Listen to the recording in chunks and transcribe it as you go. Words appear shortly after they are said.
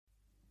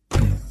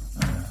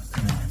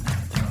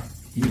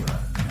You are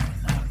the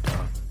man now,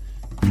 dog.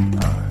 You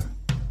are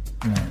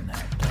the man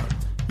now, dog.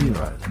 You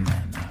are the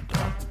man now,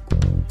 dog.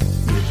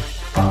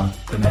 You are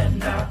the man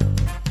now,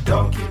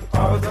 dog. You are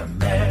the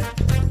man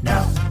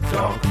now,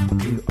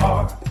 dog. You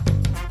are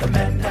the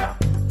man now,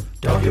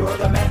 dog. You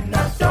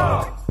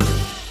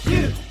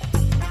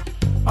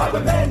are the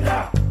man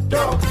now,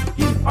 dog.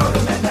 You are the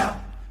man now,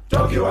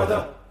 dog. You are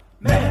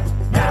the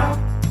man now,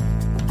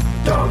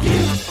 dog.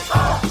 You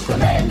are the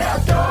man now,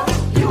 dog.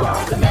 You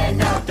are the man now, dog. You are the man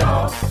now,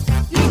 dog.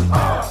 You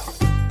are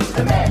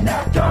the man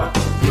now, dog.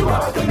 You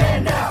are the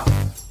man now,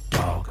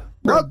 dog.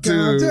 Okay,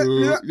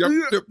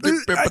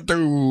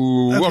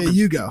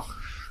 you go.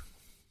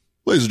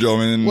 Ladies and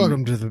gentlemen,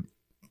 Welcome to the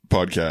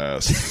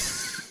podcast.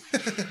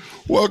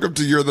 Welcome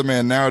to You're the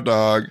Man Now,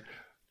 Dog.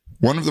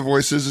 One of the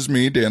voices is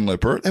me, Dan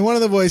Lippert, and one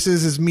of the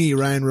voices is me,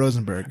 Ryan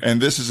Rosenberg.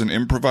 and this is an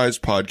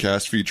improvised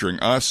podcast featuring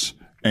us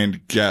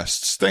and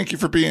guests. Thank you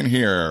for being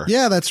here.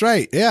 Yeah, that's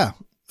right. Yeah.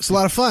 It's a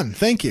lot of fun.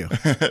 Thank you.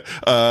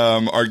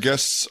 Our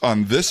guests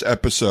on this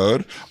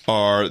episode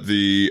are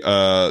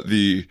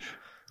the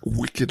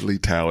wickedly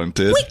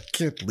talented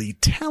Wickedly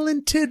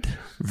talented.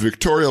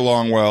 Victoria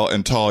Longwell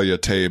and Talia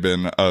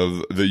Tabin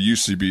of the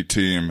UCB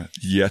team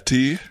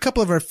Yeti. A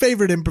couple of our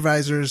favorite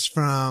improvisers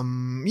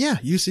from,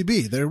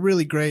 UCB. They're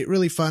really great,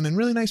 really fun, and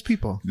really nice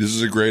people. This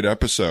is a great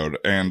episode.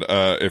 And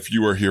if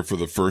you are here for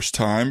the first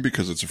time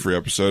because it's a free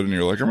episode and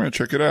you're like, I'm going to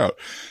check it out,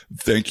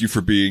 thank you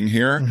for being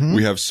here. Mm-hmm.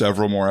 We have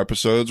several more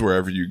episodes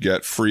wherever you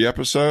get free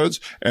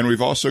episodes. And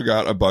we've also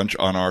got a bunch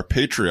on our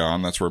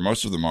Patreon. That's where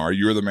most of them are.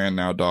 You're the Man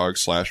Now Dog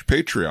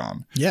 /Patreon.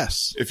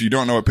 Yes. If you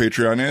don't know what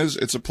Patreon is,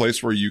 it's a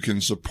place where you can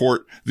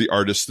support the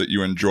artists that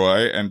you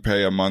enjoy and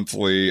pay a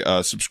monthly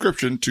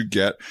subscription to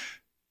get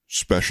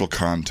special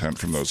content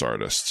from those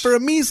artists. For a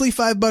measly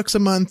 $5 a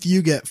month,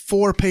 you get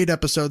 4 paid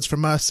episodes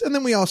from us, and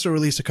then we also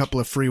release a couple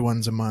of free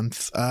ones a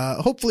month.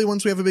 Hopefully,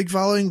 once we have a big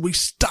following, we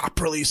stop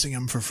releasing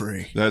them for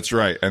free. That's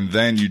right. And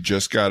then you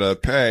just gotta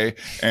pay.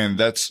 And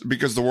that's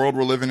because the world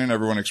we're living in,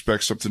 everyone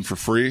expects something for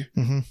free.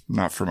 Mm-hmm.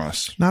 Not from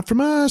us. Not from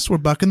us. We're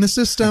bucking the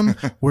system.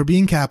 We're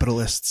being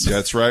capitalists.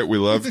 That's right. We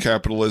love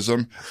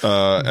capitalism,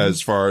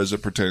 as far as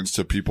it pertains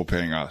to people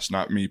paying us,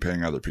 not me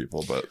paying other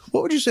people, but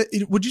What would you say?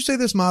 Would you say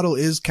this model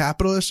is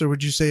capitalist, or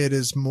would you say it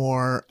is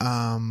more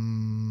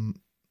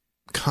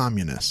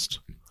communist?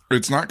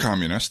 it's not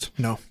communist.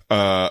 No.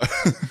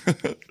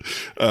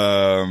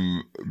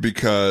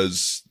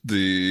 Because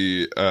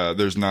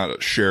there's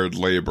not shared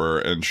labor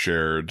and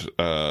shared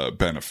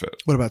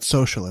benefit. What about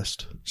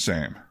socialist?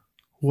 Same.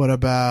 What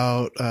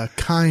about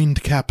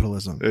kind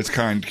capitalism? It's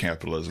kind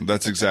capitalism.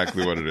 That's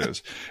exactly what it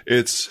is.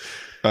 It's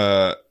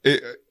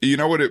you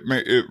know what it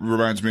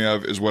reminds me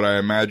of is what I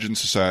imagine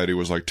society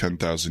was like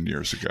 10,000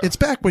 years ago. It's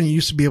back when you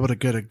used to be able to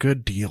get a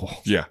good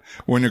deal. Yeah.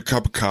 When a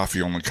cup of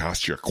coffee only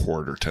cost you a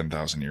quarter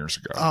 10,000 years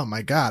ago. Oh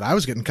my God. I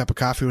was getting a cup of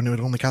coffee when it would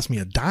only cost me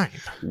a dime.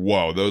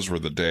 Whoa. Those were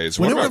the days.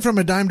 When it went from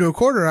a dime to a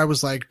quarter, I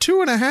was like,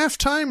 2.5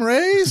 time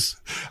raise.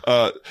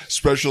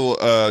 Special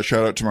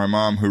shout out to my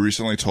mom who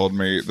recently told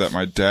me that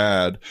my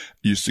dad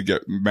used to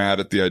get mad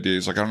at the idea.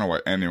 He's like, I don't know why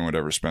anyone would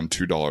ever spend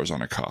 $2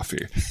 on a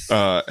coffee.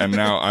 And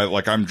now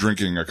I'm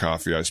drinking a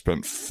coffee I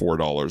spent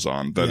 $4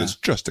 on. That is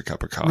just a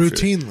cup of coffee.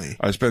 Routinely.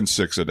 I spend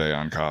 $6 a day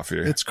on coffee.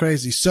 It's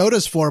crazy.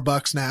 Soda's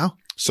 $4 now.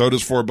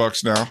 Soda's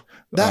 $4 now.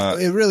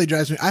 It really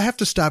drives me. I have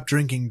to stop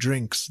drinking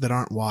drinks that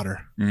aren't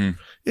water. Mm.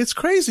 It's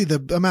crazy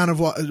the amount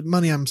of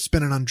money I'm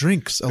spending on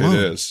drinks alone.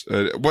 It is.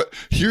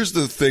 Here's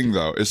the thing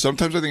though, is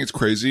sometimes I think it's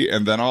crazy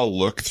and then I'll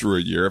look through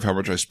a year of how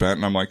much I spent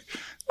and I'm like,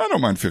 I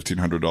don't mind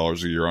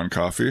 $1,500 a year on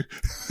coffee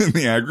in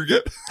the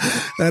aggregate.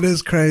 That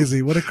is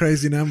crazy. What a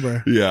crazy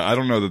number. Yeah. I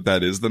don't know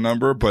that is the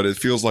number, but it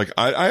feels like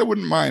I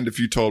wouldn't mind if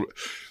you told.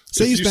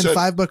 Say you spend said,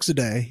 $5 a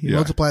day. You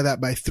multiply that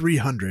by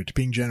 300.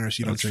 Being generous,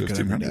 you don't drink it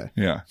every day.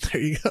 Yeah.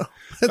 There you go.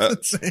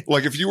 That's insane.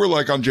 Like if you were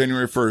like on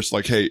January 1st,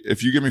 like, hey,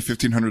 if you give me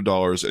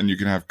 $1,500 and you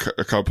can have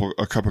a cup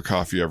of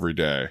coffee every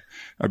day,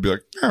 I'd be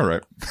like, all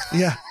right.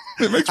 Yeah.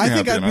 It makes me I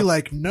think happy I'd enough. be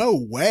like, no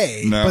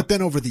way. No. But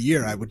then over the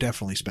year, I would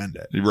definitely spend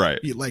it. Right.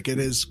 Like it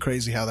is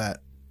crazy how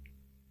that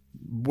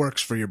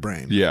works for your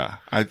brain. Yeah.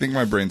 I think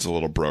my brain's a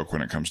little broke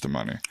when it comes to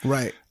money.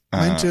 Right.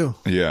 Mine too.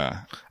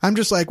 Yeah. I'm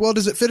just like, well,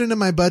 does it fit into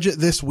my budget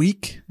this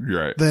week?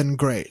 Right. Then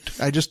great.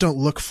 I just don't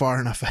look far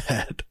enough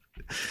ahead.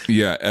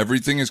 Yeah,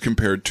 everything is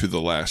compared to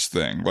the last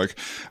thing. Like,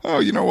 oh,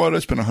 you know what? I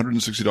spent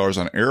 $160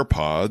 on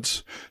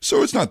AirPods,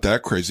 so it's not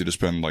that crazy to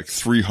spend like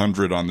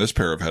 $300 on this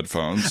pair of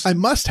headphones. I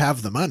must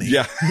have the money.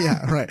 Yeah.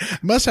 Yeah, right.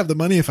 Must have the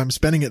money if I'm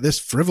spending it this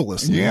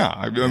frivolously. Yeah.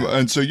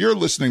 And so you're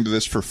listening to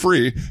this for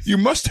free. You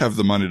must have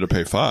the money to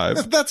pay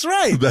 $5. That's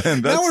right.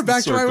 Then now we're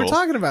back to why we're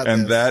talking about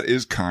and this. that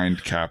is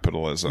kind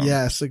capitalism.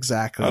 Yes,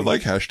 exactly. I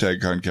like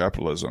hashtag kind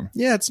capitalism.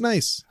 Yeah, it's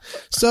nice.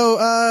 So,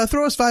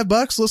 throw us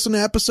 $5, listen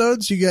to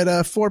episodes. You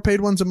get 4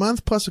 paid ones a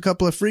month plus a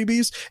couple of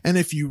freebies. And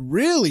if you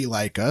really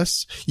like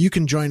us, you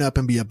can join up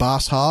and be a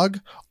boss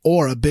hog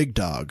or a big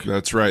dog.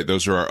 That's right.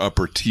 Those are our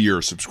upper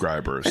tier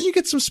subscribers. And you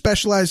get some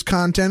specialized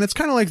content. It's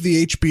kind of like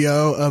the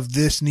HBO of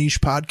this niche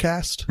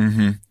podcast.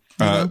 Mm-hmm.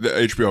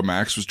 The HBO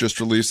Max was just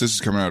released. This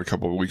is coming out a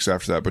couple of weeks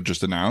after that, but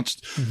just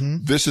announced.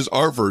 This is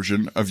our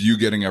version of you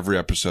getting every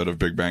episode of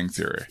Big Bang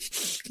Theory.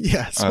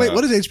 Yes. Wait,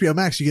 what is HBO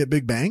Max? You get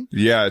Big Bang?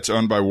 Yeah, it's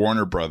owned by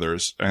Warner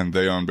Brothers, and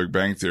they own Big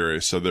Bang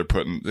Theory. So they're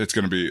putting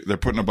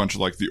a bunch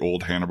of like the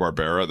old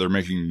Hanna-Barbera. They're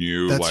making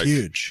new That's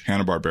huge.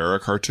 Hanna-Barbera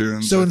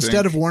cartoons. So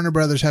instead of Warner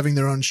Brothers having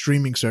their own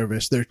streaming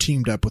service, they're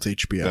teamed up with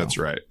HBO. That's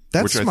right.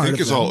 That's which I smart think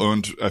of is them. all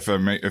owned, if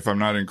I'm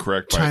not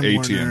incorrect, by Time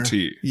AT&T. Warner.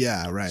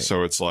 Yeah, right.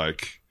 So it's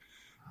like,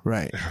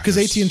 right, because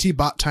AT&T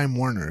bought Time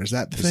Warner. Is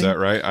that the thing? is that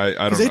right? I don't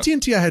know. Because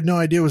AT&T, I had no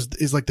idea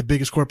is like the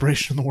biggest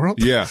corporation in the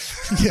world. Yeah.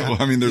 Yeah.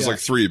 Well, I mean, there's Yeah. like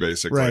 3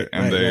 basically, Right,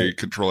 and right, they right.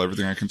 control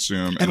everything I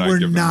consume. And I we're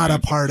give them not a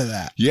money. part of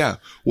that. Yeah.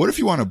 What if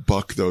you want to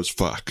buck those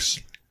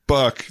fucks?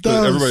 Buck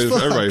Those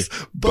everybody,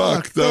 fucks.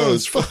 buck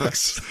those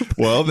fucks.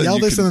 Well, then Yell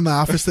you this can, in the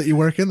office that you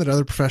work in that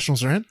other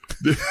professionals are in.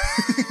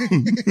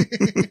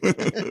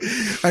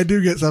 I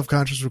do get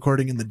self-conscious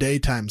recording in the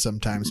daytime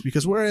sometimes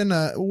because we're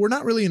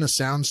not really in a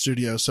sound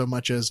studio so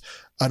much as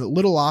a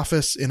little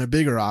office in a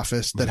bigger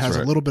office that has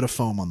right. a little bit of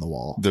foam on the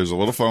wall. there's a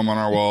little foam on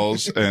our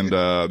walls, and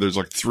there's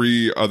like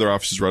 3 other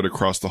offices right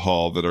across the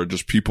hall that are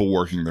just people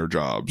working their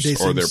jobs They or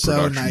seem their so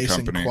production nice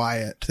company. and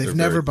quiet. They've They're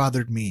never very-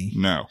 bothered me,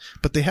 No.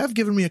 but they have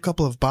given me a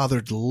couple of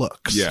bothered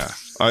looks. Yeah.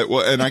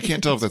 And I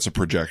can't tell if that's a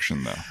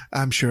projection though.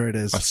 I'm sure it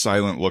is. A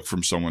silent look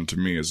from someone to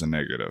me is a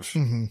negative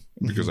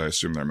Mm-hmm. because I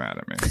assume they're mad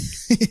at me.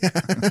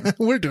 Yeah,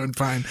 we're doing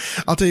fine.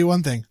 I'll tell you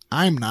one thing.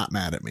 I'm not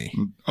mad at me.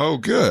 Oh,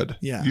 good.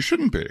 Yeah. You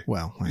shouldn't be.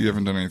 Well, You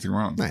haven't done anything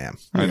wrong. I am.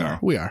 I know.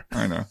 We are.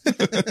 I know.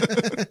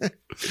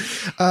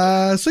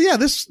 So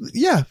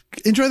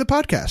enjoy the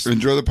podcast.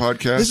 Enjoy the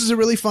podcast. This is a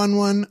really fun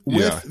one with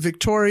Yeah.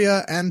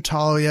 Victoria and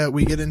Talia.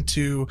 We get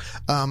into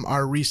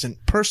our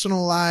recent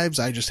personal lives.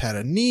 I just had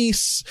a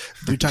niece.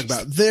 We talk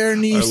about their I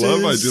nieces.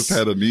 love I just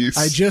had a niece.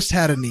 I just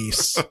had a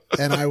niece,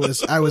 and I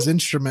was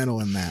instrumental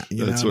in that.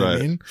 You That's know what I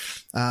right.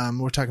 mean?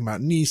 We're talking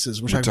about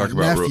nieces. We're talking talk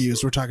about about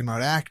nephews. We're talking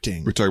about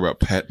acting, we talk about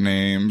pet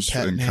names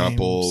pet and names,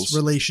 couples,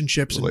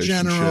 relationships in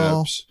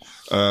general.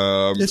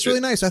 relationships. It's really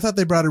nice. I thought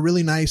they brought a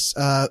really nice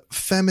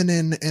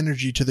feminine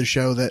energy to the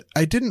show that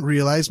I didn't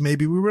realize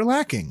maybe we were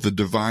lacking. The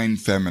divine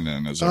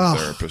feminine, as our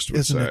therapist would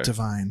isn't say. it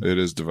divine? It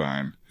is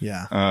divine.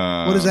 Yeah.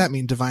 What does that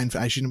mean, divine?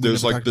 I shouldn't.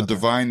 There's like the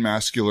divine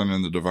masculine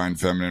and the divine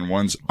feminine.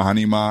 One's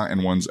anima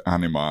and one's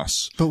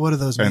animus. But what do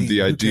those mean? And the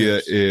Who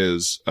idea cares?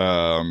 is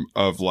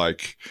of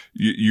like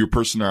your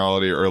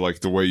personality or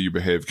like the way you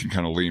behave can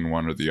kind of lean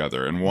one or the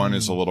other. And one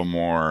is a little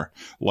more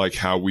like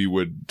how we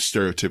would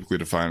stereotypically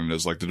define it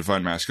as like the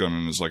divine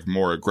masculine is like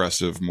more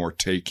aggressive, more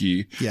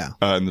takey. Yeah.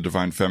 And the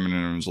divine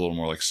feminine is a little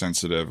more like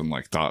sensitive and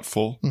like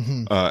thoughtful.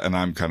 Mm-hmm. And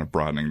I'm kind of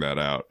broadening that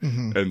out.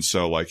 And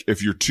so like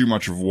if you're too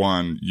much of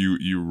one,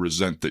 you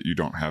resent that you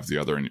don't have the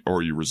other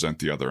or you resent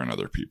the other in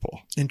other people.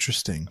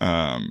 Interesting.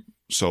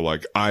 So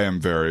like I am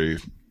very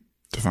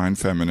divine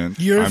feminine.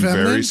 You're I'm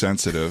feminine? very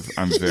sensitive.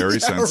 I'm very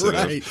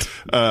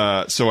sensitive.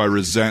 right. So I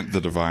resent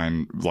the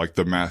divine, like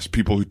the mass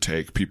people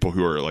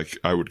who are like,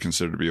 I would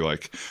consider to be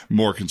like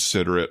more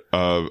considerate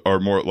of, or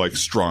more like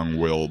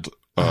strong-willed,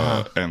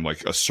 and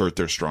like assert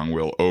their strong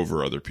will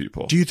over other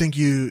people. Do you think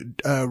you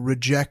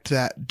reject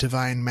that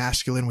divine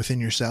masculine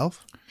within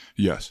yourself?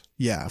 Yes.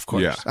 Yeah, of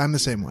course. Yeah. I'm the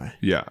same way.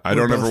 Yeah. I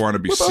don't ever want to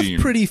be we're seen.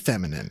 both pretty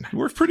feminine.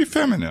 We're pretty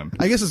feminine.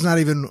 I guess it's not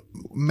even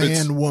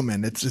man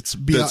woman. It's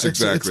beyond. That's It's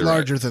exactly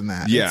larger right. than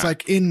that. Yeah. It's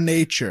like in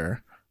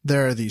nature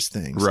there are these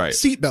things. Right.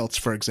 Seatbelts,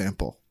 for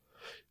example.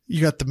 You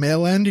got the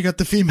male end. You got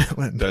the female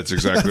end. That's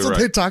exactly That's right. what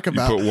they talk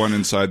about. You put one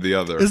inside the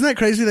other. Isn't that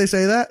crazy? They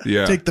say that.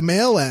 Yeah. Take the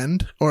male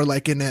end, or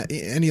like in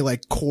any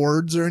like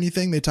chords or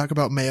anything, they talk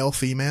about male,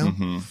 female.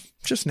 Mm-hmm.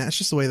 It's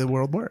just the way the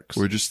world works.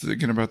 We're just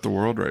thinking about the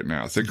world right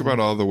now. Think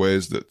about all the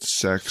ways that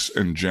sex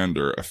and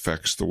gender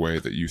affects the way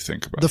that you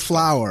think about The stuff.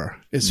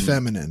 flower is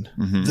feminine.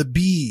 Mm-hmm. The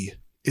bee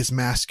is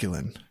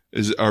masculine.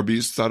 Are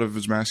bees thought of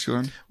as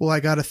masculine? Well,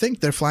 I got to think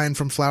they're flying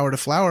from flower to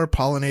flower,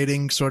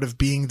 pollinating, sort of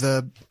being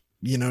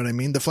you know what I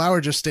mean? The flower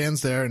just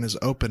stands there and is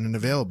open and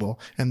available,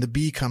 and the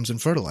bee comes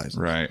and fertilizes.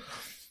 Right.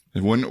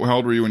 And how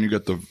old were you when you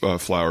got the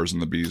flowers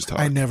and the bees talk?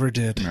 I never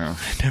did. No.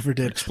 I never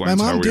did. Explains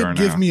My how mom we are did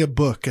give now. me a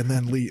book and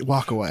then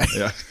walk away.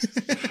 Yeah.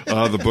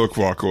 The book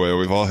Walk Away.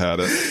 We've all had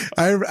it.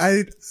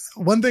 I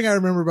one thing I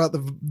remember about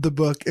the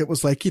book, it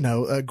was like, you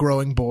know, a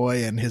growing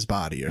boy and his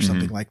body or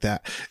something like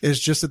that. It's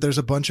just that there's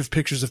a bunch of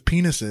pictures of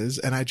penises,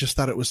 and I just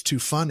thought it was too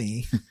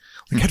funny.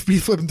 Like I'd be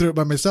flipping through it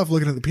by myself,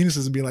 looking at the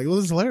penises and being like, well,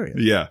 this is hilarious.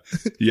 Yeah.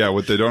 Yeah.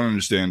 What they don't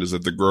understand is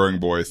that the growing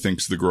boy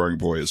thinks the growing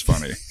boy is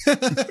funny.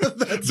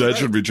 That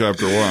should be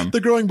chapter 1.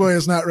 The growing boy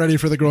is not ready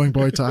for the growing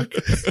boy talk.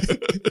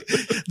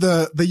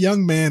 The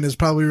young man is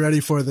probably ready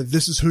for the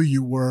this is who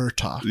you were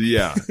talk.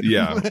 Yeah.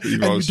 Yeah. And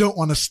you don't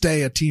want to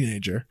stay a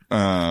teenager.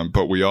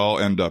 But we all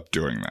end up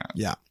doing that.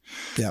 Yeah.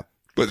 Yeah.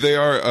 But they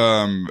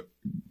are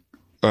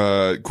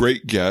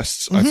great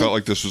guests. I felt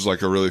like this was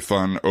like a really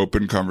fun,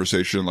 open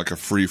conversation, like a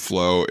free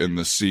flow in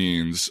the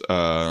scenes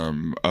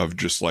of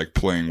just like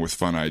playing with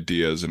fun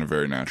ideas in a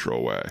very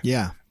natural way.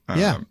 Yeah.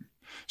 Yeah.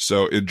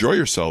 So enjoy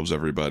yourselves,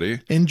 everybody.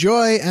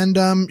 Enjoy and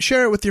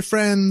share it with your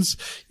friends.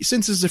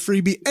 Since it's a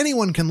freebie,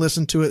 anyone can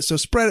listen to it, so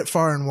spread it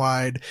far and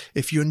wide.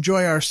 If you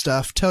enjoy our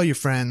stuff, tell your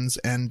friends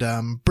and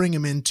bring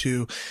them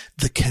into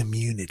the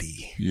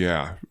community.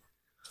 Yeah.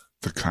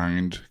 The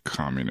kind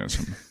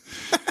communism.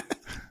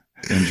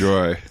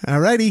 Enjoy.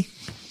 Alrighty.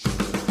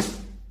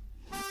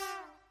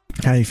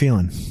 How you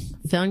feeling?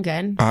 Feeling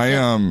good.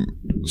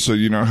 So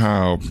you know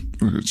how,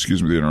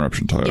 excuse me the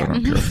interruption, Tyler, Yeah. I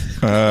don't care.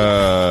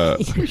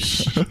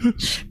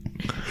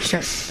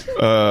 Sure.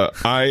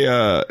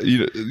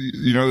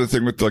 You know the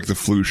thing with like the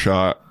flu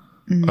shot,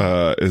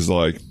 is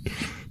like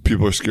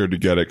people are scared to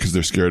get it because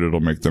they're scared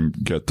it'll make them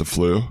get the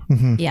flu.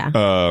 Yeah.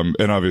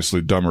 And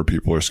obviously dumber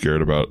people are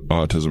scared about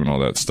autism and all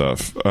that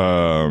stuff.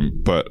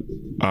 But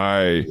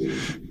I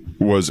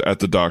was at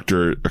the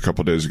doctor a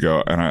couple days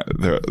ago and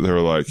they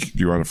were like, do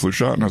you want a flu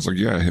shot? And I was like,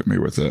 yeah, hit me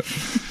with it.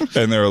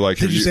 And they were like,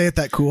 Did you say it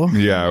that cool?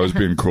 Yeah, I was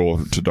being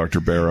cool to Dr.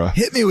 Barra.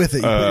 Hit me with it.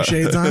 You put your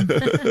shades on.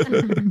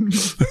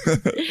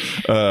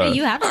 Hey,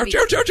 you have to be.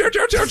 Ouch, ouch, ouch,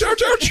 ouch, ouch,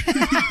 ouch, ouch.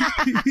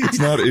 It's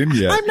not in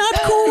yet. I'm not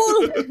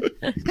cool.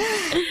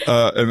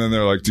 And then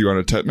they're like, do you want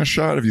a tetanus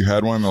shot? Have you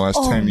had one in the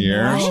last 10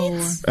 years?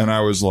 What? And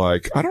I was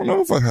like, I don't know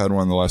if I've had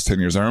one in the last 10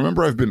 years. I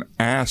remember I've been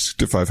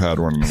asked if I've had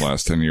one in the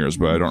last 10 years,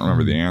 but I don't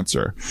remember the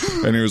answer.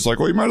 And he was like,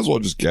 well, you might as well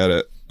just get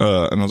it.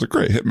 And I was like,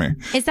 great, hit me.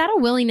 Is that a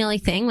willy-nilly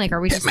thing? Like,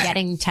 are we just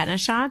getting tetanus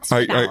shots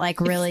without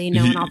like really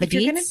knowing all the If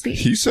you're gonna deets? be,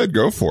 He said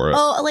go for it.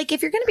 like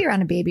if you're going to be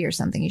around a baby or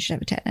something, you should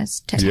have a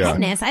tetanus. Yeah.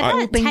 Tetanus. I thought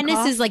Whooping tetanus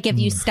cough? is like if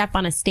you step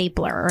on a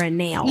stapler or a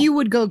nail. You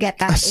would go get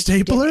that. A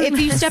stapler? If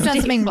you stepped on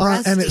something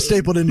rusty. And it's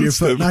stapled into your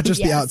foot, not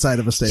just the Yes. outside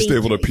of a staple.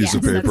 Stapled a piece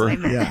of Yes, that's paper. what I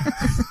meant. Yeah.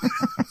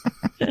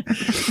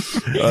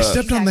 I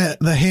stepped on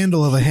the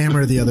handle of a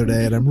hammer the other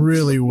day, and I'm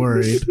really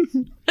worried.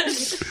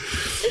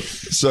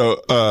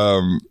 So,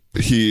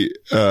 he,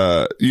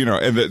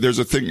 and there's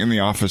a thing in the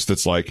office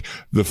that's like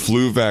the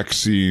flu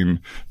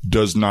vaccine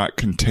does not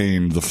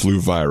contain the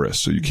flu virus.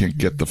 So you can't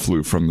get the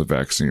flu from the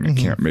vaccine. It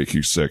can't make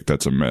you sick.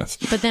 That's a myth.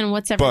 But then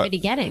what's everybody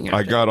getting? I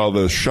after got all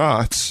those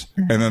shots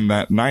and then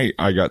that night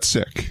I got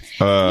sick.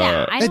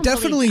 Yeah, I don't It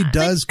definitely believe that.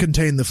 does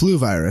contain the flu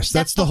virus.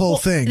 That's the whole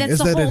thing, that's is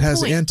the that it whole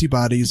has point.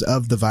 antibodies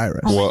of the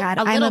virus. Oh Well- my God,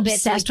 A I'm little bit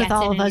so it obsessed with gets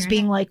all in of us your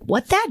being head. like,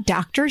 what that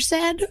doctor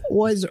said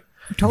was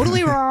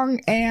totally wrong.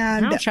 I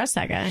And don't trust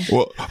that guy.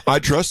 Well, I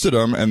trusted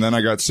him, and then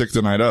I got sick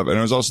the night of, and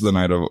it was also the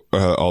night of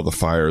all the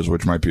fires,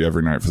 which might be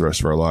every night for the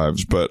rest of our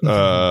lives. But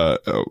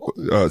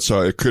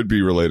so it could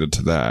be related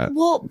to that.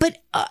 well, but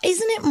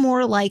isn't it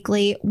more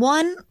likely,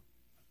 one,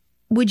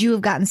 would you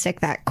have gotten sick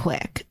that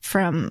quick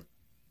from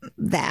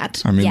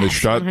that? I mean, they Yes,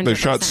 shot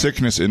 100%.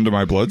 sickness into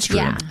my bloodstream.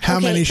 Yeah. How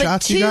Okay, many but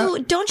shots two, you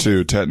got? Don't you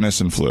To tetanus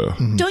and flu.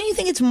 Don't you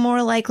think it's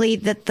more likely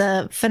that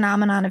the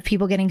phenomenon of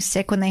people getting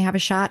sick when they have a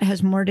shot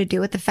has more to do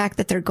with the fact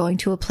that they're going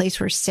to a place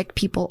where sick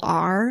people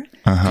are?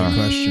 Uh-huh.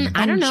 Question.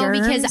 I don't know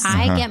germs? because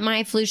I get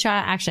my flu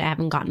shot. Actually, I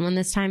haven't gotten one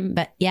this time,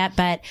 but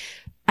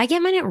I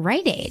get mine at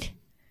Rite Aid.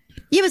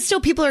 Yeah, but still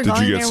people are Did you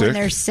going get there sick? when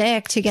they're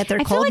sick to get their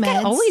I feel cold like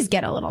meds. I always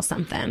get a little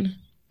something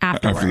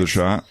afterwards. After the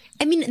shot.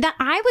 I mean, that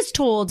I was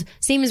told,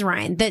 same as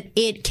Ryan, that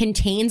it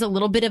contains a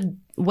little bit of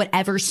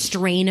whatever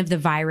strain of the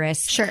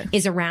virus Sure.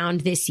 is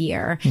around this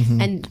year.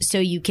 And so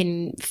you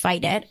can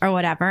fight it or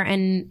whatever.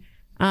 And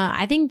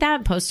I think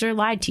that poster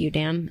lied to you,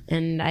 Dan.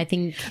 And I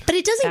think. But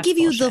it doesn't that's give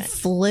you the bullshit.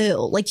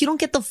 flu. Like you don't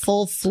get the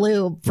full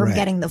flu from Right.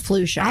 getting the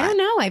flu shot. I don't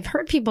know. I've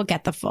heard people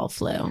get the full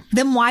flu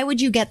Then why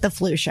would you get the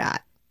flu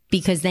shot?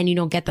 because then you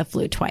don't get the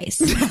flu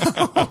twice.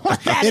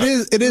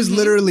 It is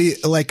literally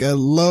like a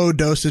low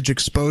dosage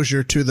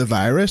exposure to the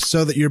virus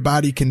so that your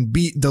body can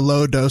beat the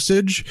low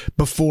dosage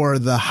before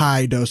the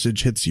high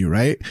dosage hits you,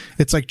 right?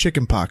 It's like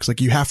chicken pox.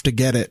 Like you have to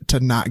get it to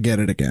not get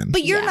it again.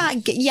 But you're not.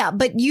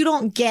 But you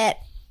don't get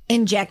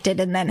injected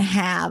and then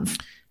have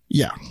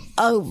Yeah.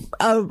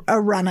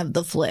 a run of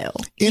the flu.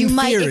 In you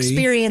might theory-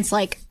 experience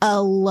like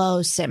a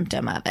low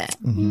symptom of it.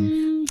 I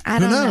Who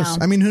don't knows?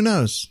 know. I mean, who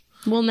knows?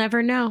 We'll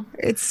never know.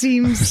 It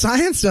seems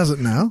Science doesn't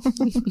know.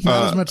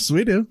 Not as much as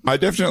we do. I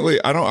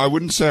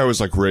wouldn't say I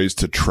was like raised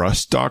to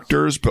trust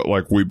doctors, but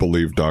like we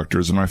believe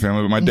doctors in my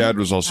family. But my dad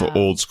was also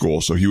old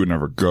school, so he would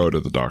never go to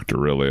the doctor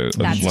really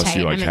unless tight.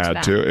 he like I'm into had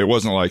that. to. It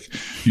wasn't like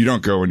you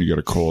don't go when you get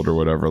a cold or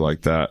whatever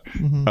like that.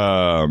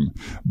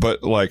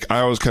 But like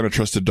I always kind of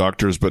trusted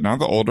doctors, but now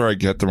the older I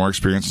get, the more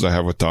experiences I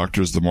have with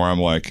doctors, the more I'm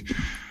like,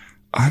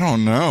 I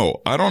don't know.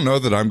 I don't know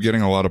that I'm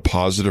getting a lot of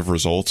positive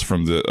results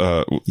from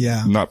the,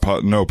 Yeah. no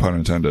pun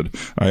intended.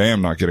 I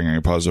am not getting any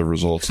positive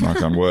results,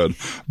 knock on wood,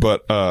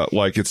 but,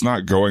 like it's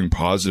not going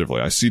positively.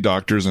 I see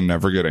doctors and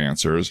never get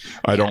answers.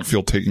 I don't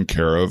feel taken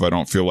care of. I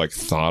don't feel like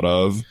thought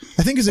of.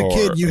 I think as a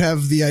kid, you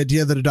have the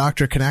idea that a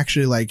doctor can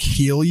actually like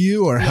heal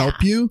you or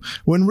help you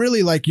when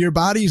really like your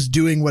body's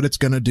doing what it's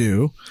going to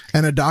do.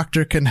 And a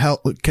doctor can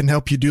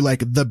help you do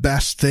like the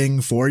best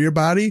thing for your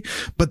body,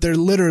 but they're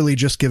literally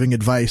just giving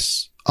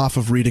advice off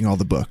of reading all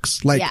the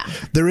books. Like Yeah.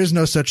 there is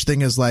no such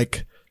thing as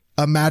like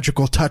a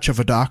magical touch of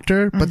a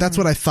doctor, but that's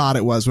what I thought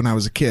it was when I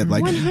was a kid.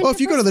 Like, oh, if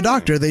you go to the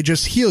doctor, they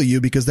just heal you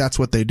because that's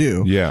what they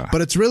do. Yeah.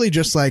 But it's really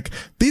just like,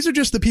 these are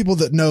just the people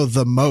that know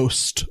the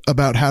most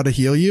about how to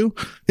heal you.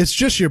 It's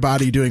just your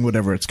body doing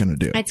whatever it's going to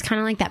do. It's kind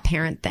of like that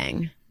parent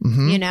thing.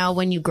 You know,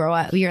 when you grow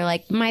up, you're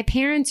like, my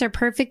parents are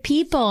perfect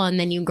people. And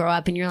then you grow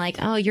up and you're like,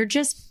 oh, you're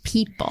just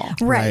people.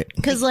 Right.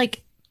 Because,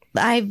 like,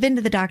 I've been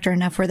to the doctor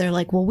enough where they're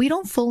like, well, we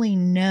don't fully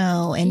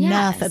know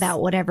enough Yes. about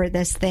whatever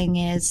this thing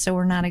is, so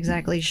we're not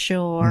exactly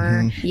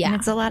sure. Yeah. And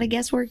it's a lot of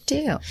guesswork,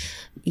 too.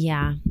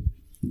 Yeah.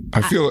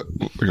 I feel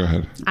go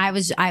ahead.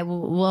 I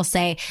will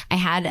say I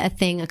had a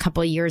thing a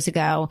couple of years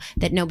ago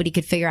that nobody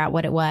could figure out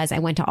what it was. I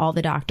went to all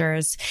the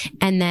doctors,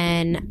 and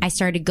then I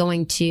started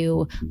going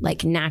to like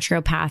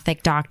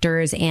naturopathic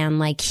doctors and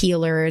like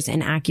healers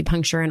and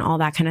acupuncture and all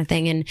that kind of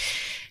thing. And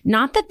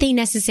not that they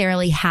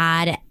necessarily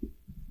had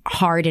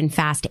hard and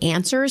fast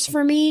answers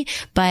for me,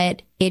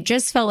 but it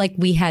just felt like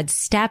we had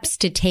steps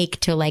to take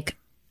to like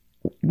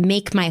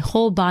make my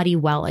whole body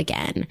well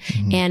again.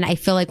 And I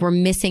feel like we're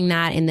missing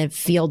that in the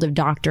field of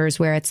doctors,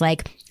 where it's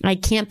like, I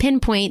can't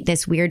pinpoint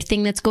this weird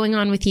thing that's going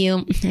on with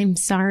you. I'm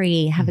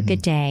sorry. Have a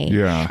good day.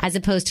 Yeah. As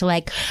opposed to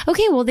like,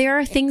 okay, well, there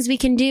are things we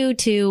can do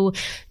to,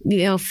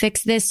 you know,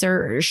 fix this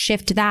or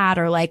shift that,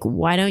 or like,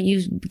 why don't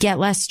you get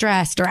less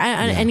stressed, or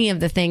any of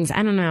the things.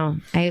 I don't know.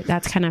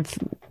 That's kind of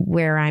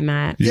where I'm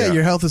at. Yeah,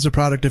 your health is a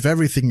product of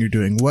everything you're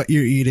doing, what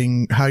you're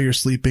eating, how you're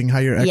sleeping, how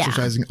you're Yeah.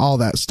 exercising, all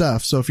that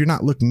stuff. So if you're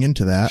not looking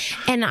into that,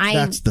 And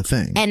that's the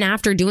thing. And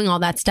after doing all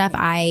that stuff,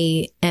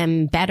 I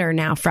am better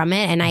now from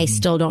it. And I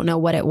still don't know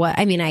what it was.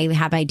 I mean, I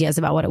have ideas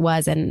about what it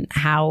was and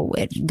how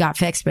it got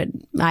fixed, but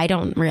I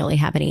don't really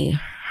have any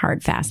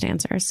hard, fast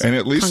answers. And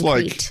at least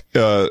Concrete.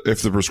 like,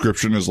 if the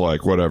prescription is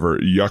like whatever,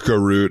 yucca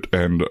root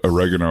and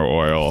oregano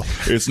oil,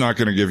 it's not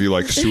going to give you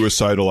like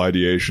suicidal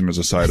ideation as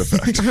a side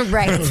effect.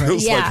 Right.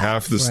 It's Yeah. like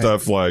half the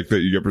stuff like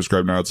that you get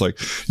prescribed now. It's like,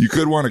 you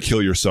could want to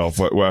kill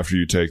yourself after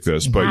you take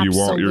this, but you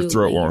won't, your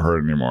throat Absolutely. won't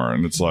hurt anymore.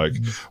 And it's like,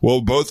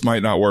 well, both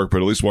might not work, but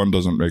at least one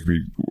doesn't make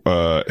me,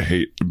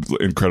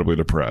 incredibly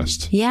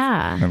depressed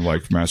Yeah. and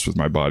like mess with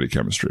my body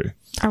chemistry.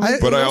 I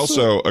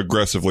also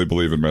aggressively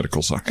believe in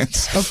medical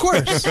science. Of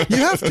course, you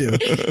have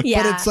to.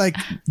 Yeah. But it's like,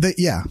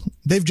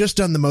 they've just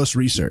done the most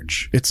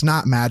research. It's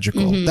not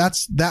magical.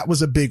 That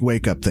was a big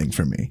wake up thing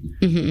for me.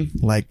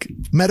 Like,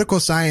 medical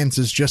science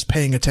is just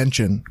paying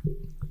attention,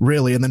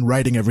 really, and then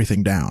writing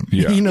everything down.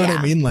 Yeah. You know what Yeah.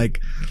 I mean?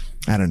 Like,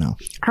 I don't know.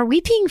 Are we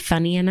being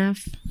funny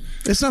enough?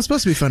 It's not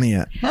supposed to be funny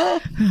yet.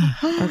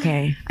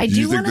 Okay. I Do you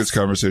do think want this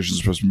conversation is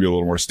supposed to be a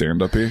little more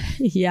stand-up-y?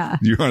 Yeah.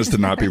 You want us to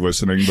not be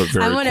listening, but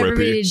very I want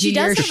everybody to quippy? do She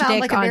your does have out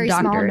shtick like a on very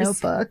small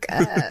doctors notebook.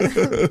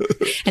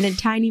 and a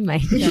tiny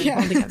mic.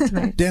 Holding up to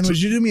my- Dan,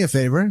 would you do me a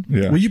favor?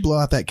 Yeah. Will you blow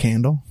out that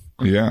candle?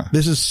 Yeah.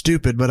 This is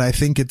stupid, but I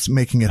think it's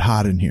making it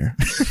hot in here.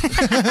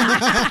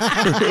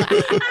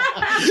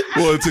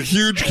 Well, it's a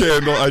huge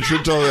candle. I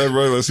should tell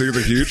everybody listening, it's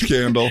a huge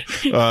candle.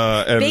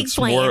 And Big it's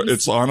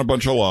flames. on a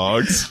bunch of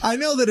logs. I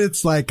know that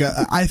it's like,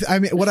 I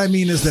mean, what I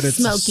mean is that it's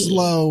Smoky.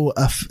 slow.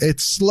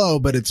 It's slow,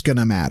 but it's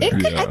gonna matter.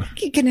 I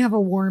think it can have a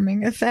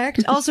warming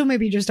effect. Also,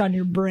 maybe just on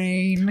your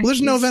brain. Well,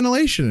 there's no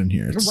ventilation in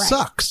here. It Right.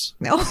 sucks.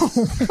 Oh,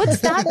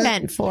 What's that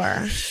meant for?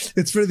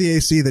 It's for the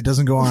AC that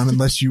doesn't go on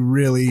unless you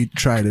really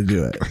try to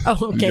do it. Oh,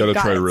 okay. You gotta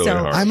got try it. really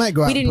hard. I might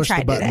go out We and didn't push try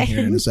the button today. here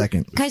in a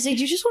second. guys, I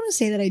do just want to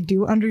say that I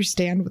do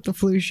understand what the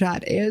flu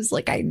shot is.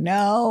 Like, I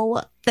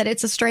know that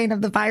it's a strain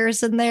of the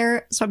virus in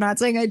there, so I'm not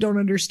saying I don't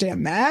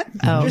understand that.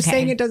 I'm just okay.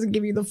 saying it doesn't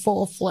give you the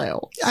full flu.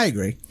 I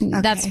agree.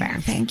 That's Okay,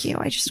 fair. Thank you.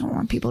 I just don't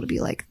want people to be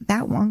like,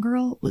 that one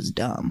girl was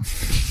dumb.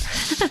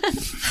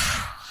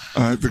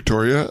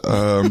 Victoria.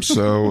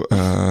 We're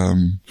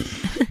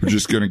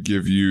just going to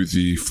give you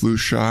the flu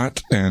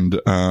shot. And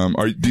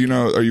are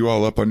you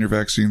all up on your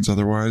vaccines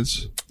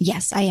otherwise?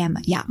 Yes, I am.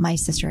 Yeah, my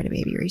sister had a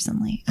baby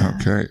recently.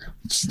 Okay.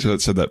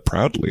 Said that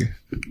proudly.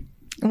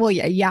 Well,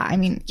 yeah. I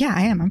mean, yeah,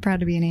 I am. I'm proud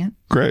to be an aunt.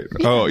 Great.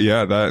 Oh,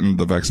 yeah, that and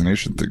the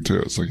vaccination thing, too.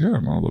 It's like, yeah,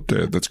 I'm all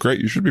updated. That's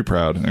great. You should be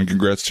proud. And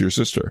congrats to your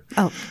sister.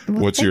 Oh,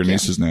 well, What's thank your you.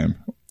 niece's name?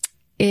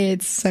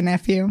 It's a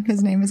nephew.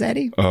 His name is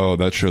Eddie. Oh,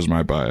 that shows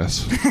my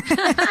bias.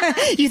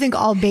 You think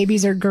all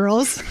babies are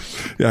girls?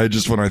 Yeah,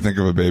 when I think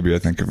of a baby, I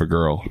think of a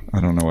girl.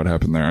 I don't know what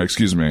happened there.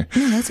 Excuse me.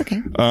 No, that's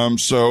okay.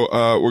 So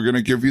we're going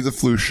to give you the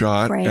flu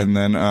shot. Right. And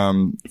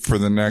then for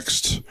the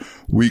next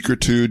week or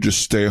two, just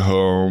stay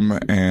home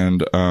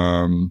and,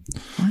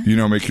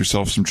 make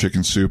yourself some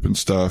chicken soup and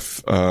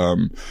stuff.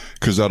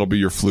 Cause that'll be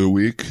your flu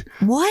week.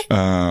 What?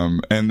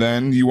 And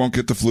then you won't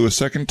get the flu a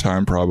second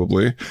time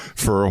probably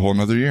for a whole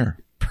nother year.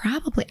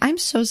 Probably. I'm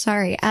so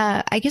sorry.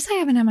 I guess I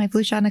haven't had my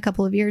flu shot in a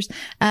couple of years.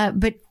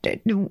 But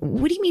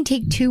what do you mean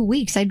take 2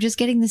 weeks? I'm just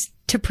getting this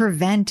to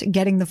prevent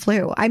getting the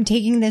flu. I'm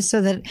taking this so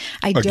that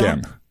I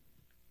Again.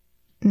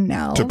 don't.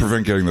 No. To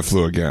prevent getting the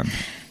flu again.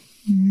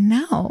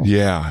 No.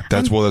 Yeah.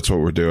 That's what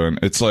we're doing.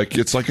 It's like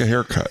a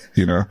haircut,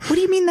 you know? What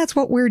do you mean that's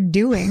what we're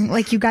doing?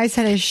 Like you guys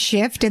had a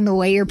shift in the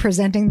way you're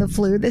presenting the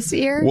flu this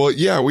year? Well,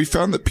 yeah, we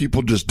found that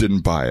people just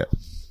didn't buy it.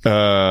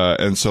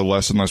 And so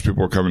less and less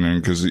people are coming in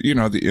because, you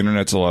know, the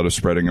internet's a lot of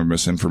spreading of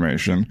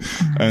misinformation.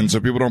 And so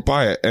people don't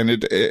buy it.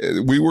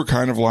 And we were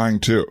kind of lying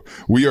too.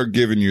 We are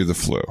giving you the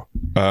flu.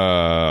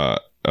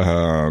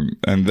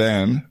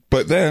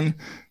 But then,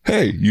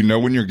 hey, you know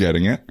when you're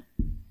getting it,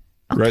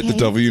 right? The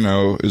devil you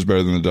know is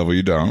better than the devil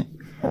you don't.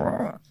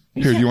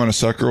 Here, do you want a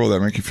sucker? Will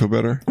that make you feel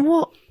better?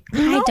 Well,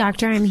 Hi,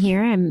 doctor. I'm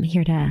here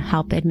to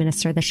help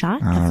administer the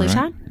shot, the flu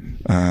shot.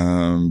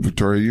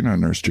 Victoria, you know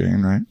Nurse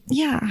Jane, right?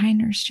 yeah. Hi,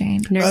 Nurse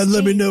Jane. Nurse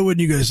Let me Jane. know when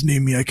you guys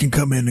need me. I can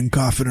come in and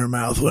cough in her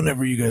mouth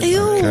whenever you guys Ew.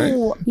 want.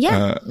 Okay.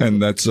 Yeah.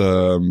 And that's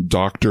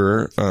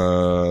Doctor.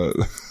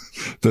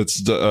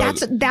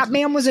 That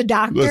man was a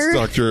doctor. That's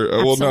Doctor.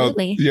 Well, no,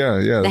 Absolutely.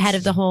 yeah. The head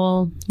of the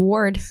whole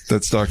ward.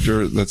 That's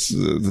Doctor. That's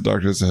the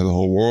doctor that's the head of the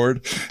whole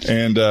ward,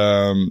 and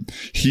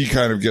he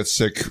kind of gets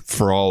sick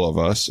for all of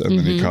us, and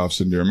then he coughs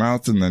into your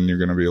mouth, and then you're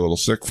going to be a little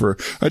sick for.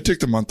 I'd take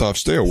the month off.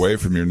 Stay away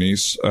from your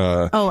niece.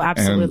 Oh,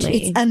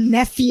 absolutely. It's a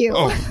nephew.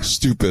 Oh,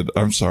 stupid!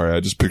 I'm sorry. I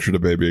just pictured a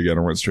baby again.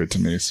 I went straight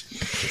to niece.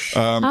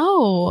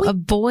 A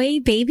boy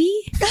baby?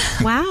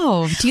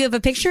 Wow. Do you have a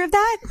picture of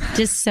that?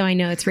 Just so I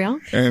know it's real.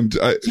 And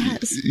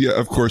yeah,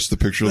 of course, the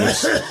picture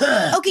looks.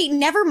 Okay,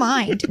 never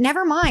mind.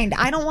 Never mind.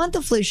 I don't want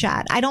the flu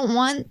shot. I don't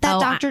want that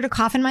doctor to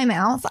cough in my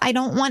mouth. I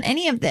don't want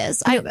any of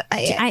this.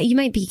 You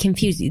might be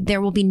confused. There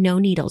will be no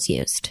needles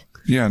used.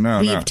 Yeah,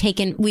 no.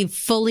 We've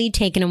fully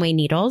taken away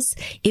needles.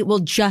 It will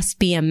just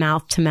be a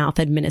mouth to mouth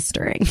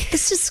administering.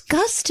 That's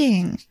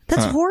disgusting.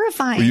 That's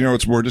horrifying. Well, you know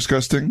what's more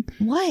disgusting?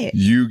 What?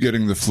 You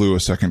getting the flu a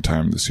second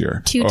time this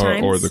year. 2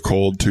 times. Or the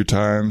cold 2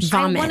 times.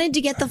 Vomit. I wanted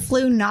to get the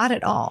flu. Not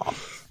at all.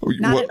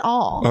 Not at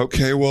all.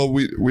 Okay, well,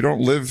 we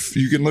don't live.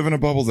 You can live in a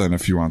bubble then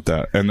if you want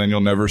that, and then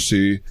you'll never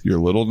see your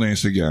little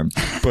niece again.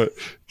 But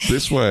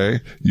this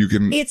way, you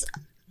can.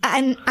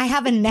 And I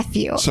have a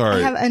nephew. Sorry. I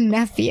have a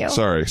nephew.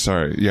 Sorry.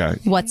 Yeah.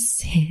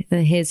 What's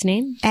his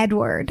name?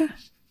 Edward.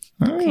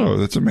 Oh,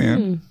 that's a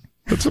man.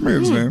 That's a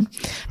man's name.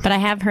 But I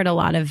have heard a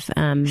lot of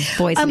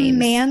boys' A names.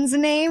 man's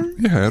name?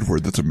 Yeah,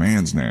 Edward. That's a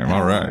man's name.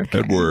 All right, okay.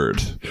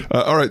 Edward.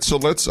 All right, so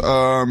let's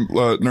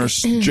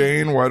Nurse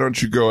Jane. Why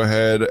don't you go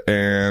ahead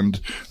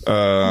and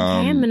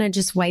I'm going to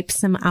just wipe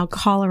some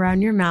alcohol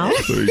around your mouth.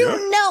 there you go.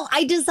 No,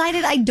 I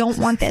decided I don't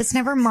want this.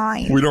 Never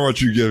mind. We don't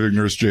want you giving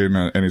Nurse Jane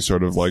any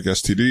sort of like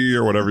STD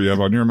or whatever you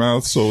have on your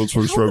mouth. So let's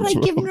How would I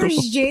give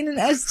Nurse Jane an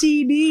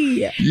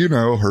STD? you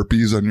know,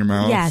 herpes on your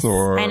mouth. Yes,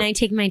 or and I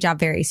take my job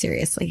very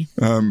seriously.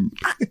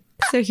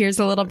 So here's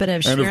a little bit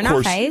of and of Smirnoff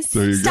course, Ice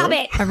there you Stop go.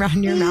 it.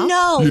 around your mouth.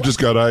 No. You just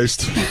got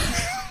iced.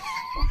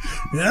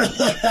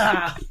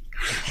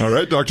 All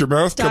right, Dr.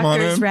 Mouth, come on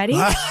Doctor's in. ready?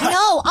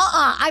 No,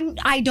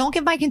 I don't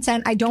give my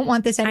consent. I don't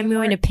want this I'm anymore.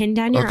 going to pin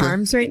down your Okay.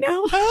 arms right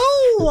now.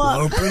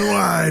 No. Open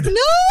wide.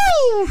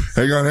 No.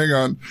 Hang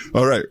on.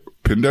 All right,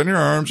 pin down your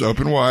arms,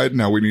 open wide.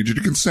 Now we need you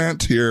to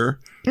consent here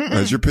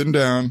as you're pinned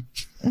down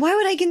Why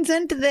would I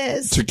consent to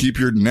this? to keep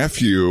your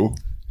nephew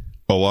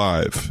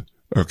alive.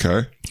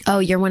 Okay. Oh,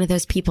 you're one of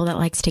those people that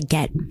likes to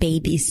get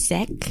babies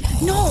sick?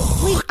 No,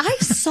 wait, I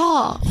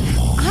saw.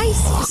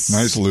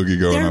 Nice loogie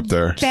going up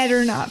there.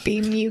 Better not be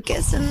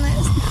mucus in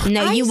this.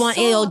 No, I you want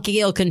saw-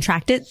 it'll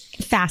contract it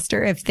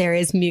faster if there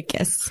is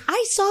mucus.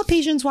 I saw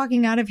patients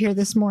walking out of here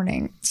this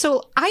morning.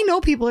 So I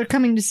know people are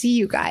coming to see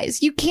you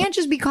guys. You can't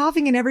just be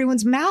coughing in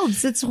everyone's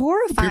mouths. It's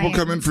horrifying. People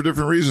come in for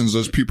different reasons.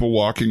 Those people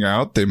walking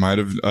out, they might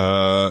have,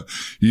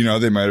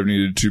 they might have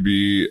needed to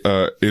be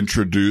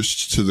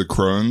introduced to the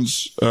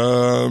Crohn's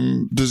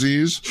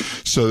disease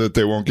so that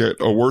they won't get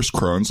a worse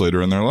Crohn's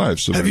later in their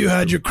lives. So Have you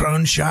had your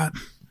Crohn's shot?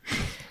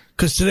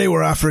 Because today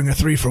we're offering a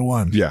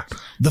 3-for-1. Yeah.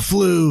 The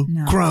flu,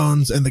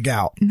 Crohn's, and the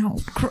gout. No,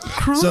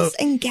 Crohn's So-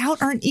 and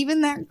gout aren't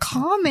even that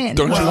common.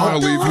 Don't you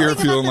want to leave here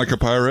feeling about like a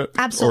pirate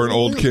Absolutely or an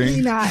old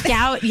king? not.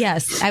 Gout,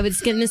 yes. I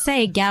was going to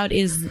say gout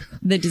is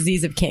the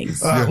disease of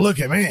kings. Look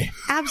at me.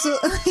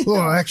 Absolutely.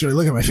 Well, actually,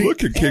 look at my feet.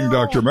 Look at King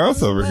Dr.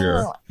 Mouth over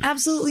here. No,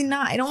 absolutely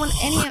not. I don't want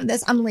any of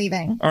this. I'm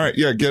leaving. All right.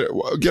 Yeah. Get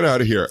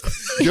out of here.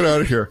 Get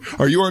out of here.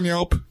 Are you on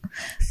Yelp?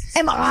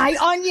 Am I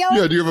on Yelp?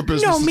 Yeah. Do you have a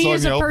business No, that's me on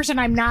as a Yelp? person,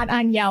 I'm not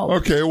on Yelp.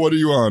 Okay. What are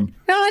you on?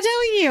 No, I'm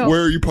telling you.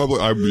 Where are you public?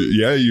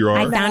 Yeah, you are.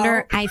 I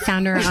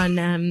found her on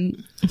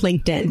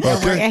LinkedIn.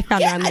 Don't worry, I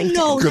found her on LinkedIn.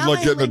 No, Good not luck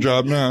my getting a LinkedIn.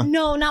 job now.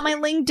 No, not my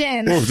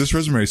LinkedIn. Oh, this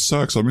resume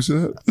sucks. Let me see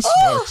that. This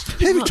sucks.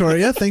 Hey,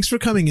 Victoria. Thanks for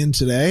coming in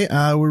today.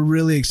 We're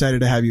really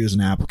excited to have you as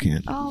an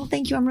applicant. Oh,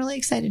 thank you. I'm really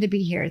excited to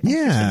be here. Thanks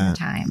for taking the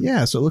time.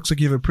 Yeah. So it looks like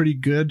you have a pretty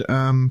good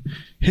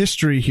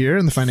history here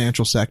in the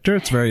financial sector.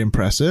 It's very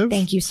impressive.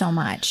 Thank you so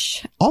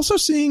much. Also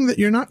seeing that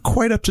you're not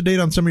quite up to date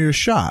on some of your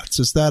shots.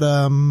 Is that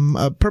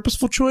a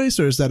purposeful choice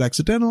or is that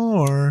accidental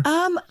or?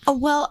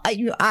 Well,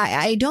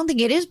 I don't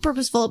think it is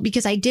purposeful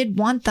because I did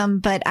want them,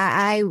 but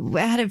I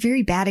had a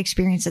very bad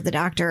experience at the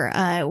doctor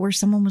where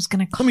someone was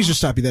going to call. Let me just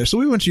stop you there. So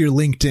we went to your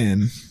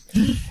LinkedIn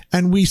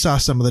and we saw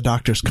some of the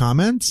doctor's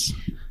comments.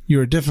 You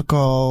were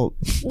difficult.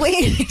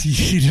 Wait.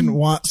 You didn't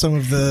want some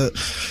of the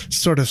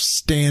sort of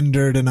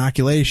standard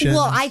inoculation.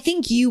 Well, I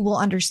think you will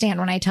understand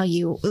when I tell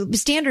you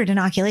standard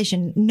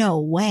inoculation. No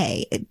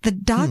way. The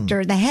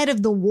doctor, the head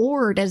of the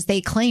ward, as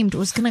they claimed,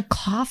 was going to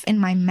cough in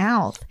my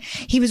mouth.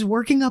 He was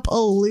working up a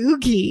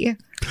loogie.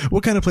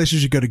 What kind of place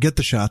did you go to get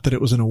the shot that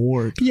it was an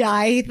award? Yeah,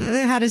 I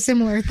had a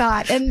similar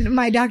thought. And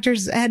my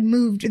doctors had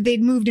moved.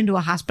 They'd moved into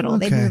a hospital.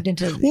 Okay. They'd moved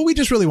into. Well, we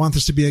just really want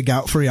this to be a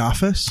gout-free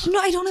office. No,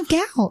 I don't have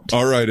gout.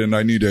 All right, and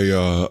I need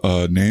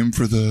a name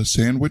for the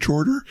sandwich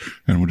order,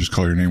 and we'll just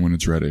call your name when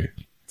it's ready.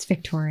 It's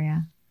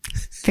Victoria.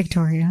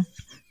 Victoria.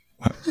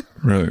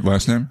 Really?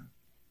 Last name?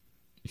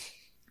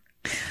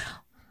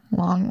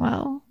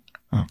 Longwell.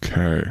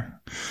 Okay.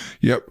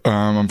 Yep.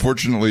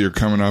 Unfortunately, you're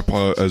coming up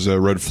as a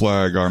red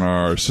flag on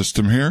our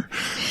system here.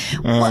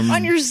 What,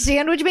 on your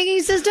sandwich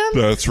making system?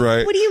 That's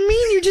right. What do you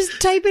mean? You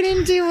just type it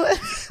into your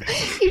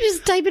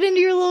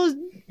little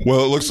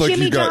Well, it looks like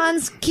Jimmy you got.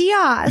 John's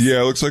kiosk.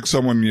 Yeah, it looks like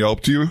someone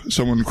Yelped you.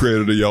 Someone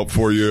created a Yelp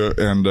for you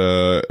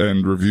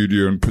and reviewed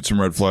you and put some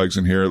red flags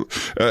in here.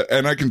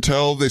 And I can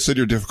tell they said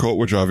you're difficult,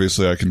 which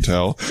obviously I can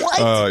tell.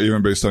 What?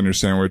 Even based on your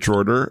sandwich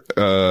order.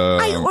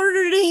 I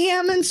ordered a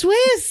ham and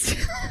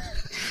Swiss.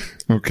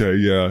 Okay,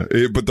 yeah.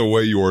 But the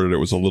way you ordered it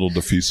was a little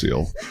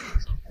difficile.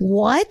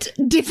 What?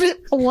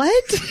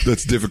 What?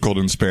 That's difficult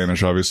in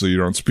Spanish. Obviously, you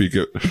don't speak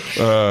it.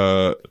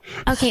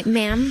 Okay,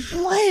 ma'am.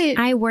 What?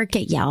 I work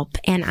at Yelp,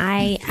 and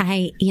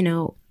I,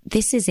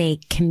 this is a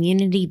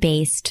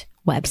community-based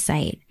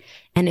website.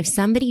 And if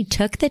somebody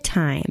took the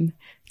time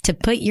to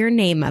put your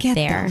name up Get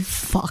there, the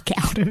fuck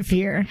out of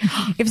here.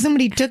 If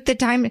somebody took the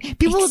time,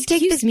 people will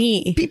take excuse this.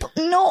 me. People,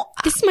 no.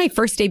 This is my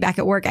first day back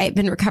at work. I have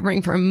been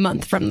recovering for a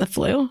month from the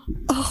flu.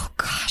 Oh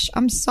gosh,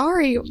 I'm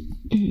sorry.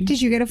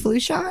 Did you get a flu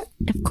shot?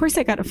 Of course,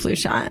 I got a flu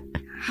shot.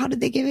 How did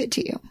they give it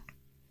to you?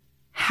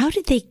 How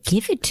did they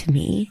give it to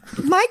me?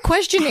 My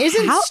question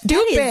isn't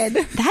stupid.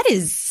 That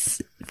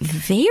is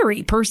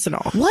very personal.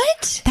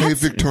 What? Hey,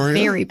 Victoria.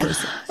 Very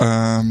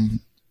personal.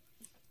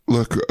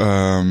 Look,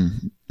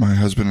 my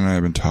husband and I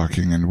have been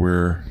talking, and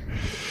we're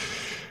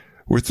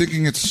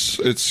thinking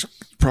it's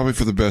probably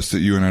for the best that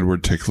you and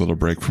Edward take a little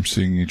break from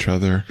seeing each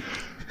other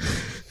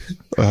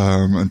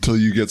until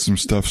you get some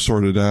stuff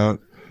sorted out.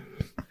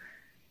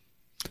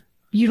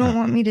 You don't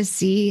want me to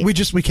see?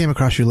 We came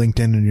across your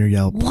LinkedIn and your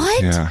Yelp.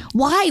 What? Yeah.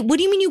 Why? What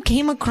do you mean you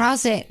came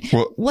across it?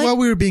 Well- What? Well,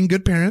 we were being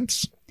good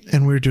parents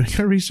and we were doing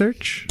our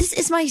research. This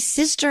is my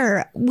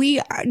sister.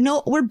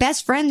 We're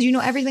best friends. You know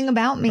everything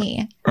about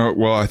me.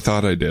 Well, I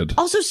thought I did.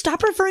 Also,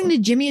 stop referring to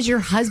Jimmy as your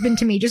husband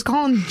to me. Just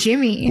call him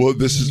Jimmy. Well,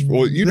 this is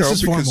This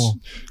is formal.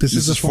 This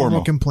is a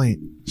formal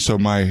complaint. So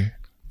my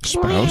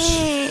spouse,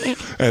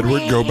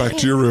 Edward, go back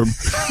to your room.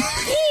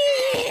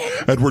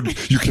 Edward,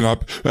 you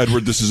cannot.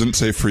 Edward, this isn't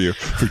safe for you.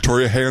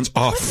 Victoria, hands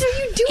off. What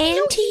are you doing?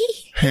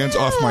 Auntie? Hands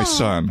off my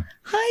son.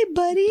 Hi,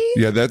 buddy.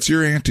 Yeah, that's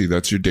your auntie.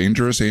 That's your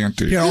dangerous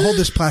auntie. Here, I'll hold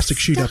this plastic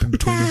sheet up in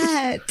between us.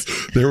 That.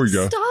 There we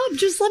go. Stop.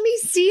 Just let me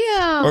see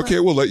him. Okay,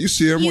 we'll let you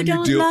see him You when don't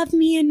you deal. love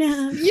me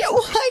enough. Yeah,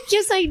 what?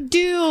 Yes, I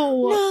do.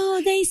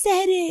 No, they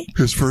said it.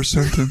 His first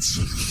sentence.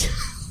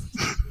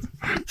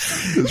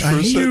 I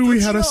knew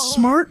we had a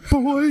smart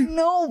boy.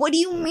 No, what do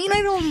you mean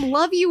I don't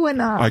love you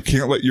enough? I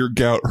can't let your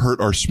gout hurt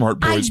our smart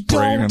boy's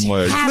brain and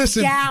legs.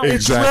 Listen, gout. it's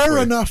Exactly.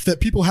 rare enough that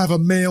people have a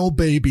male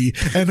baby,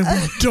 and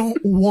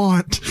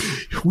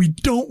we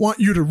don't want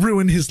you to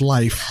ruin his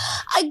life.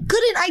 I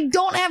couldn't. I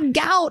don't have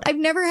gout. I've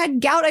never had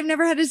gout. I've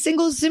never had a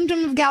single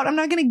symptom of gout. I'm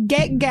not going to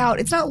get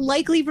gout. It's not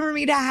likely for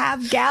me to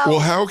have gout. Well,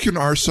 how can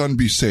our son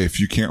be safe?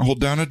 You can't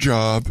hold down a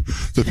job.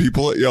 The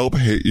people at Yelp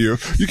hate you.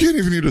 You can't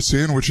even eat a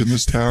sandwich in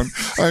this town.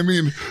 I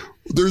mean,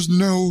 there's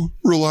no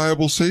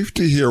reliable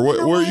safety here.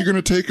 Where are you going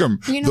to take him?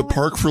 You know The what?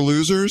 park for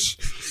losers?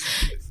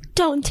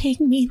 Don't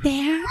take me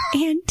there,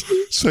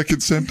 Auntie.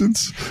 Second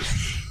sentence.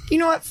 You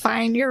know what?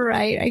 Fine. You're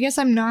right. I guess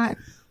I'm not.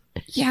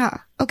 Yeah.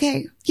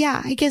 Okay.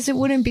 Yeah. I guess it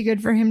wouldn't be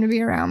good for him to be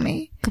around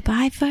me.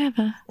 Goodbye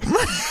forever.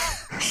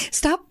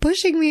 Stop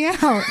pushing me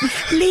out.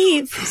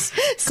 Leave.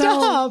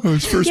 Stop. Oh,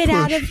 his first Get push.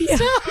 out of here.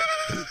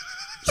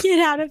 Get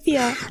out of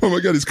here. Oh my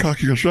God, he's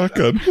cocking a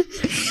shotgun.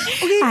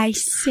 I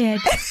said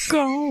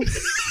go.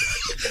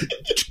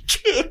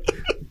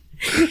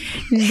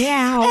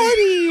 Now,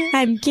 Eddie.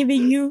 I'm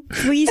giving you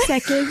 3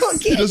 seconds.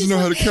 He doesn't know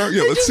how to count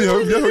yet. Let's see how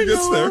he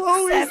gets there. I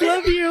always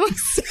love you.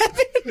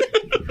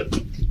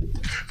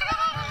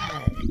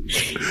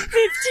 15,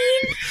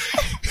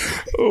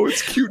 Oh,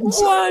 it's cute and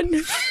sad.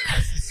 1.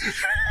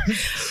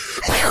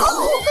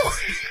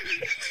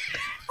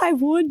 I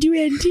warned you,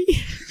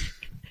 Auntie.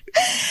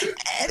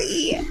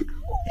 Eddie.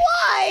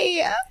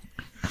 Why?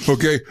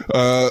 Okay,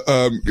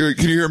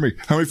 can you hear me?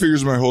 How many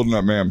fingers am I holding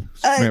up, ma'am?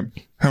 Ma'am,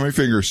 how many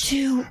fingers?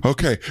 2.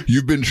 Okay,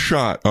 you've been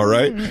shot, all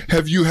right?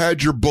 Have you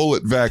had your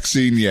bullet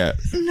vaccine yet?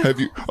 No. Have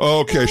you? Oh,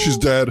 okay, she's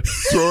dead.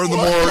 Throw her in the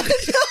morgue.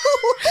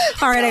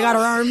 All right, I got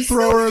her arms.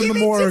 Throw her in the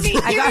morgue.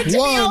 I got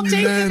One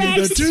and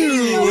a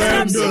 2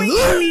 and a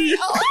 3.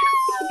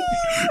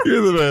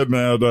 You're the man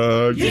now,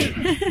 dog.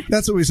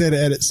 That's what we say to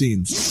edit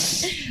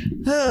scenes.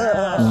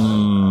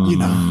 You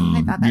know.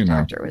 I thought that you know.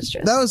 doctor was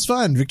just. That was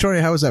fun.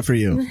 Victoria, how was that for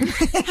you?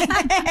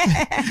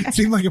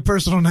 Seemed like a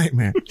personal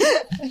nightmare.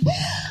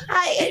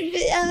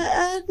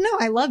 No,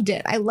 I loved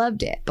it.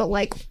 But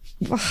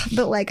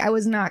I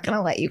was not going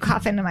to let you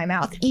cough into my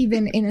mouth,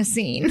 even in a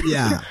scene.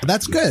 Yeah,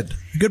 that's good.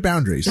 Good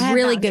boundaries. I had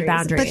Really good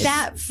boundaries. But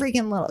that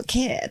freaking little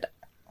kid.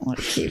 What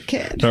a cute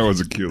kid. That was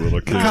a cute little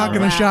kid.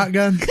 Cocking a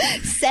shotgun,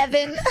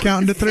 7.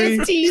 counting to 3.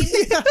 15.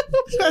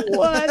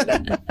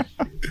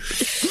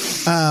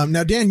 1.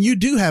 Now, Dan, you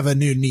do have a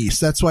new niece.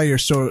 That's why you're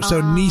so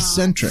niece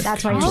centric.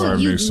 That's why That's why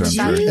you're I'm so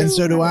new-centric. And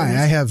so do I.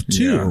 I have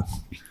 2.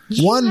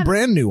 One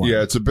brand new one.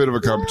 Yeah, it's a bit of a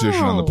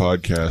competition on the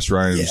podcast.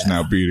 Ryan's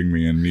now beating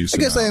me in niece. I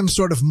guess I am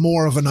sort of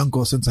more of an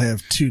uncle since I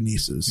have 2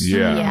 nieces.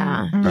 Yeah.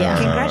 Yeah.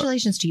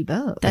 Congratulations to you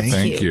both. That's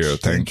Thank huge. you.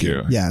 Thank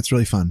you. Yeah, it's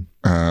really fun.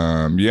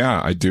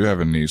 Yeah, I do have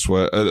a niece.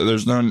 What?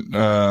 There's no.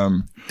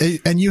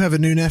 And you have a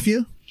new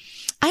nephew?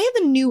 I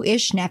have a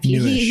new-ish nephew.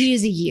 Newish. He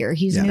is a year.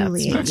 He's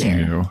newly a That's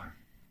year. new.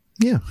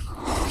 Yeah.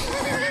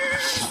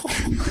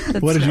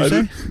 What did you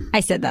say?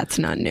 I said that's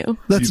not new.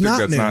 That's, think not,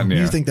 that's new. not new?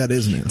 You think that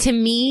is new? To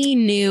me,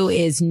 new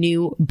is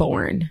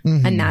newborn,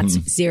 and that's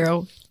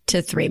 0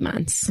 to 3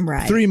 months.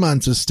 Right. 3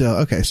 months is still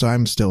okay. So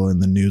I'm still in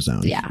the new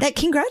zone. Yeah.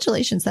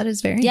 Congratulations. That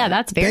is very Yeah,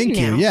 that's very Thank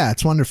new. you. Yeah,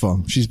 it's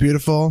wonderful. She's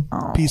beautiful,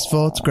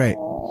 peaceful. It's great.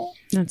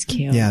 That's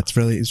cute. Yeah, it's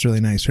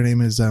really nice. Her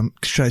name is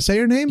should I say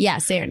her name? Yeah,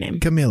 say her name.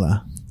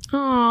 Camilla.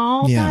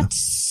 Oh, Yeah. that's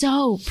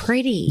so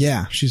pretty.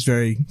 Yeah, she's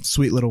very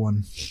sweet little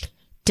one.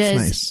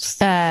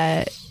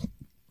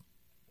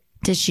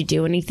 Does she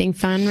do anything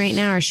fun right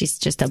now, or she's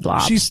just a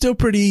blob? She's still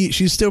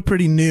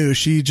pretty new.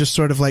 She just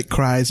sort of like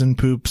cries and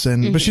poops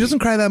but she doesn't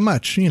cry that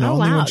much, only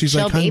wow. when she's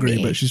Chill like hungry,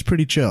 baby. but she's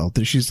pretty chill.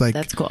 She's like,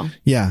 That's cool.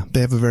 yeah,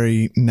 they have a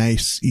very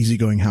nice,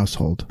 easygoing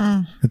household.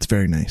 It's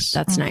very nice.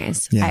 That's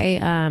nice.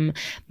 Yeah.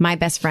 My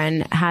best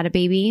friend had a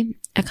baby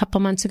a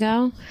couple months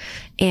ago,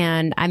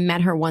 and I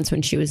met her once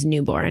when she was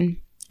newborn.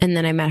 And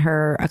then I met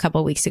her a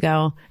couple weeks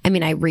ago. I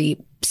mean, I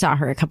saw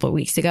her a couple of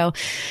weeks ago,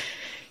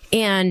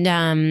 and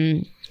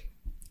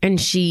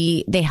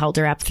they held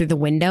her up through the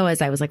window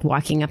as I was like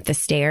walking up the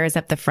stairs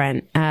up the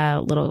front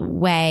little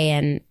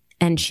way,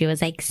 and she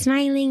was like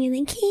smiling and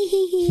like,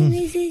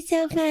 this is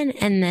so fun.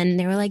 And then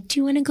they were like, do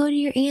you want to go to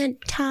your Aunt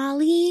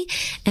Tolly?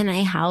 And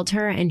I held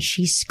her and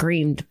she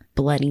screamed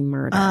bloody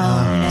murder.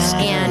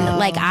 And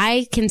like,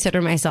 I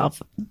consider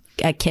myself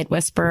a kid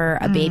whisperer,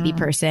 a baby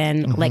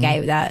person. Like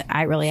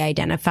I really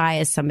identify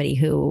as somebody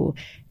who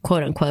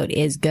quote unquote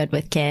is good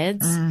with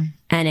kids.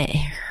 And it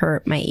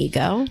hurt my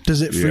ego.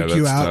 Does it freak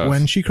you that's out tough.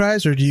 when she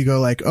cries, or do you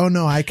go like, oh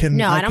no, I can?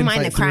 No, I don't can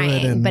mind the fight through it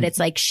crying, and- but it's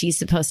like she's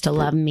supposed to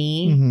love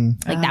me.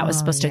 Like that was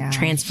supposed to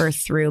transfer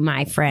through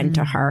my friend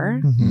to her,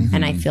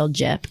 and I feel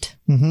gypped.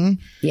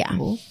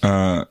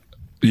 Yeah.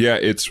 Yeah,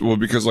 it's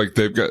because like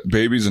they've got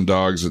babies and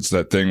dogs. It's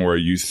that thing where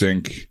you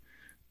think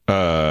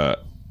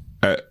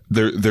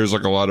there's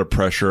like a lot of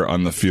pressure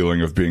on the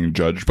feeling of being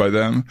judged by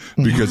them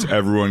because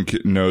everyone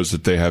knows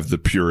that they have the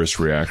purest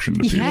reaction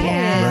to people.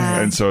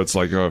 And so it's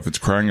like, oh, if it's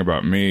crying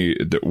about me,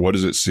 what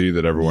does it see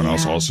that everyone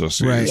else also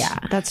sees? Right. Yeah.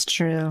 That's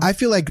true. I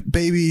feel like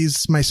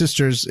babies, my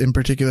sisters in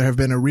particular, have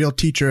been a real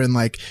teacher, and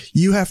like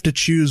you have to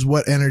choose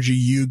what energy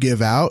you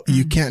give out.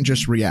 You can't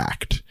just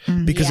react,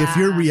 because if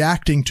you're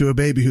reacting to a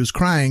baby who's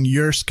crying,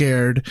 you're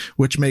scared,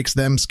 which makes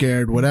them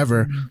scared,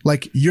 whatever.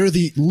 Like you're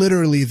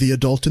literally the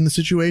adult in the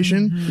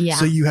situation. Yeah.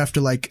 So you have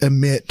to like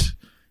emit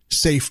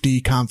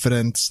safety,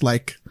 confidence,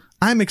 like,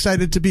 I'm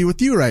excited to be with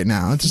you right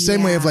now. It's the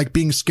same way of like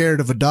being scared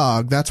of a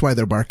dog. That's why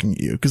they're barking at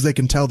you, because they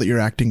can tell that you're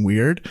acting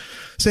weird.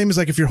 Same as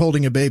like if you're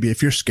holding a baby,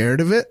 if you're scared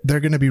of it, they're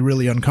going to be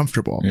really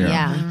uncomfortable.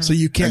 Yeah. So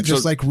you can't And so-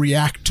 just like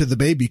react to the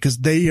baby, because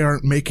they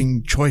aren't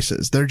making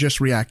choices. They're just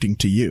reacting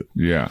to you.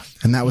 Yeah.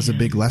 And that was a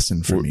big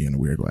lesson for me in a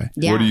weird way.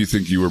 Yeah. What do you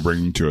think you were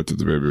bringing to it that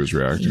the baby was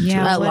reacting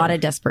to? A lot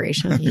of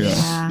desperation.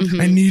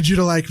 I need you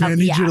to like me. I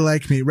need you to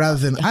like me, rather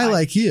than I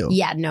like you.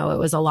 Yeah, no, it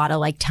was a lot of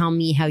like, tell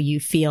me how you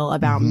feel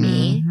about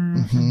me.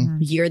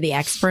 You're the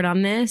expert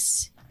on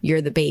this.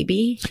 You're the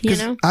baby, you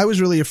know? I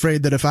was really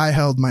afraid that if I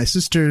held my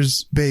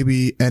sister's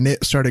baby and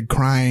it started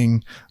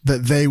crying,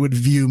 that they would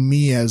view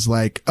me as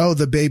like, oh,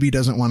 the baby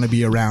doesn't want to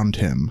be around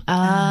him. You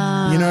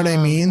know what I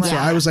mean? So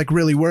I was like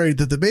really worried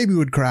that the baby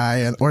would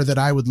cry or that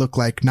I would look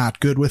like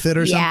not good with it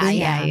or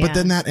something. But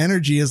then that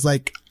energy is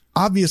like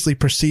obviously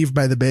perceived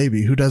by the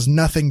baby, who does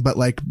nothing but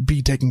like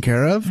be taken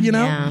care of, you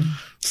know? Yeah.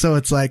 So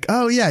it's like,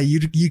 oh yeah,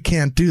 you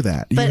can't do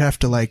that. You have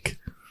to like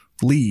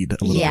lead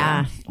a little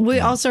Yeah.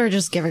 We also are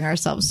just giving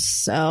ourselves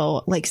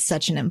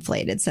such an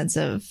inflated sense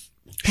of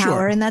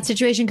power in that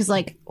situation. Cause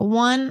like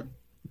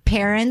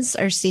parents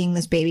are seeing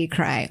this baby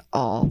cry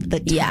all the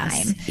time.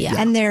 Yes. Yeah.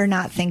 And they're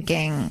not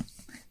thinking,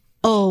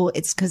 oh,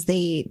 it's cause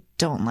they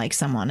don't like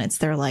someone.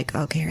 They're like,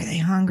 okay, are they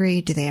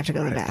hungry? Do they have to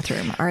go to the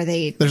bathroom? Are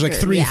they? There's like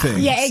three things.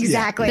 Yeah,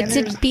 exactly. But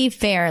to be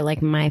fair,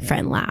 like my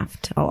friend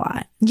laughed a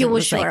lot. Yeah, It well,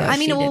 was sure. like, oh, I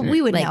mean, she well, didn't-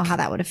 we would like, know how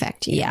that would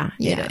affect you. Yeah.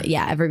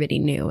 Yeah. Everybody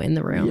knew in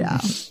the room. Yeah.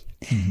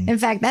 In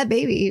fact, that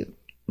baby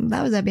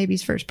that was that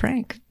baby's first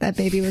prank. That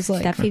baby was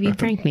like, That baby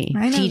pranked me.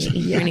 I know. Gigi.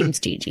 Yeah. Her name's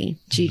Gigi.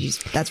 Gigi's,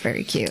 that's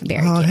very cute.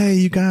 Very Oh, cute. hey,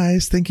 you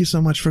guys. Thank you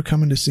so much for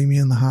coming to see me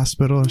in the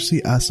hospital or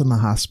see us in the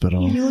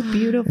hospital. You look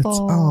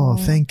beautiful.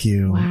 Thank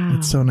you. Wow.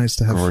 It's so nice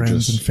to have Gorgeous.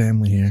 friends and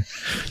family here.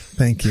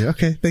 Thank you.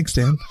 Okay. Thanks,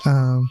 Dan.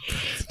 Dan,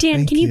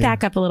 Thank can you you.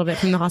 back up a little bit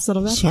from the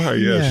hospital bed? Sorry,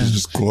 Yeah. she's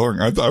just glowing.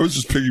 I was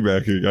just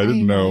piggybacking. I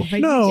didn't know.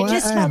 No, It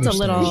just I felt a understand.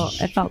 little.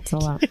 It felt a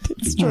lot.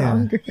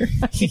 Stronger.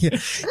 Yeah.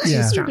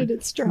 Yeah. Started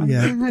it stronger,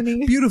 Yeah.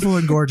 honey. Beautiful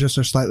and gorgeous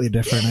are slightly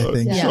different, I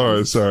think.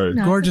 Yeah. Sorry.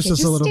 No, Gorgeous it's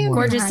is a little stand more-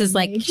 Gorgeous behind is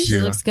like me. she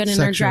Yeah. looks good in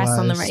her dress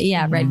on the right.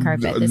 Yeah, red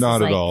carpet. This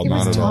Not is at like, all. It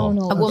was Not at all.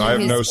 tonal. A woman I have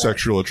who's- no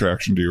sexual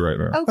attraction to you right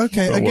now.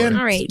 Okay, Don't again, worry.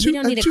 All right, too, we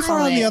don't need to too far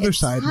call on the it. other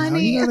side now.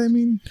 Honey. You know what I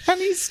mean?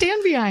 Honey,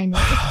 stand behind me.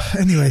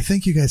 Anyway,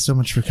 thank you guys so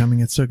much for coming.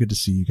 It's so good to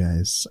see you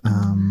guys.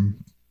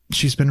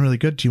 She's been really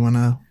good. Do you want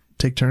to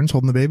take turns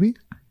holding the baby?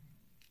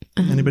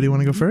 Anybody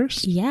want to go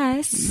first?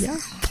 Yes.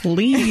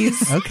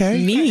 Please.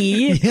 Okay.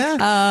 Me. Yeah.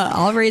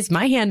 I'll raise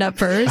my hand up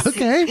first.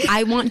 Okay.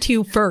 I want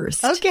to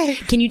first. Okay.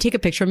 Can you take a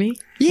picture of me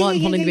Yeah, while I'm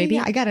yeah, holding yeah, the baby?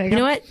 yeah, I got it, I You got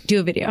know it. what? Do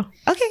a video.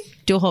 Okay.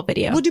 Do a whole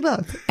video. We'll do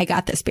both. I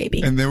got this,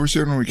 baby. And they were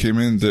saying when we came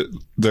in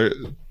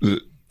that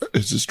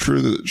is this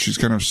true that she's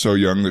kind of so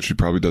young that she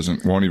probably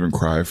won't even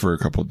cry for a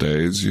couple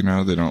days? You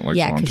know, they don't like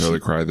Yeah, 'cause voluntarily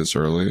cry this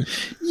early.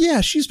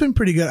 Yeah, she's been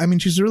pretty good. I mean,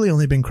 she's really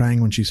only been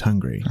crying when she's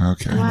hungry.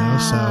 Okay. You know,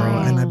 so,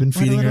 and I've been What a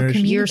feeding little her.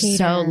 community. You're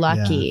so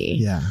lucky.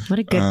 Yeah. What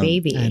a good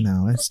baby. I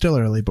know. It's still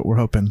early, but we're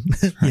hoping,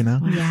 you know?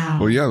 Wow.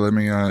 Well, yeah. Let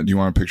me. Do you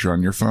want a picture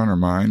on your phone or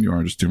mine? You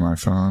want to just do my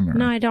phone? Or?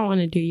 No, I don't want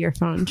to do your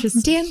phone.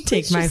 Just Dan,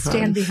 take please my just phone.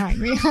 stand behind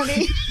me,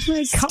 honey.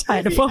 My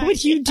God, what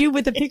would you do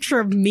with a picture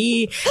of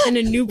me and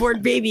a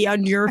newborn baby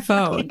on your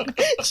phone?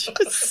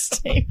 Just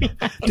stay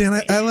behind.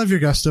 Dan, I love your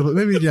gusto, but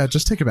maybe, yeah,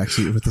 just take a back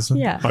seat with this one.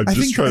 Yeah. I'm I just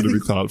think- trying I to be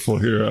think- thoughtful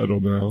here. I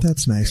don't know.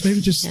 That's nice.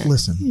 Maybe just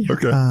listen.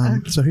 Okay.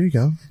 So here you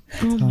go.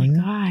 Oh my yeah.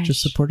 gosh.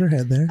 Just support her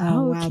head there.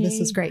 Oh, wow. This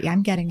Okay. is great. Yeah,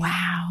 I'm getting it.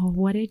 Wow,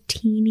 what a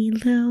teeny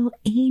little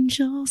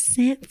angel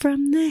sent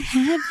from the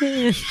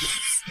heavens.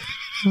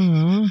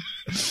 Aw.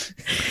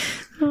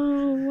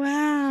 Oh,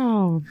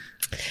 wow.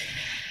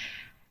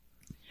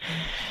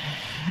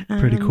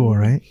 Pretty cool,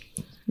 right?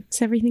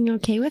 Is everything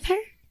okay with her?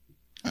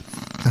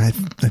 I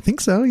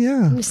think so,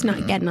 yeah. I'm just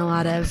not getting a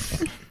lot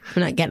of.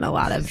 I'm not getting a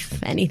lot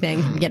of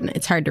anything.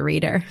 It's hard to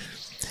read her.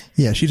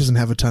 Yeah, she doesn't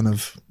have a ton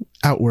of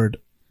outward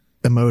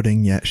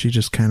emoting yet. She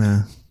just kind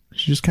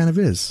of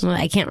is. Well,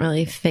 I can't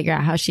really figure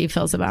out how she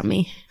feels about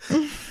me.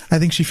 I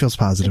think she feels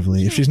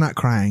positively. If she's not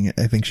crying,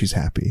 I think she's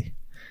happy.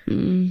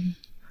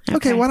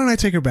 Okay, why don't I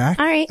take her back?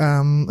 All right.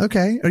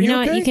 Okay. Are you, You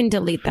know okay? what? You can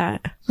delete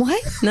that.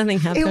 What? Nothing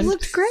It happened.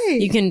 looked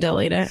great. You can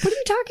delete it. What are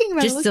you talking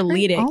about? Just looked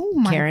delete great. it, Oh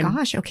my Karen.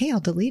 gosh. Okay, I'll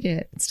delete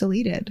it. It's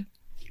deleted.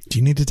 Do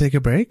you need to take a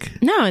break?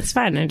 No, it's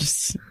fine.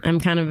 I'm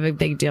kind of a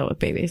big deal with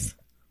babies.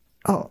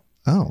 Oh.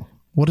 Oh,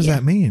 what does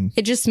that mean?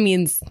 It just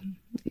means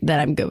that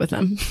I'm good with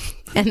them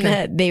and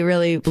that they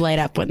really light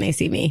up when they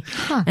see me.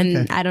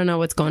 And I don't know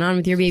what's going on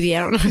with your baby.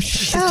 I don't know if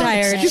she's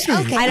tired.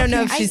 okay, I don't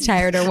know okay. if she's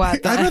tired or what.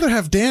 I'd But rather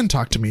have Dan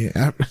talk to me.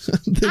 I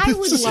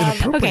would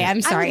love. okay,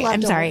 I'm sorry. love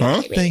I'm to sorry.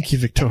 hold Thank you,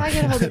 Victoria. I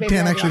gotta hold the baby.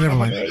 Dan, I'd actually, love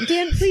never to hold mind. it.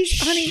 Dan,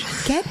 please, honey,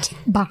 get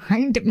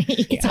behind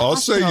me. I'll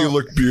say you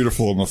look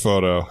beautiful in the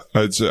photo.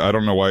 I'd say, I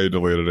don't know why you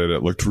deleted it.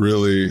 It looked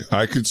really,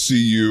 I could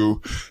see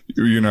you,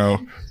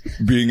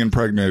 being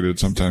impregnated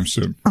sometime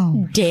soon.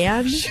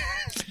 Dan,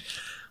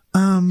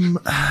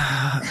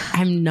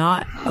 I'm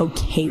not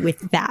okay with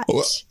that.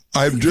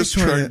 I'm just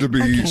Victoria, trying to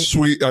be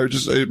sweet.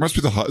 It must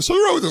be something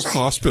wrong with this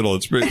hospital.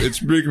 It's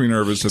making me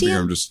nervous. I think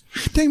I'm just,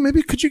 Dan,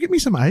 maybe could you get me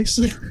some ice?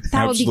 That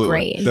would be absolutely.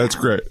 great. That's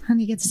great.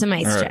 Honey, get Some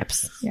ice All right.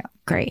 strips. Yeah.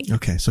 Great.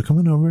 Okay, so come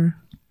on over.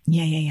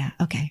 Yeah.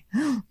 Okay.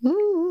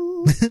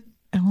 Ooh.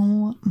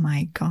 Oh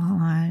my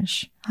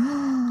gosh.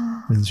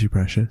 Isn't she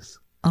precious?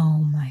 Oh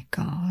my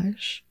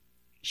gosh.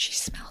 She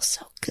smells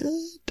so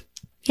good.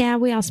 Yeah,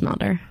 we all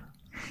smelled her.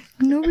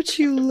 No, but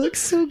she looks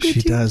so good.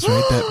 She too. does,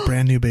 right? That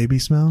brand new baby Oh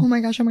smell.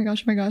 my gosh.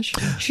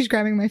 She's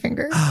grabbing my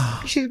finger.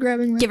 She's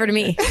grabbing my Give her to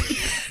me.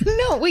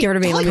 No, wait. Give her to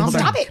me. Let me hold her.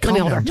 Stop it. Let me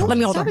hold her. Calm Let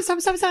me hold her.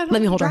 Stop.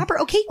 Let me hold her. Drop her.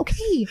 Okay.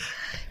 Okay.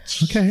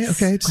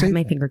 Grab Say,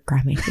 my finger.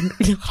 Grab my finger.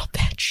 You little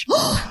bitch.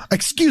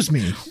 excuse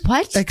me.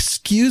 What?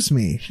 Excuse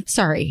me.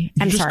 Sorry.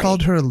 You I'm just sorry.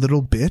 called her a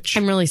little bitch.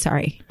 I'm really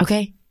sorry.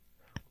 Okay.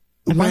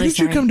 I'm Why really did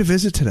you sorry. come to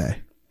visit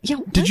today? Yeah.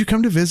 Did you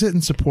come to visit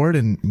and support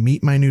and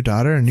meet my new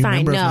daughter, a new Fine.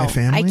 member No, of my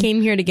family? I came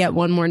here to get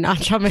one more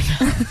notch on my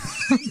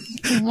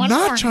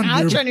Notch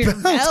on your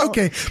belt.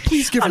 Okay,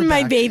 please give her on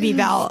my back. baby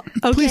belt.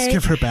 Okay. Please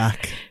give her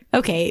back.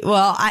 Okay.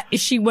 Well,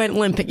 she went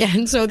limp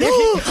again. So there.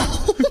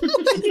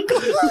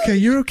 Okay,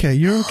 you're okay.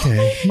 You're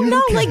okay. You're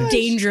Not okay. like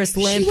dangerous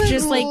limp, went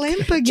just like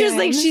limp just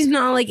like again. she's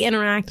not like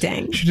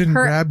interacting. She didn't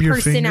Her grab your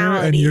finger, and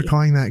personality. you're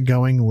calling that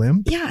going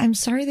limp. Yeah, I'm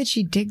sorry that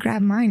she did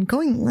grab mine.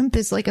 Going limp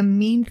is like a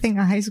mean thing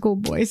a high school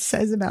boy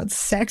says about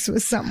sex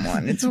with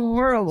someone. It's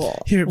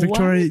horrible. Here,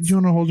 Victoria, do you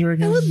want to hold her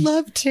again? I would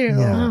love to.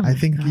 Yeah, I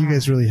think you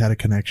guys really had a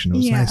connection. It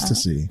was Yeah. nice to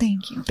see.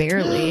 Thank you.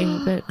 Barely,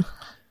 but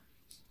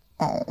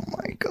Oh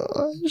my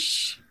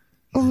gosh.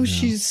 Oh,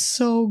 she's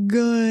so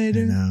good.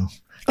 I know.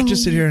 I could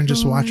just sit here and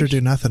just watch her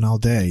do nothing all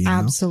day. You know?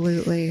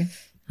 Absolutely.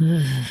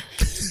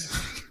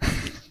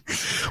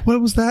 What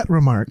was that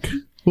remark?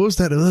 What was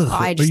that? Ugh.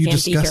 I Are just you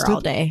can't be here disgusted?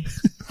 all day.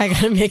 I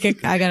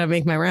gotta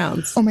make my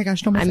rounds. Oh my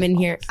gosh, don't I'm in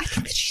here. I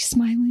think that she's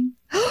smiling.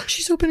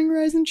 She's opening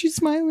her eyes and she's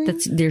smiling.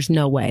 There's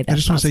no way. I That's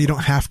just want to say you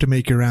don't have to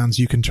make your rounds.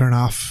 You can turn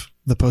off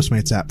the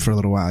Postmates app for a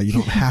little while. You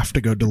don't have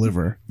to go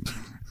deliver.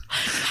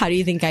 How do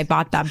you think I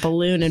bought that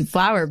balloon and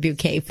flower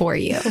bouquet for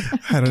you?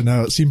 I don't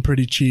know. It seemed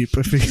pretty cheap.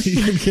 If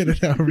you can get it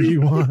however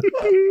you want.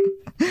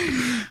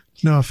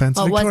 No offense,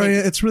 Oh, was Victoria.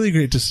 it? It's really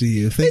great to see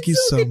you. Thank you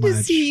so good much.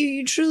 to see you.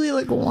 You truly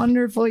look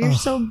wonderful. You're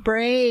so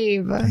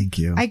brave. Thank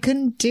you. I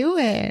couldn't do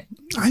it.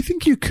 I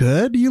think you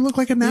could. You look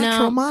like a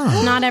natural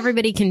mom. Not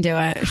everybody can do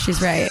it.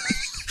 She's right.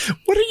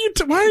 What are you?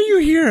 Why are you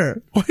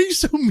here? Why are you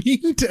so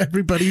mean to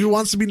everybody who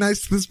wants to be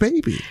nice to this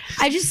baby?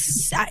 I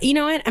just, you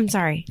know what? I'm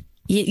sorry.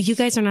 You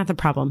guys are not the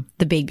problem.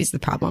 The baby's the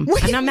problem.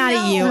 I'm not mad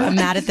at you. I'm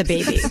mad at the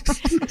baby.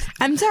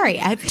 I'm sorry.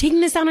 I've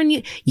taken this out on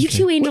you. You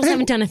two angels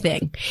haven't done a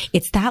thing.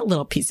 It's that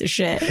little piece of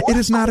shit. It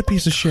is not a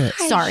piece of shit.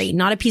 Sorry,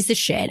 not a piece of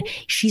shit.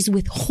 She's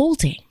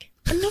withholding.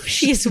 No,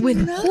 she's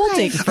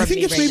withholding from I think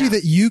me it's right maybe now.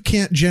 that you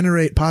can't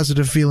generate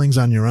positive feelings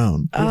on your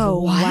own.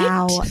 Oh,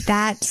 Wow, wow.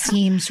 that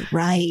seems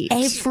right.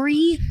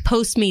 Every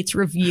Postmates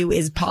review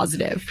is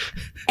positive.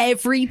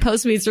 Every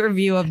Postmates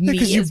review of me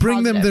Because you is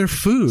bring them positive. their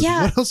food.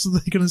 Yeah. What else are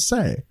they going to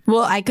say?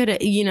 Well, I could,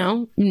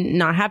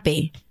 not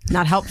happy,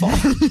 not helpful.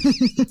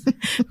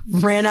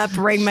 Ran up,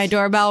 rang my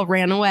doorbell,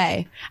 ran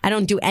away. I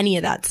don't do any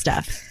of that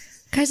stuff.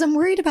 Guys, I'm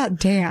worried about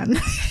Dan.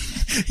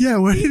 Yeah,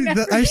 where did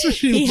I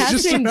especially He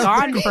has been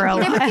gone for a He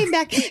never while. came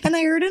back, and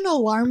I heard an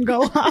alarm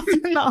go off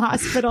in the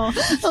hospital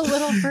a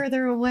little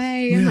further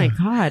away. Oh my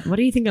God, what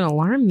do you think an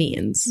alarm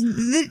means?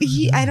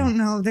 I don't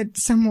know, that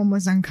someone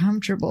was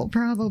uncomfortable,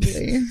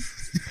 probably.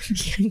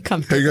 Hey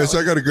guys,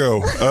 I gotta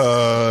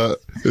go.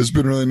 It's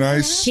been really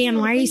nice. Dan,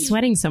 why are you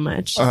sweating so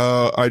much?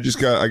 I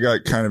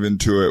got kind of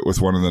into it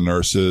with one of the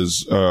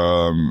nurses,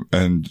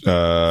 and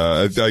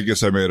I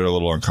guess I made her a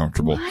little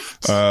uncomfortable. Well,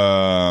 So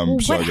I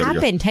what gotta go.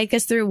 happened? Take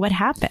us through what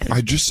happened.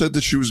 I just said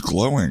that she was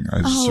glowing.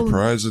 I was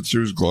surprised that she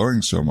was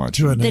glowing so much.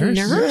 To a The nurse?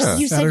 nurse? Yeah.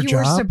 You At said her you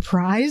were job?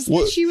 surprised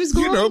Well, that she was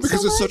glowing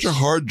because so it's such a much?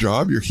 hard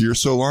job. You're here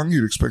so long,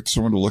 you'd expect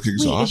someone to look Wait,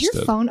 exhausted. is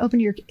your phone open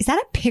to your... Is that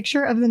a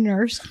picture of the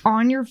nurse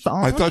on your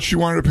phone? I thought she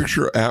wanted a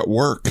picture at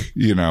work,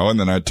 and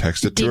then I'd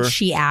text it to Did her.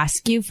 she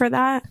ask you for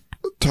that?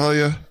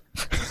 Talia,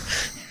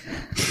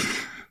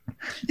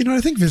 I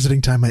think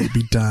visiting time might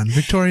be done.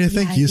 Victoria,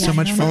 thank you so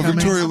much for oh coming.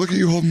 Victoria, look at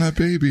you holding that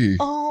baby.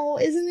 Oh,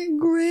 isn't it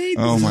great?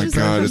 Oh This my is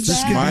God, the it's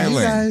best. smiling. You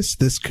guys,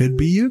 this could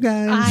be you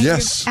guys.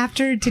 Yes.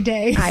 After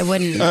today, I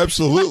wouldn't.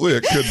 Absolutely,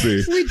 it could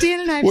be. Dan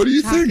and I. What do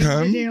you talking think,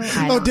 hon? to do.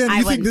 I Oh, don't- Dan, I you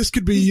think wouldn't. this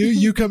could be you?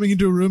 You coming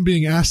into a room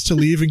being asked to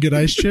leave and get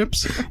ice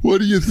chips? What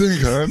do you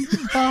think, hon?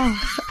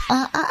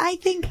 I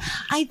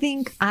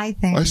think.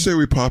 I say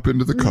we pop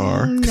into the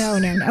car. No.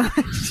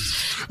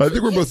 I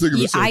think we're both thinking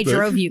the same I thing.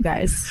 drove you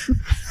guys.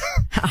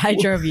 I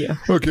drove you.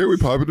 Okay, we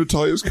pop into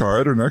Talia's car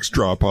at her next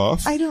drop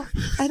off. I don't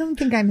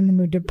think I'm in the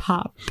mood to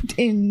pop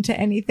into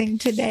anything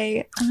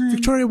today.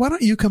 Victoria, why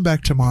don't you come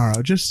back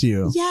tomorrow? Just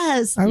you.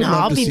 Yes. I would No,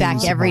 love I'll to be see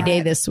back you every tomorrow.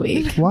 day this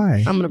week. Why?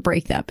 I'm going to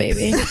break that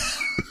baby.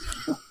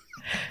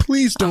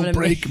 Please don't gonna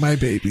break my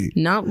baby.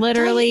 Not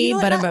literally, You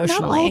know but what?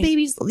 emotionally. Not all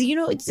babies.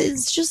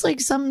 It's just like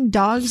some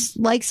dogs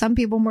like some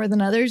people more than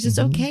others. It's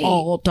okay.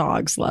 All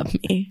dogs love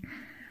me.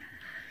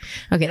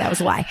 Okay, that was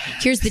a lie.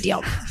 Here's the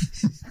deal.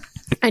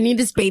 I need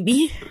this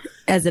baby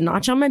as a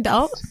notch on my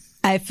belt.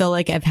 I feel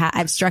like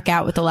I've struck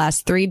out with the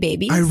last 3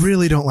 babies. I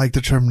really don't like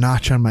the term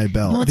notch on my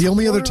belt. it's The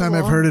only other time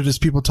I've horrible. heard it is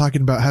people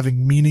talking about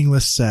having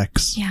meaningless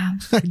sex. Yeah.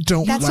 I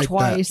don't That's like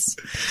twice.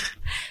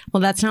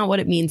 Well, that's not what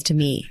it means to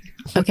me.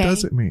 that. Okay. What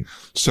does it mean?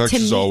 Sex To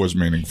is me- always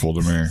meaningful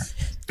to me.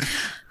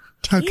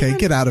 Okay,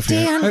 get out of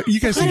here. Dan, You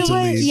guys you need know to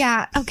what? leave.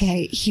 Yeah.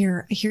 Okay.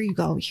 Here you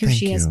go. Here Thank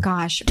she is. you.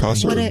 Gosh.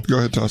 Toss her. What a Go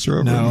ahead, toss her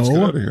over. No. Let's get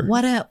out of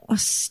here.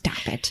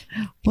 stop it.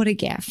 What a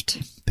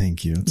gift.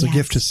 Thank you. It's Yes. a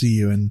gift to see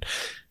you, and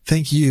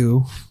thank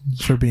you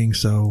for being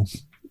so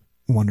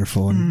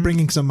wonderful and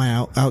bringing some of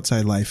my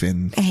outside life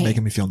in, Hey,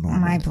 making me feel normal.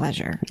 My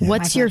pleasure.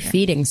 What's My your pleasure.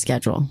 feeding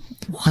schedule?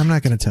 I'm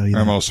not going to tell you.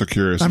 I'm that. also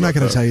curious. I'm not about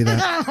going to that. tell you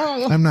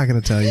that. I'm not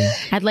going to tell you.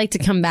 I'd like to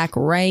come back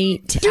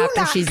right Do after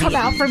not she's come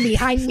eaten. out from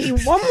behind me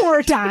one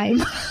more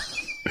time.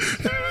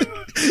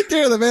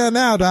 You're the man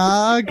now,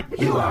 dog.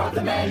 You are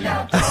the man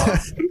now, dog.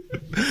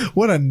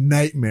 What a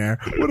nightmare.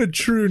 What a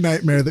true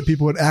nightmare that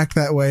people would act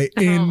that way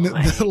in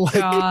my the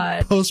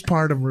God.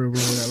 postpartum room or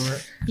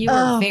whatever. You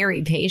were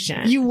very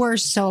patient. You were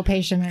so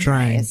patient and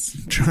Trying. nice.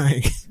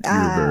 You're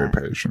very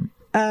patient.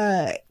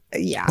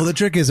 Yeah. Well, the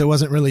trick is it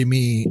wasn't really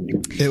me.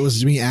 It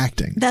was me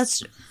acting.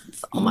 That's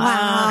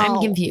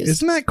I'm confused.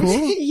 Isn't that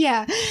cool?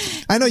 yeah.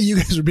 I know you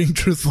guys are being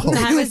truthful.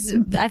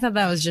 I thought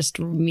that was just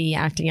me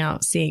acting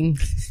out, seeing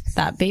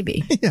that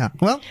baby. Yeah.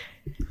 Well,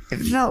 It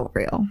felt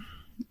real.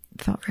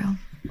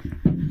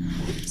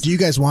 do you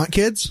guys want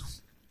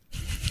kids?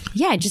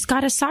 Yeah, I just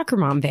got a soccer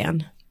mom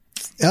van.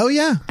 Oh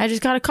yeah. I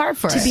just got a car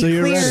for To it. be So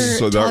you're clear, ready.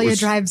 So that Talia was-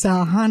 drives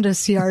a Honda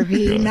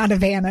CRV, not a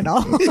van at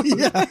all.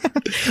 Yeah. I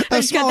A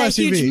just small got that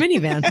SUV. huge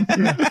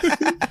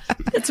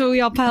minivan. That's what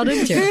we all piled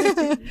into.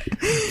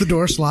 The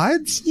door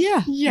slides?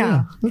 Yeah.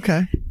 Yeah.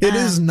 Okay. It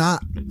is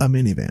not a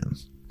minivan.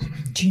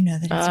 Do you know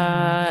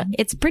that it's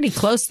It's pretty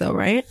close though,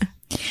 right?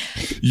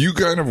 You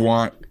kind of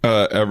want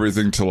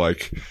everything to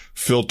like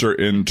filter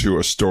into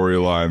a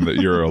storyline that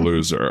you're a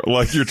loser.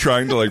 Like you're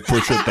trying to like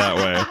push it that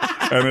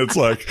way, and it's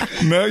like,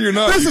 no, you're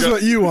not. This You is got-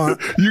 what you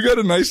want. You got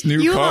a nice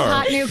new You car. have a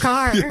hot new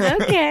car.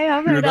 Okay,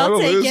 all You're right, not I'll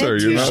a take loser.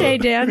 it. You're not a-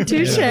 Touche, Dan.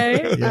 Touche.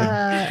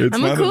 It's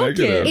I'm a not cool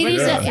negative. kid. It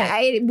is. Yeah.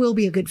 It will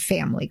be a good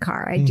family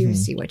car. I do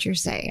see what you're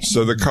saying.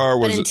 So the car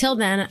But was until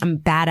then, I'm a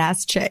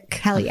badass chick.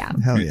 Hell yeah.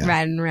 Hell yeah.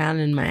 Riding around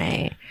in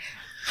my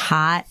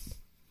hot.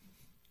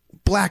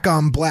 Black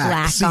on black,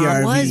 Black on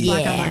CRV. Was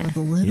black Yeah. on black with a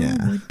little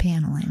Yeah. wood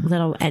paneling.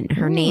 Little, and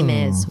her name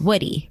is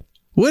Woody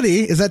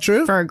Woody, is that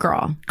true? for a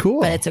girl.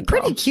 Cool. But it's a girl.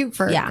 Pretty cute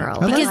for a Yeah, girl.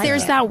 because I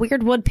there's like that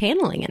weird wood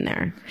paneling in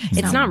there.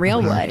 It's not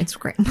real wood. It's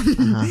great.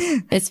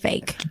 It's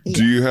fake.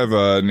 Do you have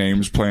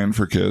names planned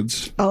for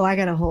kids? Oh, I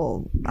got a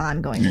whole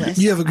ongoing list.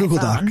 You have on a my Google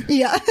phone. Doc.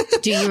 Yeah.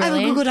 Do you I have a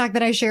really? Google Doc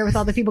that I share with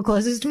all the people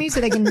closest to me so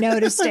they can know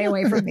to stay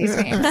away from these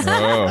names.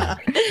 Oh, a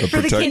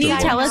protective Can you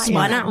one. tell us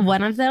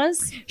one of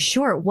those?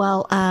 Sure.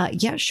 Well,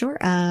 yeah, sure.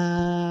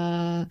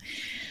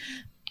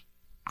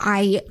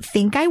 I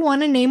think I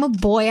want to name a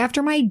boy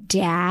after my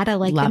dad. I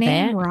like Love the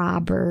name it.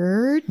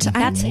 Robert.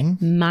 That's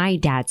my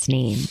dad's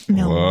name.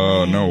 No,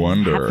 Whoa, no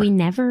wonder. Have we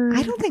never?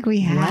 I don't think we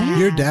have.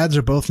 Your dads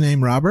are both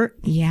named Robert?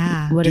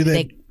 Yeah. What Do did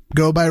they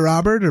go by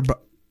Robert or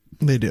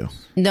they do?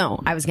 No,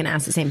 I was going to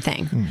ask the same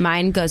thing.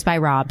 Mine goes by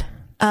Rob.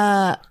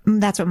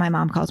 That's what my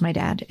mom calls my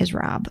dad is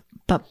Rob.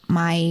 But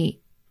my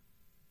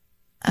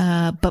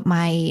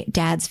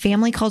dad's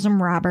family calls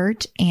him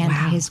Robert, and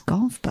his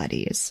golf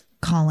buddies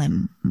call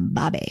him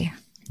Bobby.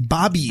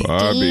 Bobby.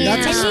 Bobby.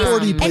 That's a Yeah.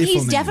 sporty, And playful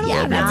he's name. definitely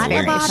Yeah, that's not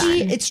very Bobby.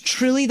 fun. It's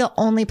truly the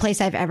only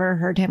place I've ever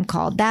heard him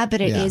called that,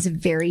 but it is Yeah.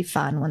 very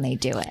fun when they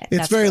do it. It's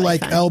That's very really like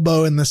fun.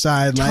 elbow in the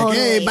side, like, Totally.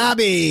 hey,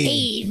 Bobby.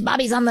 Hey,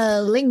 Bobby's on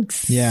the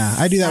links. Yeah,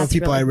 I do that with That's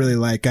people really I really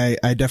like. I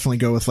definitely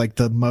go with like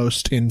the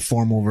most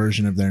informal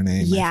version of their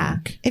name. I Yeah.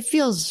 think. It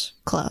feels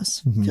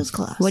close. Feels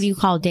close. What do you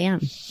call Dan?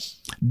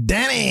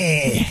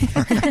 Danny.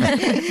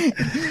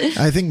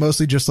 I think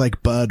mostly just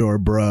like Bud or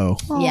Bro.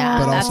 Yeah,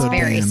 But that's also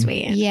very Dan.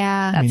 sweet.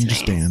 Yeah. I mean, That's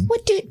just nice. Dan.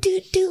 What do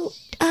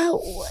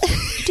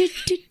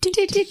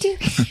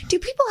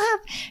people have,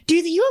 do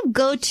you have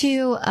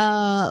go-to,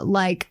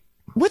 like,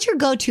 what's your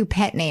go-to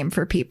pet name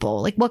for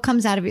people? Like, what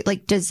comes out of it?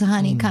 Like, does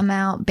honey come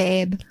out,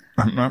 babe?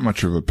 I'm not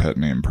much of a pet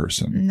name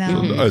person.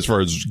 No. As far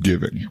as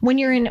giving. When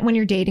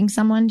you're dating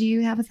someone, do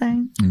you have a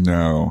thing?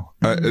 No.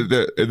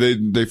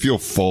 They feel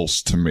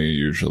false to me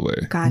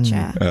usually.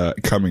 Gotcha.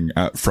 Coming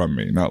from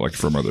me, not like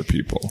from other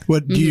people.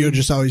 What do you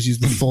just always use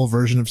the full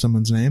version of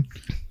someone's name?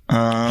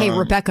 Hey,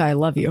 Rebecca, I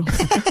love you.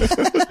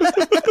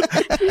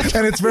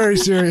 And it's very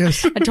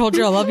serious. I told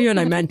you I love you and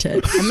I meant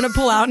it. I'm going to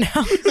pull out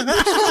now.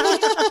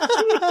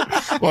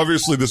 Well,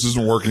 obviously this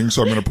isn't working,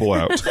 so I'm going to pull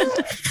out.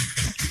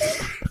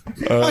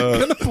 I'm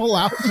gonna pull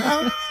out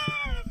now.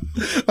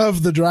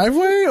 Of the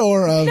driveway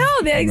or of No,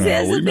 they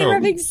exist. we If they know. were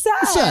having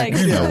sex.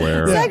 sex? Yeah,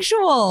 where?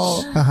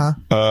 Sexual.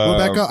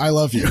 Rebecca, I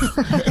love you.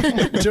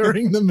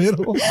 During the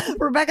middle.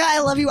 Rebecca, I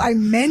love you. I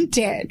meant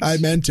it. I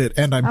meant it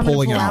and I'm I'm gonna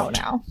pulling pull out.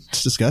 now.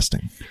 It's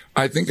disgusting.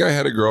 I think I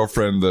had a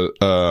girlfriend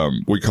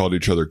that we called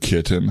each other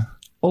Kitten.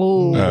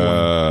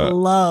 Oh,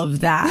 love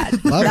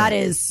that. Love That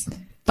it. is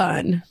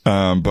fun.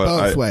 But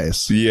Both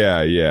ways.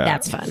 Yeah.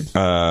 That's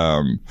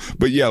fun.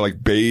 But yeah,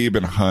 like Babe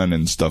and Hun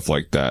and stuff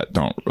like that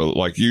don't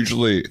like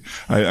usually.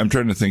 I'm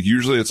trying to think.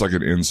 Usually it's like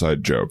an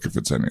inside joke if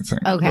it's anything.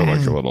 Okay. Or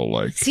like a little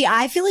like. See,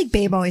 I feel like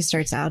babe always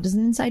starts out as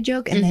an inside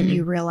joke, and then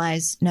you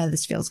realize, no,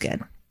 this feels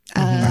good.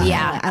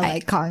 Yeah, I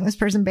like calling this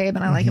person babe,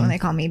 and I like it when they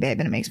call me babe,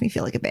 and it makes me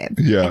feel like a babe.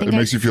 Yeah, it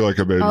makes you feel like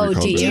a baby. Oh, to be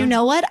called do babe. Do you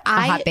know what?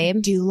 I hot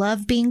babe? do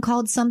love being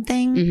called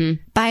something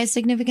by a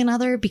significant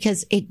other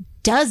because it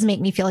does make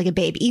me feel like a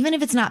babe, even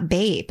if it's not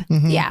babe.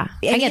 Yeah,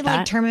 I Any get like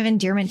that. term of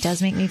endearment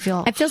does make me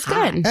feel. It feels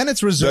hot. good. And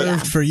it's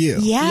reserved for you.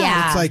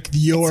 Yeah. It's like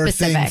your It's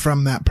thing specific.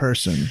 from that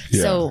person.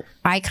 Yeah. So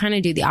I kind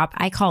of do the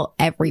I call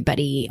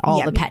everybody all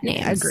Yeah, the pet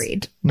names.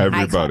 Agreed. I call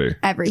Everybody.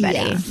 everybody.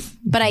 Yeah.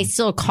 But I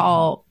still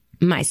call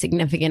my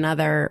significant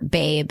other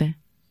babe.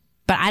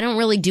 But I don't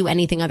really do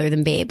anything other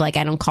than babe. Like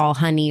I don't call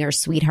honey or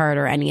sweetheart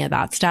or any of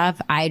that stuff.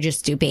 I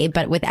just do babe.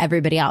 But with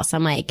everybody else,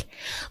 I'm like,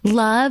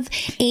 love,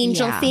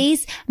 angel Yeah.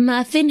 face,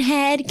 muffin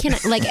head. Can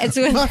I like it's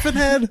with Muffin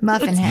head.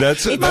 Muffin head.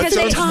 That because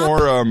sounds they-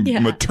 more Yeah.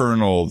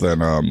 maternal than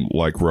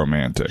like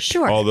romantic.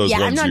 Sure. All those yeah,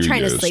 I'm ones not you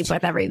trying used. to sleep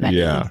with everybody.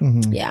 Yeah.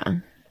 Yeah.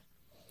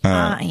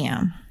 I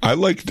am. I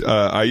liked.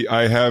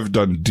 I have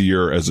done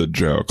dear as a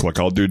joke. Like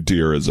I'll do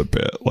dear as a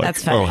bit. Like,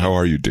 That's funny. oh, how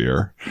are you,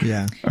 dear?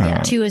 Yeah.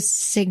 To a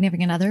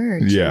significant other? Or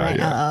to Yeah,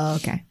 yeah. Oh,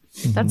 okay.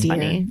 That's Dear,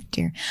 funny.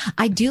 dear.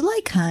 I do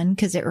like Hun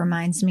because it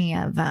reminds me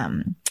of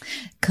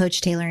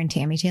Coach Taylor and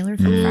Tammy Taylor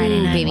from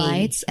Friday Night baby.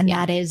 Lights, and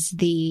that is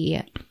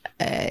the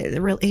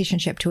the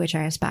relationship to which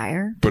I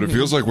aspire. But it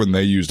feels like when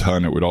they used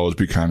hun, it would always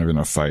be kind of in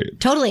a fight.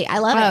 Totally. I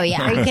love it. Oh,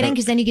 yeah. Are you kidding?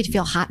 Because then you get to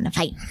feel hot in a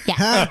fight.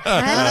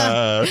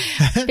 Yeah.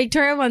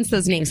 Victoria wants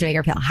those names to make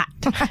her feel hot.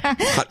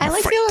 I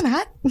like feeling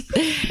hot.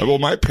 Well,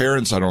 my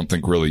parents, I don't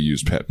think really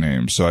use pet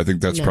names. So I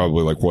think that's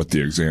probably like what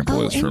the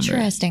example is for me.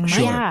 Interesting.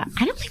 Yeah.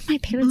 I don't think my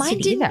parents Mine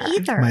did didn't either.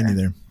 either. Mine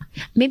either.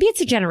 Maybe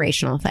it's a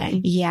generational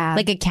thing. Yeah.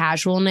 Like a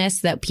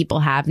casualness that people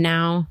have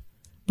now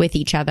with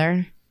each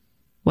other.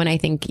 When I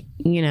think,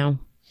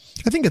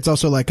 I think it's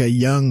also like a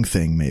young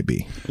thing,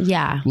 maybe.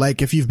 yeah.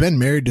 Like if you've been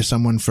married to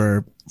someone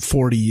for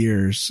 40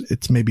 years,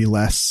 it's maybe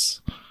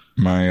less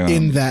My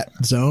in that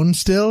zone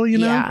still, you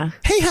know? Yeah.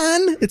 Hey,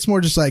 hon. It's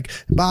more just like,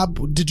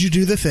 Bob, did you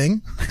do the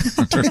thing?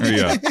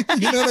 yeah.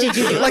 You know what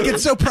I mean? Like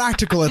it's so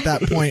practical at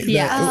that point.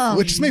 Yeah. that-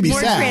 which is maybe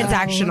More sad.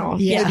 transactional.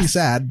 Yeah. Maybe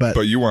sad, but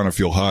But you want to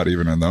feel hot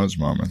even in those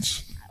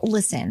moments.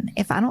 Listen,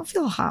 if I don't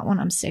feel hot when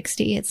I'm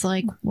 60, it's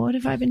like, what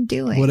have I been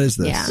doing? what is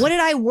this? Yeah. What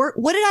did I work?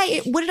 What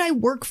did I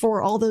work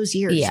for all those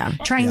years? Yeah.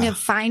 Trying to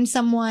find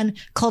someone,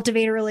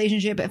 cultivate a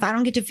relationship. If I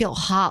don't get to feel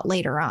hot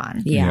later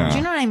on, Yeah. do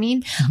you know what I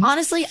mean?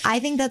 Honestly, I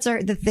think that's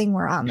the thing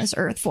we're on this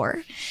earth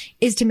for,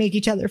 is to make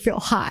each other feel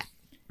hot.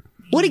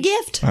 What a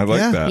gift! I like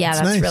Yeah. that. Yeah, It's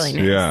that's nice. really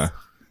nice.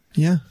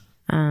 Yeah.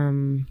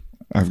 Yeah.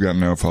 I've got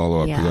no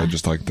follow up because Yeah. I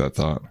just like that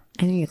thought.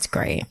 I think it's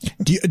great.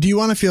 Do you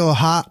want to feel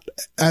hot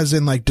as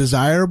in like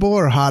desirable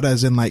or hot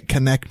as in like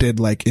connected,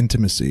 like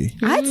intimacy?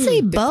 I'd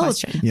say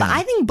both, question. but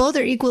I think both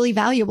are equally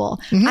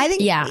valuable. I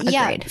think, Yeah,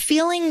 agreed.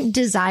 feeling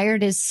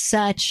desired is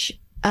such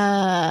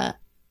a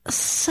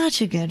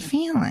good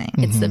feeling.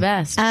 It's the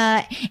best.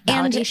 And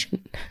Validation.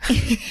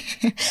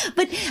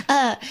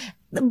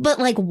 but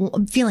like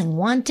feeling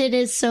wanted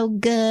is so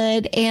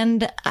good.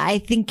 And I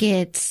think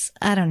it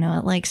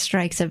like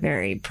strikes a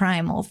very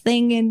primal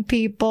thing in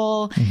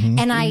people.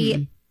 And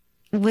I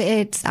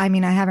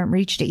haven't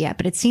reached it yet,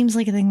 but it seems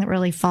like a thing that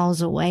really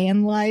falls away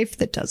in life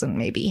that doesn't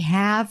maybe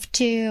have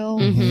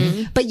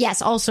to. But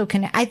yes, also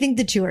I think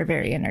the two are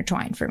very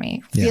intertwined for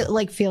me.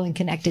 Like feeling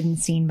connected and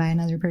seen by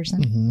another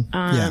person.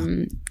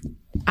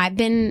 I've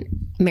been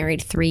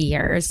married 3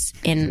 years.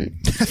 Did anyone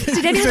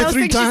said else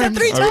three think she said times.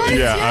 3 times?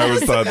 Yeah, I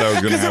always thought that was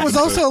going to Because happen. it was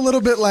also a little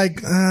bit like,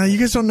 you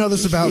guys don't know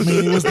this about me.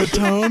 It was the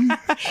tone.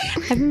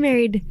 I've been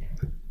married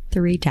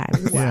 3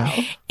 times. Wow.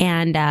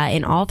 And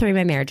in all 3 of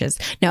my marriages.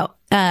 No.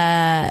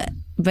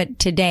 But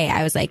today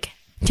I was like,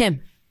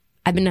 Tim,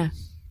 I've been to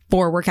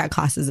 4 workout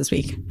classes this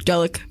week. Do I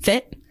look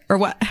fit? Or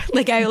what?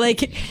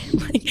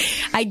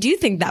 I do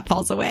think that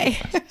falls away.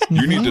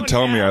 You need to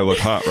tell me I look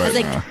hot right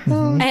now.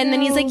 And then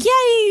he's like,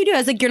 yeah, you do. I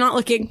was like, you're not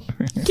looking.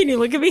 Can you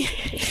look at me?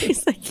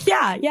 He's like,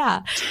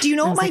 yeah. Do you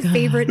know what my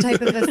favorite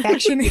type of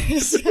affection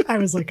is? I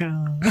was like,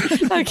 oh.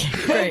 Okay,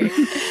 great.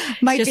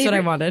 My Just what I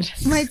favorite- wanted.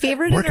 My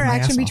favorite Working my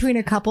interaction ass off. between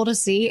a couple to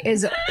see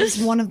is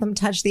one of them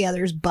touch the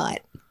other's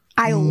butt.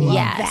 I love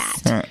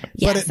Yes. that.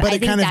 Yes, but I it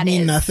think kind of that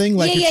mean is. nothing.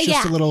 Like it's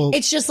just a little.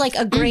 It's just like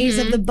a graze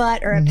of the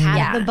butt or a pat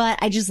Yeah. of the butt.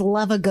 I just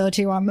love a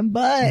go-to on the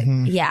butt.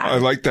 Yeah. I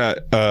like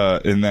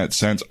that in that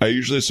sense. I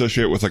usually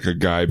associate with like a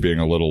guy being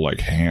a little like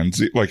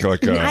handsy, like a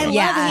I love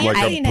Yeah. like a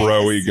handiness.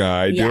 broy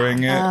guy Yeah.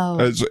 doing it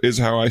Oh. is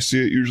how I see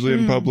it usually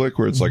in public,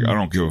 where it's like I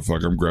don't give a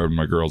fuck, I'm grabbing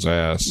my girl's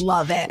ass.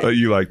 Love it.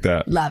 You like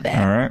that? Love it.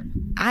 All right.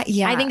 I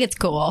think it's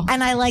cool.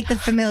 And I like the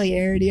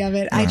familiarity of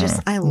it.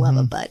 I love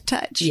a butt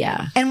touch.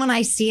 Yeah. And when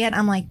I see it,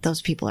 I'm like,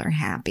 those people are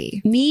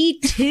happy. Me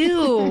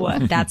too.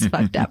 That's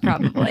fucked up,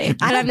 probably. But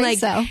don't I'm think like,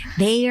 so.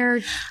 they are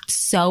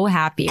so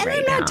happy And right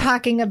I'm now. not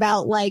talking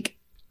about like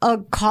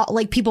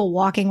like people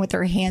walking with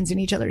their hands in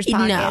each other's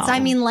pockets. No. I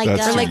mean like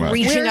That's too like much.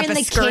 Reaching we're up in a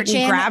the skirt and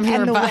kitchen grabbing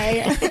her the butt.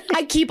 way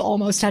I keep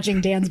almost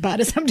touching Dan's butt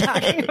as I'm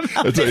talking about.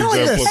 That's like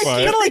this.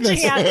 exemplified. Kinda like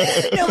this.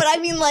 Yeah. No, but I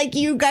mean like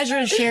you guys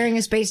are sharing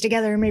a space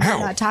together and maybe you're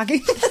not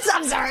talking.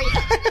 I'm sorry.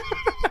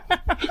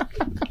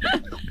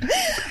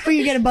 But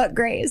you get a butt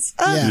graze.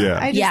 Yeah. Yeah.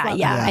 I just yeah, love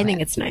yeah. that. I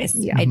think it's nice.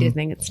 Yeah. I do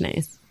think it's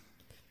nice.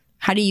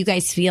 How do you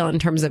guys feel in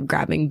terms of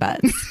grabbing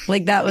butts?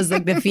 Like that was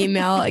like the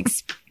female I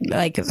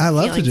love to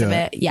feelings do of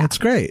it. Yeah. It's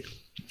great.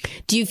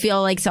 Do you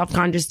feel like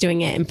self-conscious doing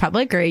it in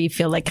public, or you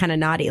feel like kind of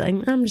naughty?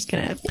 Like I'm just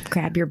gonna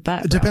grab your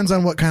butt. It bro. depends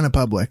on what kind of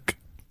public.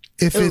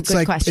 If Ooh, it's good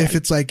like question. if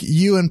it's like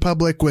you in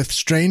public with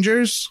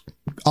strangers,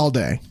 all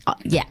day.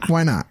 Yeah.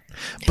 Why not?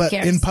 But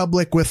cares? in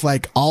public with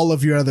like all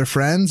of your other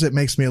friends, it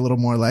makes me a little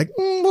more like,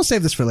 we'll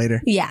save this for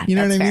later. Yeah, You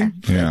know what I that's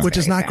mean? fair. Yeah. Which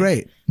is Very not fair.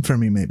 great for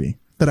me, maybe.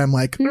 That I'm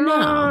like, No.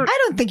 I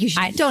don't think you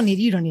should.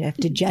 You don't have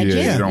to judge Yeah,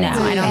 it. you don't No,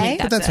 want I don't Okay.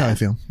 think but that's how I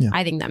feel. Yeah.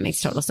 I think that makes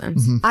total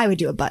sense. I would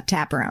do a butt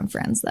tap around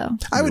friends though.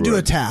 I would do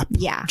a tap.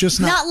 Yeah. Just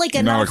not. like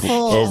a Not not a like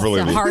full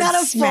overly- Hard not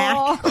a smack.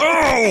 full.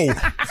 Oh,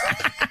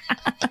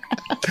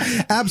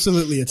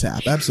 Absolutely a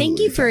tap. Absolutely. Thank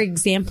you for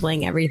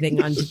exampling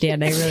everything onto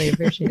Dan. I really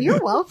appreciate it.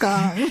 You're welcome.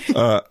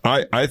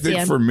 I think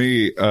Dan? for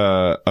me,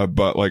 a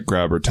butt like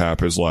grab or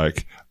tap is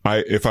like,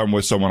 if I'm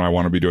with someone, I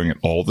want to be doing it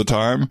all the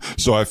time.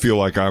 So I feel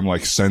like I'm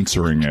like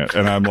censoring it,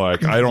 and I'm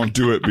like, I don't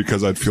do it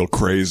because I'd feel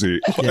crazy.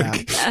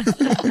 Like,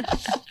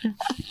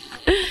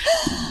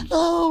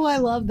 Oh, I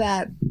love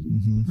that.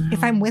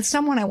 If I'm with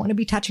someone, I want to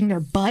be touching their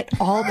butt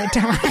all the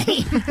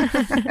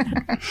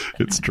time.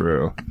 It's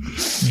true.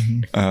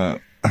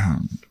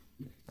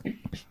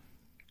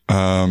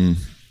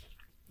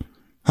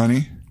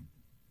 Honey?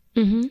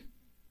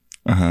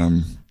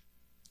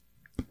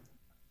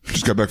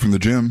 Just got back from the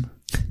gym.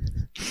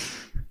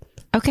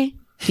 Okay.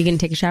 You gonna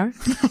take a shower?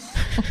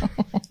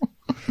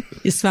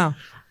 You smell.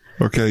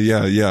 Okay,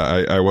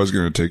 yeah. I was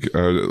going to take...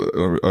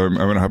 I'm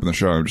going to hop in the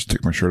shower and just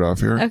take my shirt off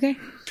here. Okay.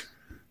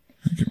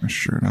 Get my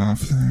shirt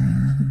off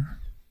there.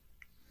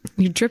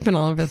 You're dripping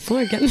all over the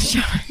floor. Get in the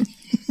shower.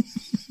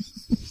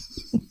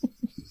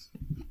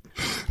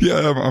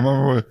 Yeah, I'm on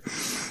my way.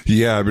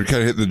 Yeah, I've been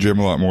kind of hitting the gym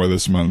a lot more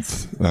this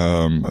month.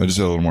 I just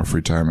had a little more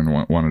free time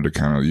and wanted to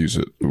kind of use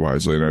it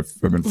wisely, and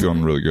I've been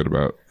feeling really good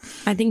about it.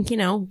 I think,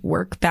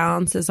 work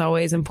balance is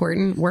always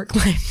important.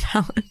 Work-life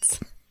balance.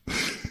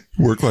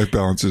 Work-life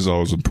balance is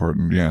always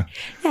important, yeah.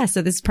 Yeah,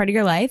 so this is part of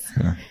your life.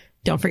 Yeah.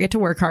 Don't forget to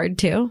work hard,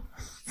 too.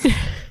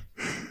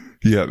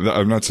 Yeah,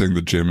 I'm not saying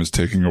the gym is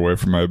taking away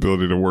from my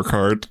ability to work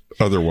hard.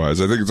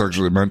 Otherwise, I think it's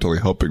actually mentally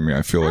helping me.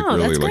 I feel like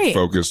really that's great.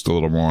 focused a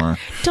little more.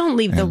 Don't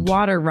leave the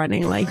water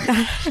running like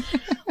that.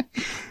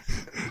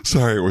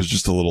 Sorry, it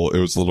was a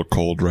little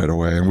cold right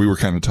away, and we were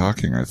kind of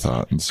talking, I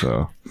thought, and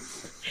so.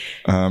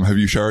 Have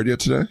you showered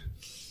yet today?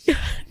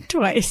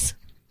 Twice.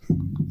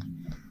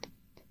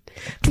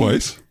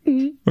 Twice?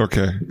 Mm-hmm.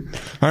 Okay.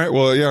 All right.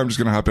 Well, yeah, I'm just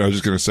gonna hop in. I was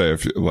just gonna say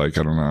if I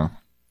don't know,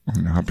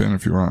 hop in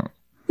if you want.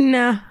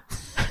 No.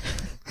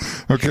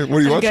 Okay, what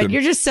are you watching? Good.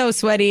 You're just so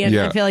sweaty, and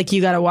Yeah. I feel like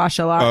you got to wash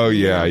a lot. Oh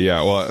yeah.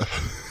 Well,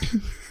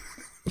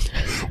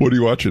 what are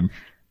you watching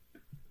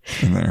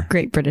in there?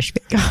 Great British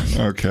Bake Off.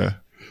 Okay,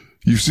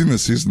 you've seen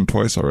this season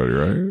twice already,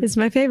 right? It's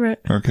my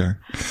favorite. Okay.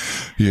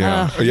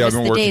 Yeah. I've Just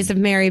been the working. days of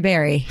Mary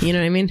Berry. You know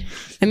what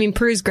I mean?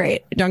 Prue's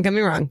great. Don't get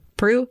me wrong.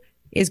 Prue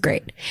is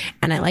great,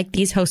 and I like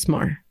these hosts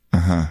more.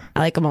 I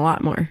like them a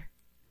lot more.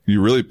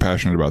 You're really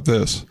passionate about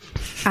this.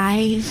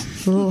 I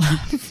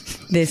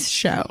love this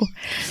show.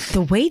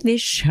 The way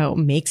this show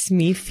makes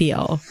me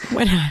feel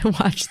when I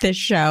watch this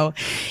show.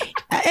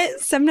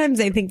 Sometimes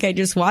I think I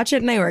just watch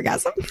it and I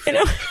orgasm,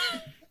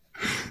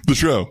 The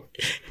show.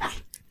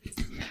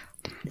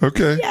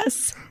 Okay.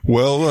 Yes.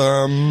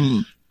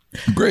 Well,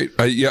 great.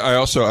 I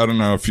also, I don't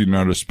know if you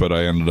noticed, but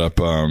I ended up,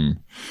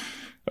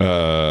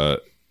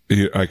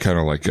 I kind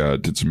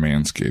of did some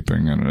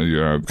manscaping, and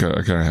I'm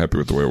kind of happy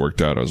with the way it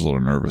worked out. I was a little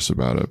nervous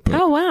about it, but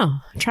Oh, wow.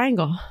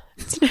 Triangle.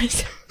 It's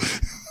nice.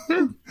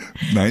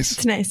 nice.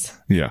 It's nice.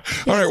 Yeah.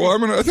 All right. Well, I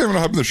think I'm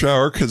gonna hop in the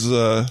shower because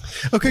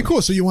Okay,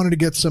 cool. So you wanted to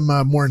get some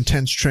more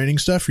intense training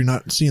stuff. You're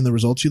not seeing the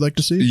results you'd like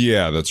to see?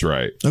 yeah, that's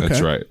right. That's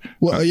Okay. right.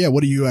 Well, yeah.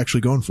 What are you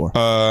actually going for?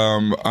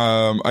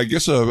 I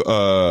guess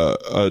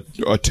a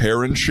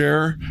tear and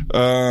share.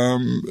 I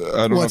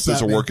don't know What's if there's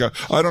that a mean?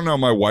 workout. I don't know.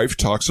 My wife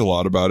talks a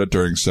lot about it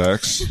during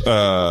sex.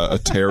 A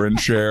tear and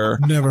share.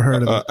 Never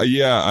heard of it.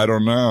 Yeah, I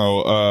don't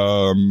know.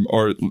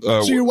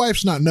 So your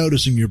wife's not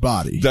noticing your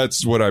body.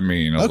 That's what I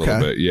mean. A Okay. little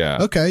bit. Yeah.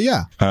 Okay,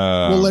 yeah.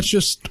 Well,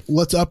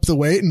 let's up the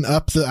weight and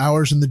up the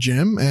hours in the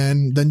gym,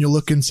 and then you'll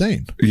look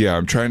insane. Yeah.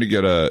 I'm trying to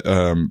get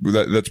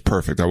that's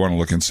perfect. I want to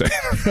look insane.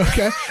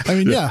 Okay.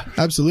 Yeah,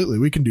 absolutely.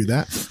 We can do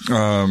that. It's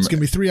going to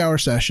be 3-hour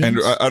sessions. And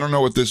I don't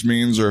know what this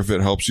means or if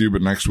it helps you,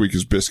 but next week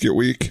is biscuit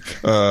week.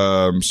 So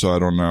I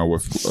don't know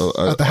if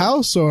at the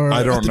house or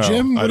I don't at the know.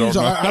 gym? I don't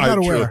know. I'm not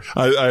aware.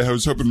 I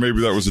was hoping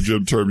maybe that was a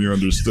gym term you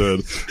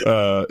understood.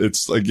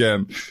 It's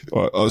again,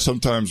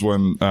 sometimes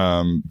when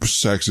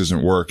sex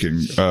isn't working,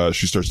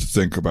 she starts to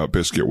think about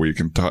biscuit week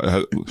and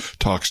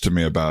talks to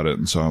me about it,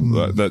 and so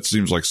that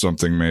seems like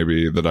something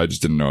maybe that I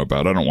just didn't know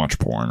about. I don't watch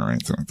porn or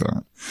anything like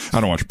that.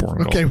 I don't watch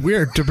porn at Okay, all.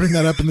 weird to bring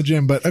that up in the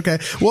gym, but okay.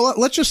 Well,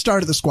 let's just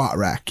start at the squat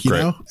rack. You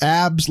Great. know,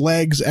 abs,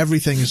 legs,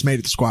 everything is made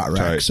at the squat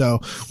rack. Tight. So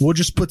we'll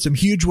just put some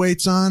huge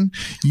weights on.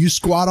 You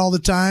squat all the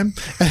time,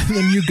 and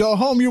then you go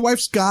home. Your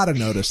wife's got to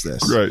notice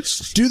this. Right.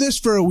 Do this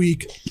for a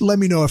week. Let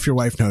me know if your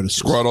wife notices.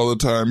 Squat all the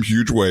time,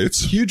 huge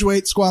weights. Huge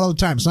weight, squat all the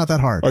time. It's not that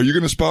hard. Are you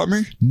going to spot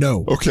me?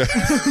 No. Okay.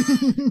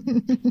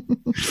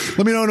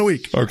 Let me know in a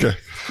week. Okay.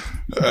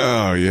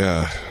 Oh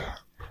yeah,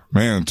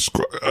 man. Sorry.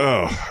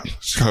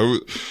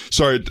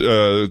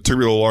 It took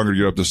me a little longer to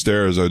get up the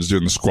stairs. I was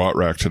doing the squat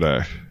rack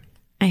today.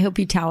 I hope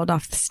you toweled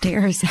off the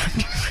stairs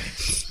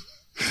afterwards.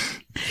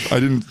 I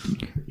didn't.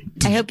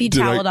 I hope you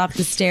Did I- toweled off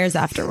the stairs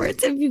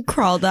afterwards. If you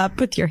crawled up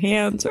with your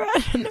hands, or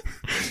I don't know,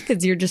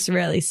 because you're just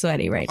really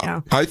sweaty right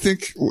now. I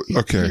think.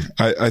 Okay.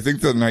 I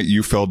think the night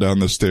you fell down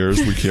the stairs,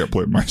 we can't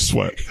blame my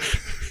sweat.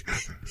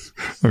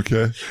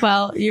 Okay.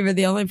 Well, you were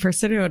the only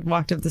person who had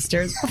walked up the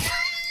stairs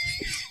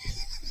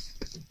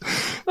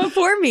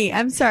before me.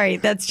 I'm sorry.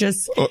 That's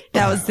just,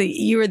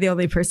 you were the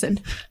only person.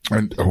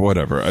 And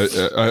whatever.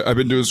 I've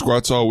been doing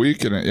squats all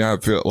week, and I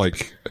feel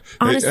like.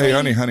 Honestly-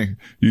 hey, honey.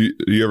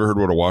 You ever heard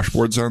what a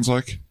washboard sounds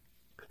like?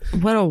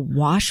 What a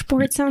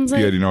washboard sounds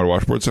like? Yeah. Do you know what a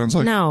washboard sounds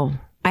like? No.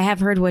 I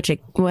have heard what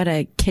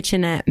a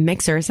kitchenette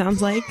mixer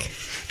sounds like.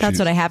 That's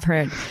what I have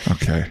heard.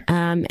 Okay.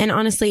 And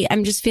honestly,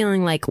 I'm just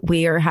feeling like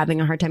we are having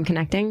a hard time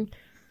connecting.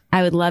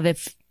 I would love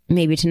if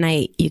maybe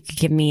tonight you could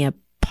give me a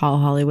Paul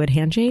Hollywood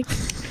handshake.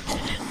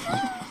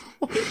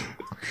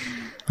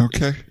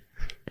 Okay.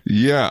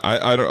 Yeah,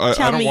 I don't.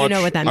 Tell I don't me you watch.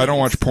 know what that I don't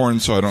means. watch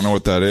porn, so I don't know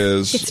what that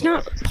is. It's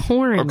not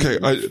porn. Okay,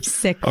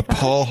 Sick. a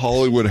Paul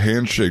Hollywood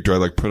handshake. Do I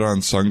like put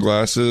on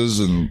sunglasses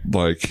and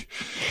like?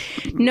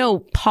 No,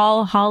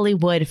 Paul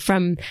Hollywood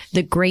from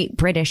the Great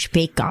British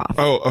Bake Off.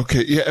 Oh,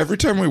 okay. Yeah. Every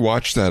time we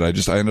watch that,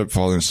 I end up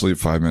falling asleep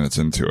 5 minutes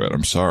into it.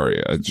 I'm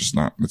sorry. It's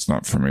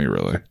not for me,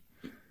 really.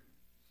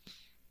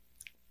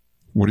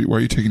 Why are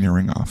you taking your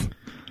ring off?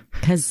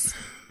 Because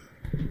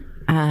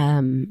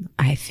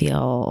I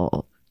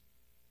feel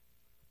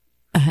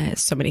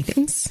so many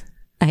things.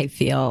 I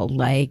feel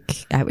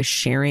like I was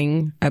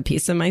sharing a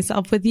piece of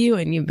myself with you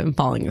and you've been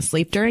falling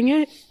asleep during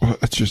it. Well,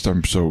 it's just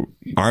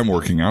I'm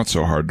working out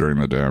so hard during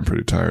the day. I'm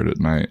pretty tired at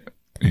night.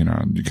 You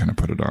know, you kind of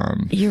put it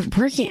on. You're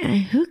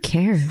working. Who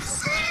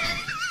cares?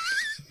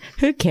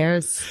 Who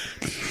cares?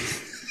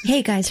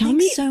 Hey guys,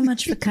 thanks so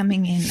much for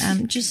coming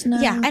in. Just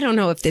know. Yeah, I don't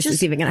know if this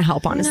is even going to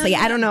help, honestly.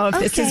 I don't know if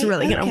this is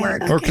really going to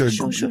work. Okay.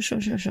 Sure.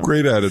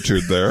 Great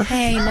attitude there.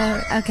 Hey,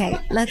 no. Okay,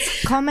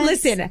 let's comment.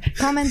 Listen,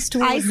 comments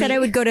towards I said I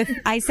would go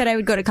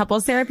to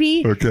couples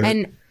therapy.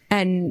 Okay.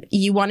 And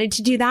you wanted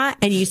to do that,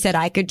 and you said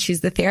I could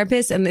choose the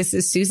therapist, and this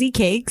is Susie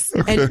Cakes,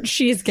 and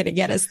she's going to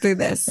get us through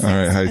this. All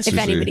right, hi, if Susie.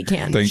 anybody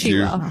can. Thank she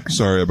you. will.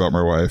 Sorry about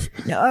my wife.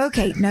 No,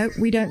 okay, no,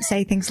 we don't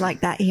say things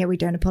like that here. We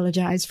don't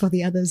apologize for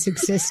the other's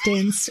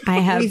existence.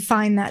 We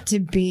find that to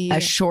be A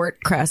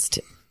short crust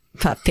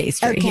puff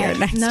pastry here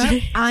next no,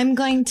 to I'm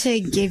going to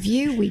give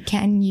you, we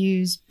can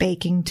use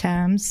baking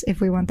terms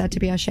if we want that to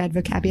be our shared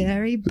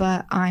vocabulary,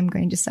 but I'm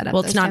going to set up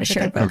Well, it's those not a terms,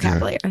 shared okay?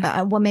 vocabulary.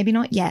 Well, maybe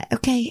not yet.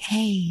 Okay,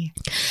 hey,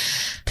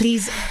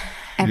 please,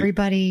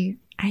 everybody,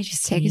 I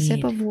just take a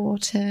sip of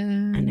water.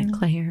 an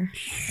eclair.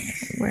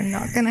 We're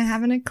not going to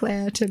have an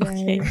eclair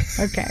today.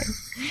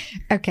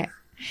 Okay.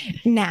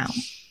 Now,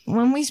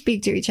 when we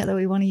speak to each other,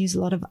 we want to use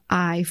a lot of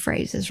I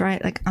phrases,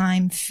 right? Like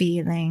I'm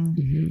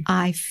feeling,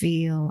 I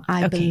feel,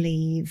 I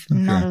believe.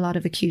 Not a lot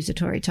of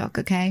accusatory talk,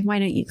 okay? Why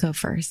don't you go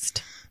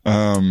first?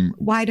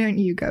 Why don't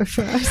you go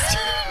first?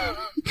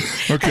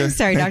 Okay. I'm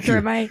sorry, thank doctor. you.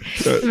 Am I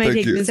Thank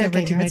taking you. this It's over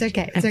okay. too much?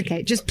 It's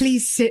okay. Just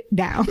please sit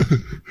down.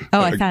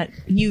 Oh, I thought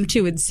you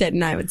two would sit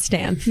and I would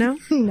stand. No?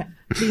 No,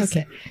 please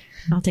sit.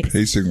 I'll take it.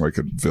 Pacing like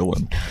a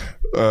villain.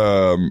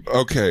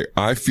 Okay.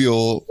 I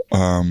feel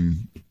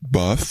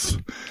buff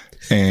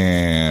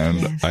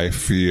and I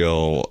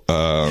feel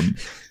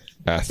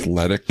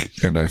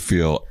athletic and I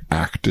feel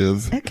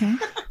active Okay.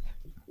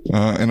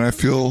 and I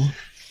feel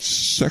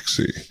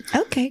sexy.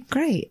 Okay,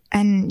 great.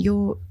 And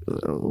can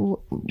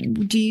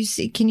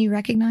you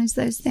recognize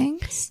those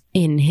things?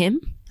 In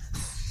him?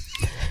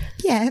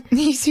 Yeah.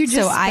 You just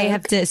So I spoke.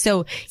 have to,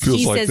 so Feels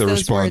he like says the those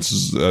response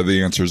words. is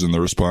the answer's in the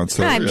response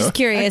there. I'm yeah. just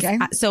curious. Okay.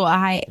 So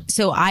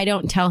I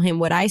don't tell him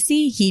what I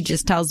see. He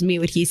just tells me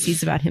what he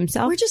sees about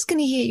himself. We're just going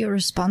to hear your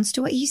response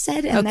to what he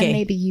said, and Okay. then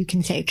maybe you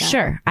can take that.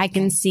 Sure. I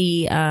can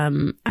see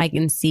a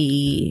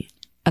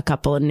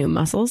couple of new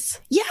muscles.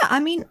 Yeah, I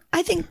mean,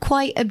 I think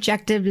quite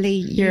objectively,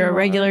 You're a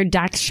regular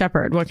Dax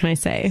Shepard. What can I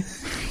say?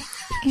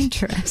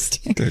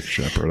 interesting. Dick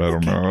Shepherd. I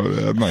don't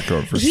know. I'm not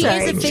going for He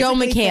sex. is a Joel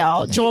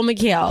McHale. Joel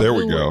McHale. There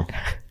we go.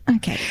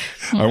 Okay.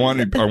 I want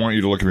you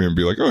to look at me and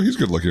be like, oh, he's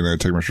good looking. And then I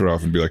take my shirt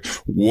off and be like,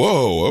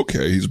 whoa,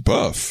 okay, he's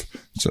buff.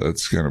 So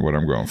that's kind of what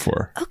I'm going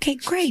for. Okay,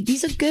 great.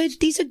 These are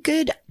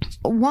good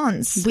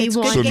ones. We It's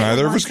good want- to So get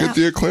neither of ones us get out.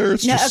 the eclair?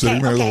 It's No, just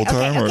sitting there the whole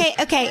time? or-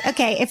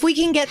 okay. If we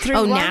can get through.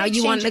 Oh, one now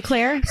you want an exchange-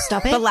 eclair?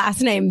 Stop it. But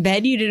last name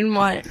bed you didn't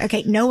want.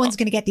 Okay, no one's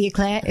going to get the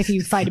eclair if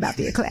you fight about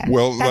the eclair.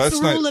 Well, that's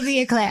last the rule night- of the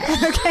eclair.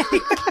 Okay.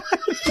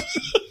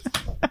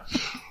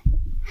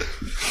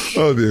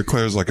 Oh, the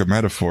eclair is like a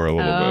metaphor a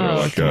little bit, or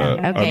like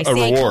Okay. a See,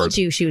 I reward. told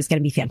you she was going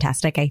to be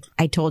fantastic.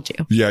 I told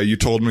you. Yeah, you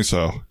told me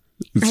so.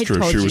 It's I true.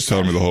 told She you was so.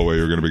 telling me the whole way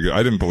you were going to be good.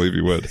 I didn't believe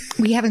you would.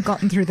 We haven't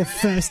gotten through the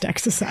first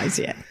exercise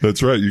yet.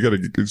 That's right. You got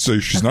to say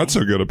she's not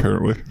so good,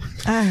 apparently.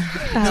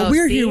 Now,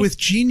 we're here with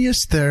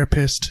genius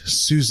therapist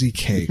Susie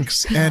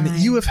Cakes, and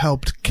you have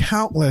helped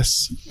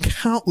countless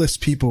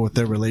people with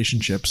their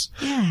relationships.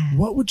 Yeah.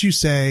 What would you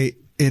say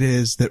it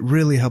is that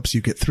really helps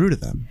you get through to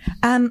them?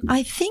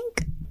 I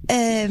think,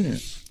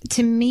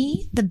 to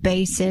me, the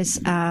basis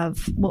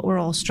of what we're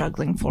all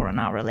struggling for in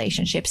our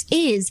relationships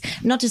is,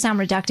 not to sound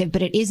reductive,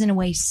 but it is in a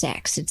way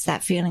sex. It's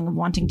that feeling of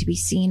wanting to be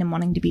seen and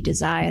wanting to be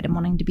desired and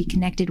wanting to be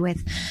connected with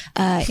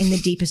in the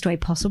deepest way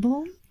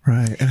possible.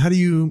 Right. And how do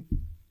you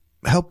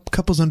help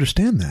couples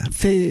understand that?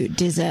 Food,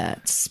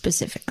 desserts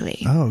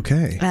specifically. Oh,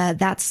 okay.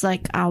 That's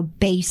like our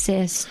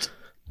basest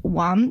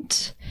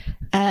want.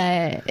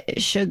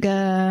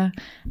 Sugar,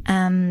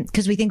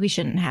 because we think we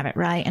shouldn't have it,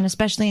 right? And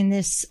especially in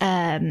this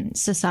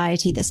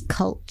society, this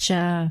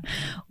culture,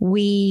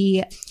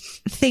 we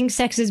think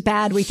sex is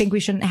bad. We think we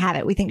shouldn't have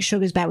it. We think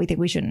sugar's bad. We think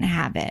we shouldn't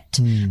have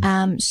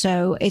it.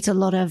 So it's a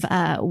lot of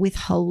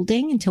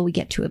withholding until we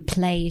get to a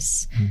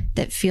place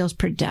that feels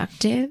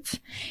productive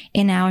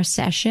in our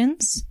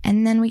sessions,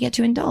 and then we get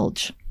to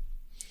indulge.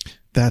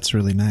 That's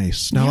really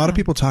nice. Now, a lot of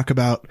people talk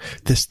about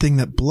this thing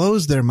that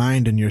blows their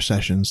mind in your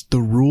sessions, the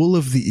rule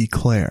of the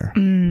eclair.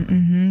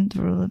 The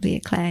rule of the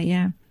eclair,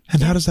 yeah.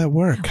 And how does that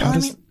work?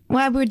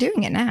 Well, we're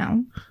doing it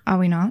now, are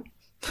we not?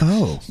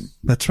 Oh,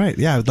 that's right.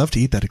 Yeah, I would love to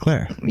eat that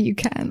eclair. You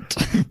can't.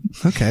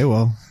 Okay,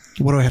 well,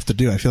 what do I have to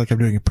do? I feel like I'm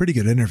doing a pretty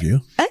good interview.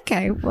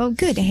 Okay, well,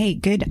 good. Hey,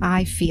 good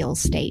I feel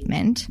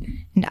statement.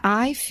 And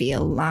I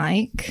feel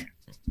like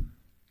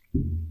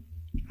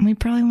we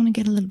probably want to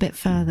get a little bit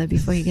further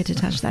before you get to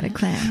touch that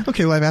eclair.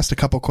 Okay, well, I've asked a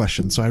couple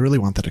questions, so I really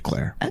want that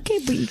eclair. Okay,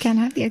 but you can't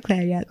have the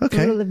eclair yet. Okay.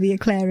 The rule of the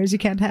eclair is you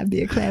can't have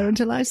the eclair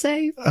until I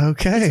say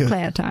Okay.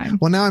 eclair time.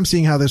 Well, now I'm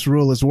seeing how this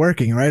rule is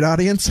working, right,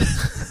 audience?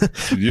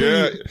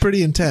 Yeah.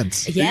 Pretty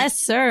intense. Yes,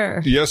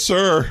 sir. Yes,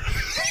 sir.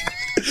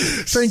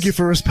 Thank you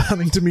for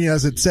responding to me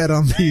as it said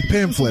on the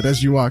pamphlet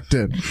as you walked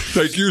in.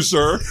 Thank you,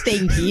 sir.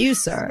 Thank you,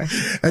 sir.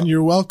 And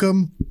you're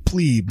welcome,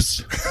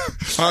 plebes.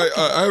 Hi,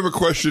 I have a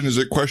question. Is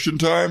it question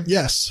time?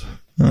 Yes.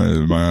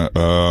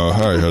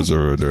 Hi, how's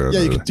everyone doing?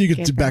 Yeah, you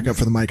could back up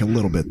for the mic a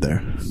little bit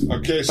there.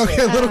 Okay, so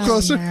Okay, a little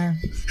closer. No.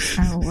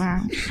 Oh,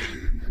 wow.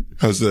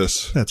 how's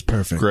this? That's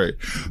perfect. Great.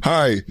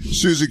 Hi,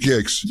 Susie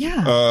Cakes.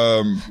 Yeah.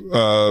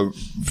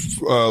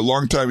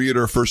 Long time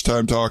eater, first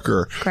time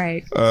talker.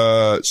 Great.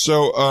 First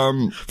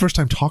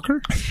time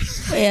talker?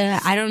 Yeah,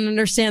 I don't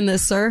understand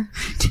this, sir.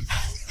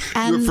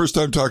 First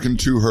time talking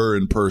to her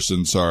in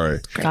person. Sorry.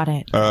 Got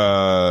it.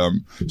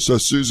 So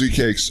Susie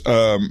Cakes,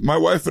 my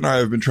wife and I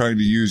have been trying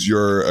to use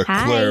your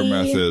eclair Hi.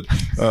 method.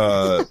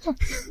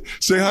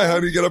 Say hi,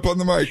 honey. Get up on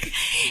the mic.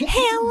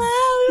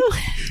 Hello.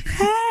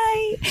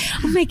 Hi.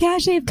 Oh my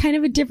gosh, I have kind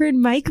of a different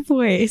mic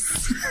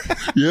voice.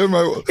 Yeah,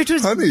 Which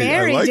was honey.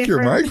 very I like your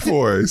different. mic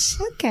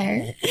voice.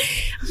 Okay.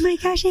 Oh my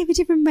gosh, I have a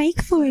different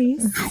mic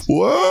voice.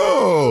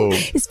 Whoa.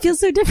 It feels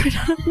so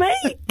different on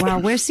mic. Wow,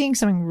 we're seeing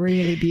something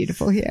really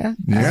beautiful here.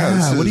 Yeah.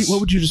 Ah, this is- what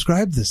would you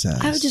describe this as?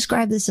 I would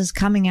describe this as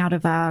coming out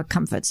of our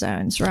comfort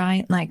zones,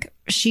 right? Like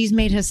she's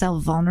made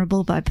herself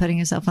vulnerable by putting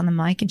herself on the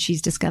mic and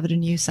she's discovered a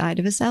new side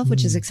of herself,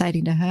 which is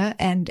exciting to her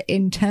and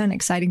in turn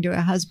exciting to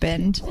her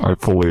husband. I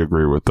fully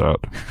agree with that.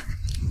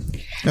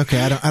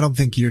 Okay, I don't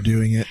think you're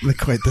doing it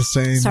quite the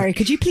same. Sorry,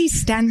 could you please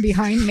stand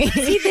behind me?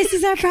 See, this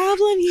is our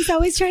problem. He's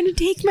always trying to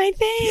take my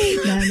thing.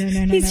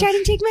 No. He's trying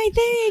to take my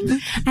thing.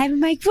 I have a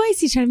mic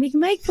voice. He's trying to make a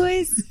mic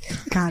voice.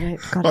 Got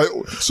it.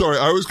 Sorry,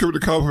 I was coming to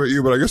compliment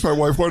you, but I guess my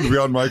wife wanted to be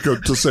on mic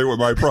to say what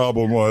my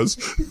problem was.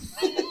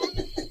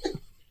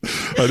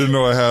 I didn't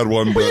know I had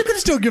one, Well, you but can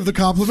still give the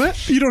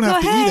compliment. You don't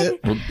have to eat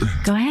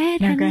it. Go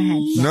ahead. No, go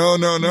honey. no.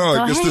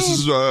 I guess Go this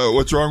is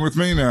what's wrong with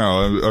me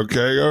now.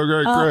 Okay,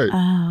 great.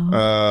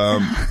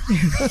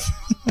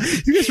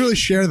 You guys really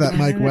share that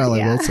mic well,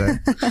 I will say.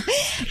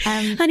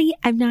 Honey,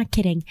 I'm not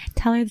kidding.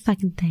 Tell her the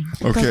fucking thing.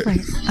 Okay. Go for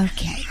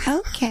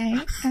it.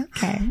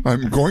 Okay.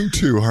 I'm going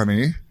to,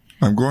 honey.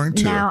 I'm going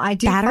to. Now I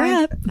do Batter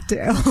up.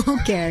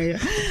 Okay.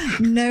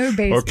 No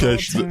baseball Okay,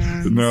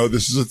 terms. no,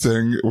 this is a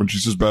thing. When she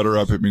says batter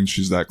up, it means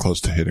she's that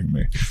close to hitting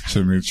me.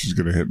 So it means she's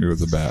going to hit me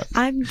with a bat.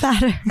 I'm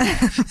better.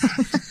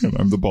 And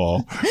I'm the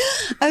ball.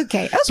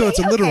 Okay. So it's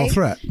a literal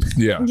threat.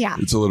 Yeah. Yeah.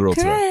 It's a literal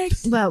threat.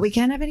 Correct. Well, we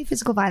can't have any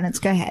physical violence.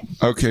 Go ahead.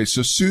 Okay,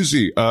 so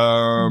Susie,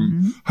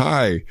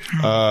 hi.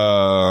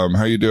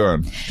 How you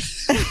doing?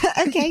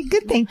 Okay,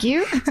 good. Thank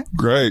you.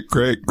 Great.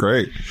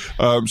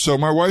 So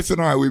my wife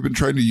and I, we've been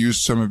trying to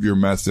use some of your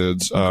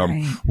methods.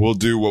 Great. We'll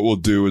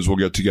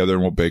get together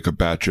and we'll bake a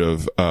batch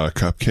of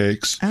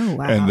cupcakes. Oh,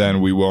 wow. And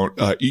then we won't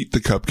eat the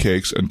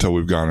cupcakes until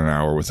we've gone an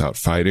hour without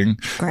fighting.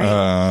 Great.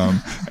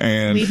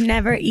 And We've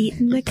never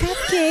eaten the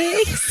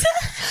cupcakes.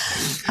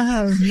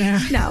 Oh, no.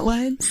 Not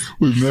once.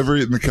 we've never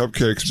eaten the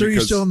cupcakes So are you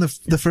because, still in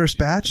the first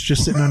batch,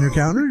 just sitting on your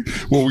counter?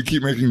 well, we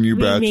keep making new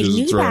We make batches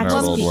new and throwing out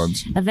batches. old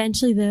ones.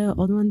 Eventually, the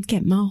old ones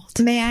get mold.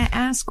 May I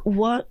ask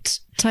what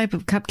type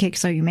of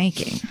cupcakes are you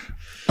making?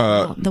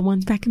 The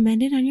ones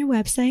recommended on your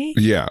website.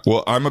 Yeah.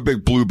 Well, I'm a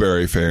big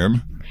blueberry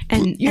fan.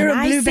 And You're and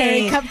a I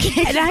blueberry say-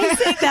 cupcake. And I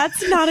say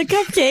that's not a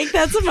cupcake.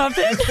 That's a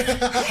muffin.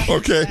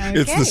 Okay.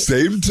 It's the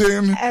same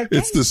tin. Okay.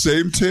 It's the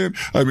same tin.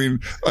 I mean,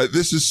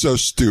 this is so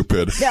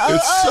stupid. It's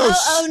so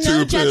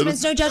no stupid.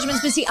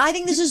 judgments. But see, I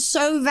think this is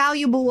so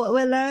valuable what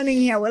we're learning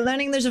here. We're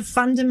learning there's a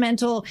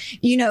fundamental,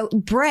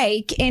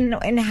 break in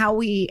how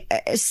we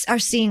are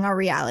seeing our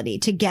reality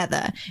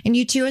together. And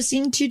you two are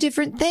seeing two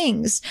different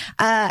things.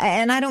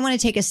 And I don't want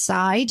to take a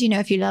side,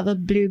 if you love a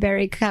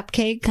blueberry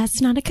cupcake. That's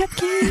not a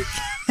cupcake.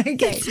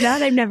 Okay. It's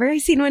not. I've never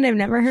seen one. I've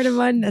never heard of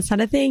one. That's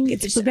not a thing.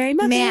 It's a blueberry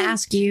muffin. May I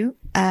ask you,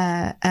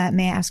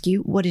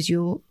 what is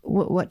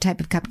what type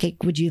of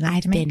cupcake would you like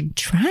I've to make? been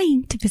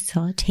trying to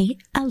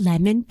facilitate a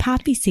lemon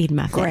poppy seed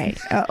muffin. Great.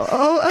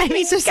 I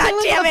mean, so God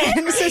damn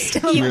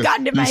it. You've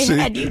gotten to my see?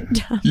 head. You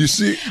dumb. You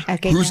see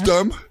Okay, who's no.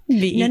 dumb?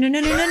 Me.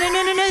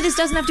 No. This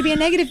doesn't have to be a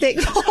negative thing.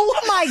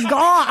 Oh my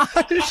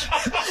gosh.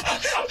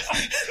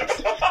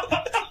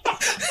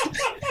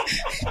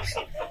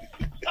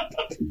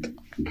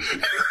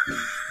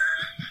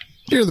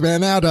 You're the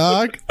man now,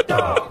 dog.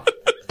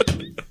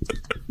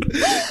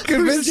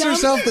 Convinced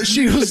herself that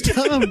she was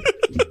dumb.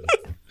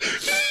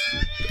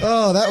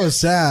 Oh, that was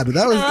sad.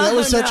 That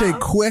was such a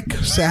quick,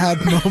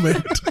 sad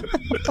moment.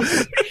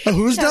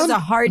 Who's That was dumb? a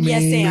hard Me.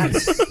 yes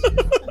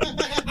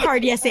and.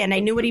 Hard yes and. I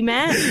knew what he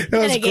meant. It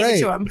and was I gave great.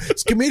 it to him.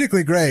 It's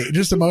comedically great,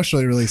 just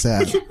emotionally really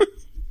sad.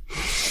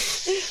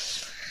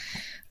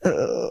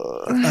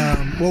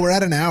 Well, we're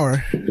at an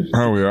hour.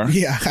 Oh, we are?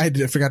 Yeah, I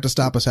forgot to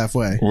stop us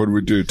halfway. What did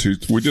we do?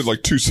 We did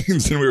like 2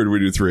 scenes in, or did we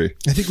do 3?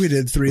 I think we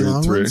did 3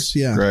 long ones.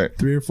 Yeah. Great.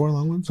 3 or 4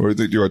 long ones. What do you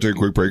think? Do you want to take a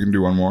quick break and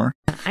do one more?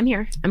 I'm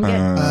here. I'm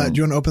good. Do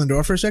you want to open the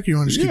door for a sec, or you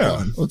want to just keep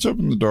going? Let's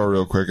open the door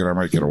real quick, and I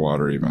might get a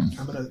water even.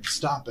 I'm going to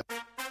stop it.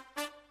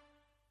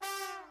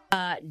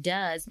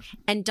 Does.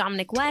 And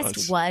Dominic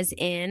West was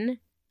in...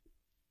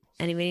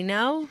 Anybody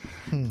know?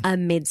 A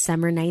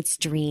Midsummer Night's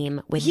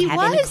Dream with He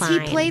Kevin was.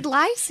 Kline. He played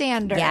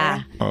Lysander.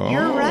 Yeah.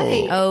 You're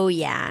right. Oh,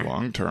 yeah.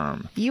 Long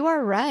term. You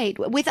are right.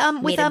 With Made a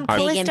big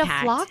Callista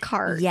impact.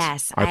 Flockhart.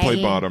 Yes. I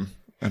played bottom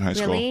in high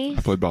Really? school.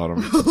 I played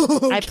bottom.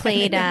 I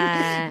played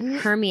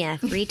Hermia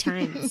 3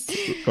 times.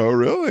 Oh,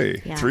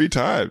 really? Yeah. 3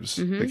 times.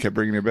 They kept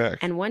bringing you back.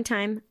 And one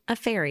time, a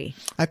fairy.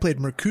 I played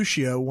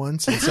Mercutio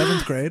once in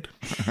 7th grade.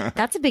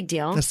 That's a big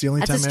deal. That's the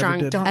only time I ever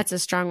did. That's a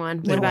strong one.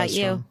 What It about was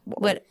you?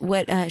 strong.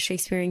 What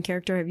Shakespearean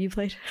character have you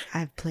played?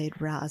 I've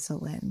played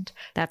Rosalind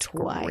That's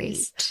twice.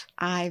 great.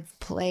 I've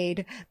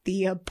played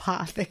the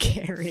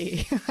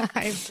apothecary.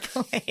 I've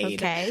played.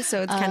 Okay,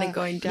 so it's kind of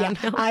going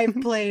downhill. Yeah, I've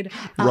played.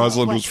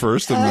 Rosalind was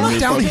first, and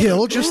then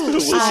Downhill, just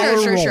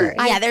Sure.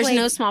 I've Yeah, there's played-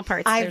 no small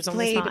parts. I've There's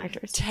only played small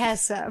actors.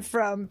 Tessa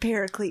from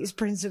Pericles,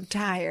 Prince of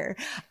Tyre.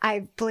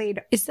 I've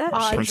played Is that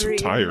Prince of Audrey.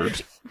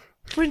 Tired.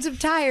 Prince of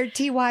Tyre,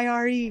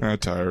 Tyre.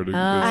 Tired.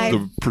 Oh.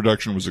 The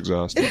production was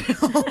exhausted.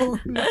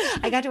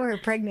 I got to wear a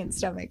pregnant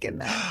stomach in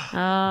that.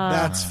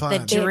 That's fun. the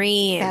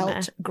dream.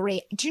 Felt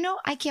great. Do you know?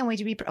 I can't wait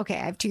to be. Okay,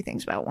 I have 2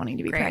 things about wanting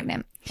to be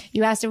pregnant.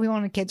 You asked if we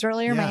wanted kids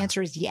earlier. My Yeah.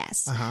 answer is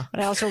yes, Uh-huh.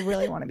 but I also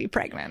really want to be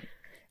pregnant,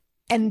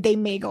 and they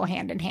may go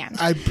hand in hand.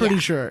 I'm pretty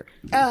sure.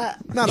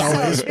 Not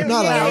always.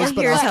 Not yeah, always,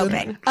 but here's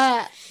often.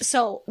 hoping.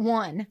 So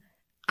one,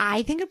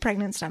 I think a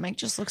pregnant stomach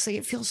just looks like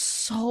it feels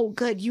so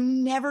good. You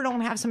never don't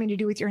have something to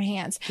do with your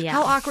hands. Yeah.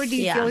 How awkward do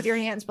you Yeah. feel with your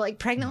hands? But like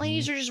pregnant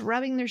ladies are just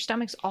rubbing their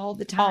stomachs all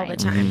the time. All the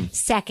time.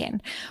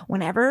 Second,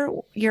 whenever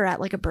you're at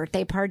like a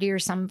birthday party or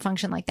some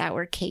function like that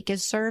where cake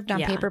is served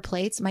on Yeah. paper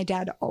plates, my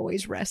dad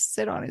always rests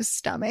it on his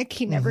stomach.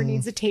 He never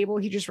needs a table.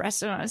 He just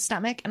rests it on his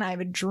stomach. And I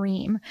have a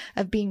dream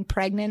of being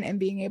pregnant and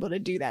being able to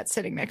do that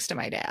sitting next to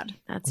my dad.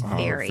 That's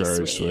very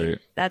very, sweet.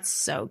 That's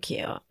so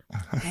cute.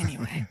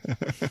 Anyway.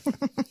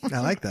 I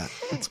like that.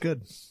 That's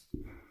good.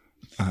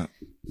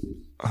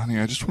 Honey,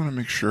 I just want to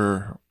make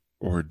sure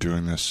we're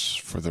doing this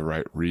for the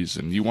right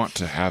reason. You want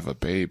to have a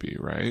baby,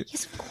 right?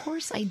 Yes, of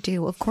course I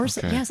do. Of course,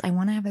 Okay. yes, I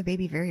want to have a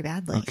baby very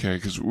badly. Okay,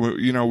 because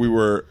we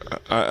were.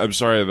 I'm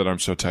sorry that I'm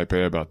so type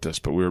A about this,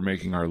 but we were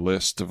making our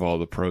list of all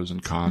the pros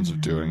and cons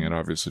of doing it.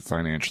 Obviously,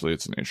 financially,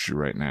 it's an issue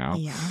right now.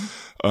 Yeah.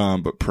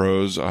 But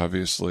pros,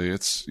 obviously,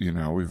 it's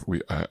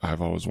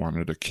I've always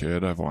wanted a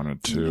kid. I've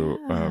wanted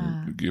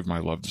to give my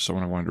love to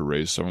someone. I wanted to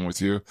raise someone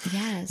with you.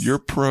 Yes. Your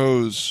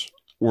pros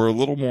were a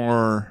little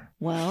more.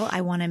 Well, I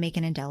want to make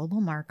an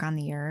indelible mark on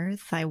the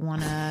earth. I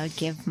want to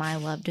give my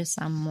love to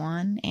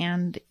someone.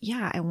 And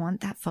yeah, I want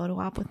that photo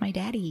op with my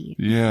daddy.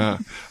 Yeah,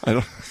 I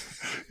don't.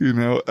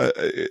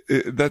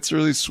 That's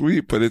really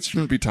sweet, but it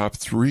shouldn't be top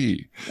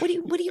 3. What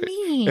do you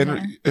mean?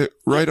 And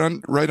right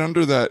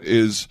under that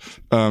is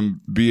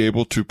be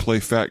able to play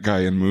fat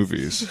guy in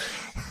movies.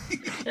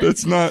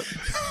 That's not.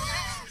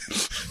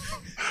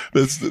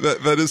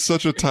 That is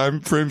such a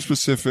time frame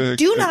specific.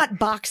 Do not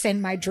box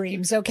in my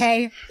dreams,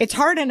 okay? It's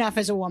hard enough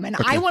as a woman.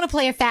 I want to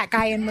play a fat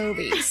guy in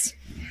movies.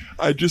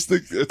 I just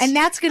think it's, And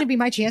that's going to be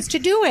my chance to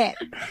do it.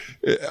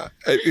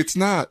 it's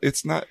not.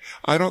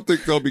 I don't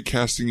think they'll be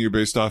casting you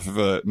based off of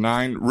a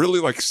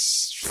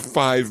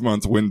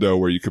 5-month window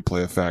where you could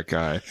play a fat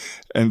guy,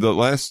 and the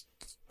last.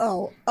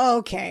 Oh,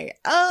 okay.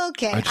 I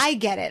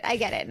get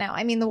it now.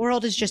 I mean, the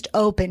world is just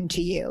open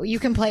to you. You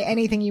can play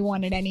anything you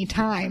want at any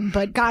time,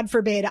 but God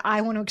forbid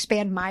I want to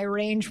expand my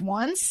range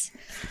once.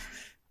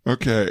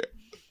 Okay.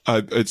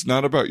 It's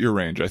not about your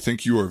range. I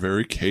think you are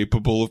very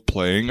capable of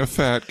playing a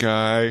fat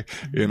guy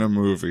in a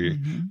movie.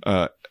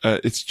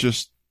 It's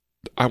just,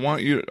 I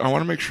want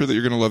to make sure that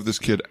you're going to love this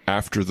kid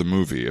after the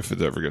movie if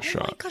it ever gets Oh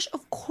my shot. gosh,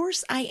 of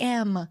course I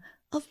am.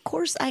 Of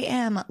course I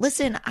am.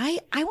 Listen, I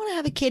want to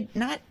have a kid,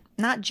 not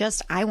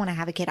just I want to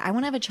have a kid. I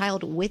want to have a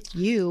child with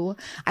you.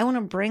 I want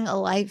to bring a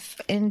life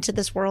into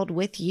this world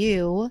with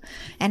you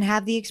and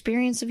have the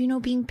experience of,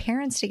 being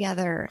parents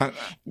together.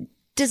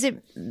 Does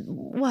it,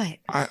 what?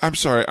 I'm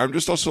sorry. I'm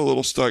just also a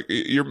little stuck.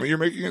 You're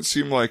making it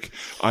seem like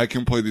I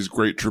can play these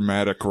great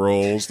dramatic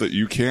roles that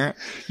you can't.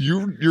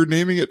 You're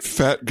naming it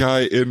fat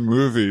guy in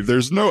movie.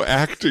 There's no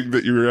acting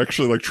that you're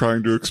actually like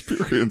trying to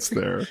experience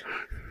there.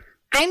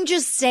 I'm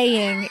just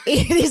saying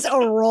it is a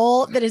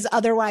role that is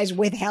otherwise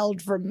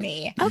withheld from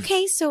me.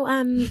 Okay, so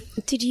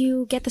did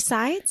you get the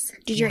sides?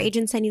 Did your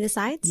agent send you the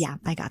sides? Yeah,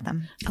 I got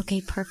them.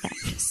 Okay,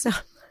 perfect. So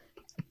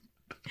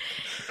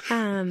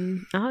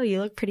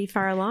you look pretty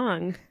far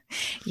along.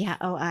 Yeah.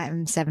 Oh,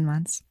 I'm 7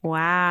 months.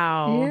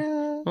 Wow.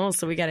 Yeah. Oh,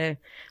 so we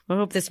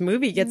hope this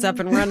movie gets up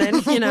and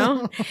running, you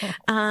know?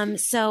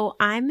 So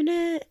I'm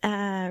going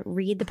to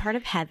read the part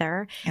of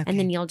Heather, and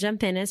then you'll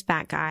jump in as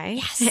Fat Guy.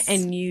 Yes.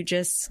 And you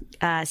just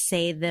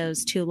say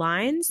those 2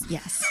 lines.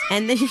 Yes.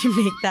 And then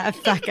you make that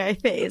Fat Guy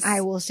face.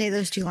 I will say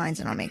those 2 lines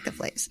and I'll make the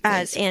face.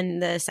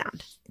 And the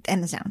sound.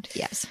 And the sound.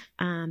 Yes.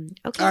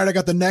 Okay. All right, I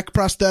got the neck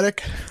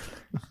prosthetic.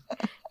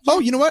 Oh,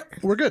 you know what?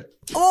 We're good.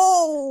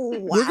 Oh,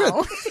 wow. We're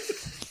good.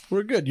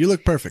 We're good. You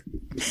look perfect.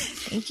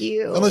 Thank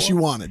you. Unless you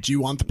want it. Do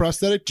you want the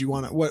prosthetic? Do you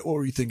want it? What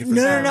were you thinking?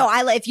 No.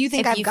 If you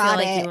think If I've you got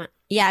feel like it. you want,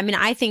 yeah, I mean,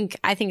 I think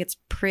it's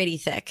pretty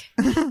thick.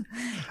 Yeah.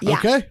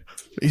 Okay.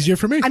 Easier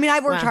for me. I mean,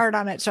 I've worked Wow. hard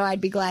on it, so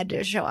I'd be glad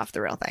to show off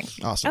the real thing.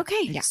 Awesome.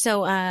 Okay.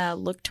 So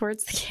look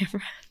towards the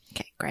camera.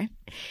 Okay, great.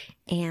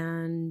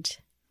 And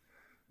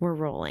we're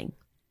rolling.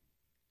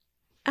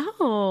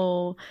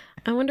 Oh,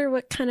 I wonder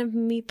what kind of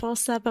meatball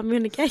sub I'm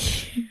going to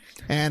get you.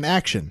 And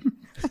action.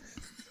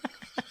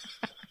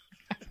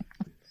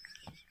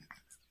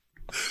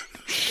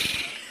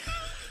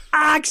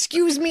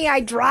 Excuse me, I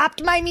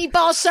dropped my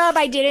meatball sub.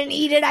 I didn't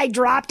eat it. I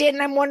dropped it,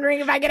 and I'm wondering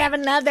if I could have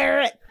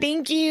another.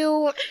 Thank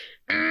you.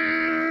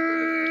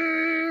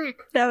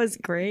 That was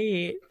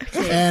great.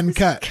 And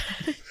cut.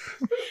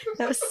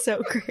 That was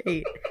so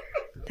great.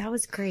 That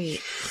was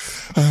great.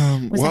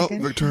 Well,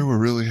 Victoria, we're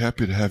really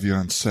happy to have you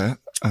on set.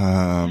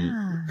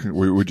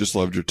 We just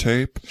loved your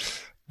tape.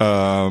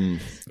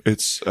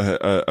 It's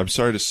I'm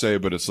sorry to say,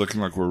 but it's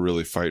looking like we're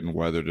really fighting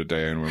weather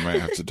today, and we might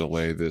have to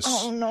delay this.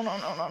 Oh, no.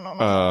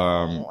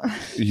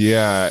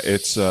 Yeah,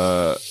 it's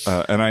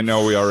and I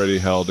know we already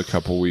held a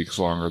couple weeks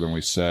longer than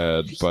we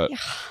said, but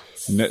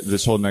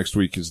this whole next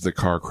week is the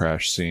car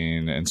crash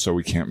scene, and so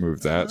we can't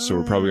move that. So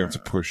we're probably going to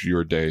have to push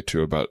your day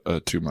to about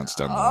 2 months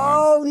down the line.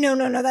 Oh, no.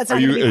 That's Are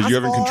not you gonna be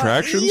having possible.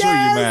 contractions, Yes, or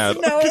are you mad?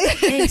 No.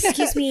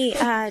 Excuse me,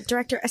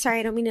 director. Sorry,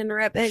 I don't mean to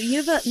interrupt.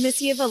 You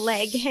have a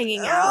leg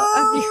hanging out.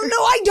 Oh,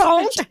 no, I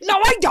don't. No,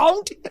 I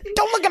don't.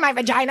 Don't look at my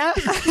vagina.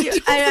 I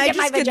Look at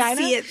my just could vagina.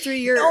 see it through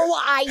your. No,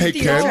 I Hey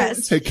Ken,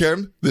 don't. hey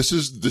Ken, this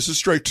is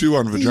strike 2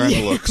 on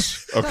vagina looks.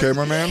 Okay,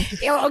 my man.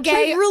 I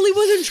Okay. really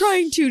wasn't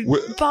trying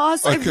to,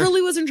 boss. I okay.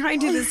 really wasn't trying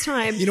to this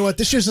time. You know what?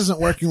 This just isn't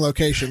working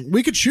location.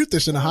 We could shoot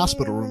this in a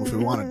hospital room if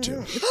we wanted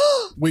to.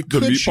 We The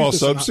could shoot meatball this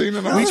sub in a- scene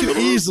in a We could hospital?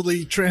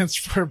 easily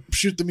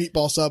shoot the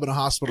meatball sub in a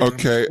hospital room.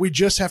 Okay. We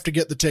just have to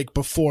get the take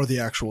before the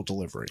actual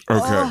delivery.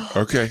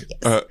 Okay.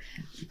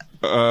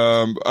 Are you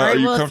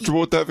well, if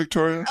comfortable with that,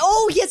 Victoria?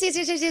 Oh,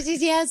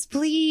 yes,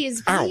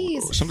 please. Ow!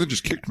 Something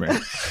just kicked me.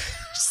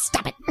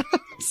 Stop it.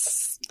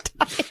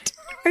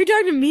 Are you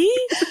talking to me?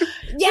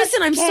 Yes,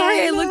 Listen, I'm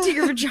sorry I Ken. looked at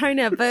your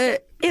vagina,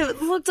 but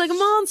it looked like a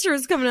monster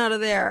was coming out of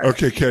there.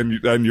 Okay, Ken,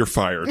 and you're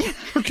fired.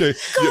 Okay.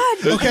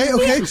 God.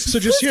 Okay. So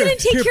just Who's going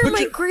to take care of put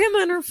my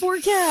grandma and her 4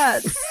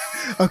 cats?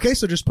 Okay,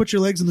 so just put your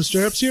legs in the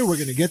stirrups here. We're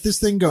going to get this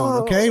thing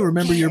going, okay?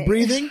 Remember your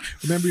breathing.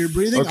 Remember your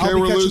breathing. Okay, I'll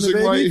be we're catching the losing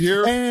baby. right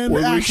here. And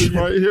We're action. losing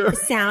right here.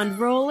 Sound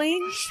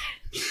rolling.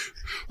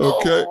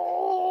 Okay.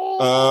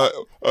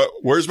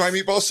 Where's my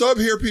meatball sub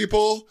here,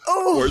 people?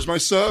 Where's my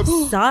sub?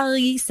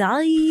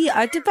 Sorry,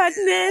 our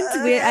department.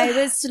 I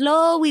was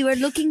slow. We were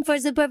looking for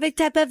the perfect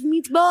type of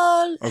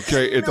meatball.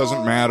 Okay, it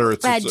doesn't matter.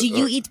 It's Do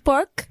you eat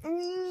pork?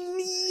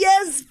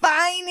 Yes,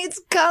 fine. It's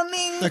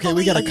coming. Okay,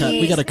 we got to cut.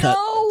 We got to cut.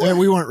 No.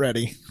 We weren't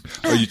ready.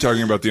 Are you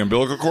talking about the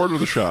umbilical cord or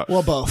the shot?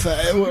 Well, both.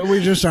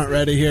 We just aren't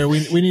ready here.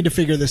 We need to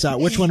figure this out.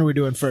 Which one are we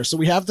doing first? So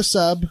we have the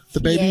sub. The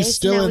baby's Yes,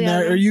 still now in we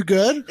there. are. Are you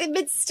good?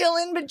 It's still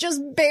in, but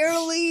just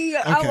barely.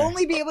 I'll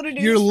only be able to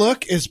do Your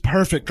look is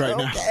perfect right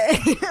now.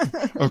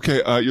 Okay,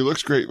 your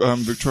looks great.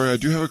 Victoria, I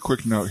do have a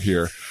quick note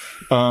here.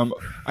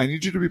 I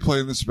need you to be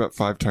playing this about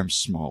 5 times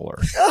smaller.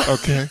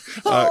 Okay?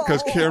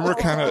 Cause camera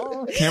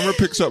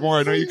picks up more.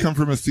 I know you come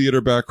from a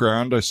theater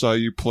background. I saw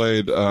you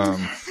played,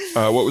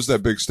 what was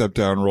that big step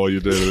down role you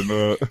did in,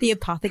 The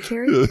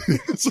apothecary?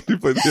 so you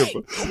played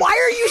the, Why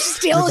are you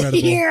still Regrettable.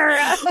 here?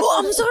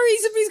 Oh, I'm sorry.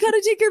 Somebody's got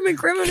to take care of my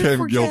grandma and her Ken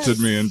 4 guilted cats.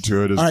 me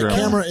into it as All right, grandma.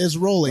 camera is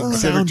rolling.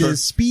 Sound Victoria.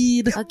 is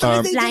speed.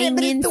 Okay, They flying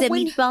did it, in but the the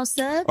wind- meatball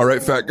sub. All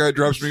right, fat guy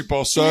drops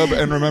meatball sub,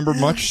 and remember,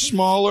 much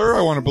smaller.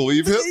 I want to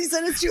believe He it.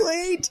 said it's too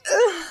late.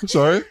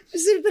 Sorry? He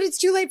said, but it's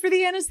too late for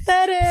the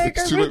anesthetic.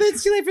 It's Or too late-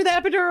 it's too late for the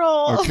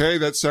epidural. Okay,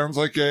 that sounds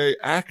like a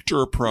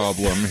actor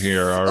problem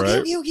here. All right.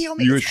 Okay, I'll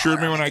make You it assured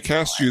me smaller. when I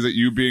cast you that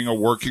you being a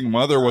working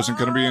mother wasn't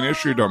going to be an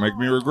issue. Don't make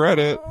me regret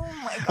it.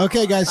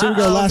 Okay, guys, here we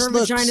go. Last Her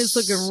look. vagina's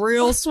looking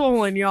real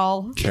swollen,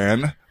 y'all.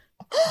 Ken,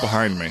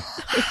 behind me.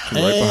 Right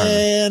behind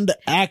me. And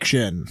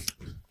action.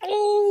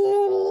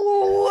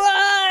 Oh,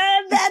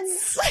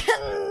 that's.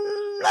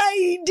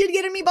 I did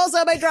get a meatball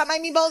sub. I dropped my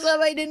meatball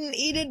sub. I didn't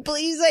eat it.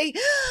 Please, I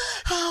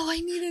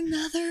need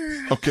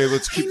another. Okay,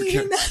 let's I keep the need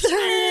Ken. another.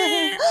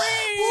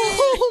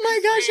 Oh my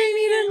gosh, I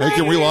need another. Hey,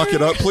 can we lock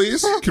it up,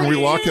 please? Can we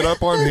lock it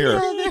up on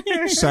here?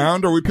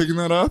 Sound, are we picking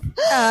that up?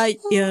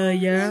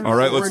 Yeah. All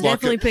right, let's We're lock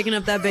definitely it. picking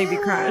up that baby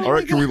crying. All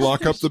right, can we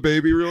lock up the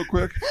baby real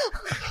quick?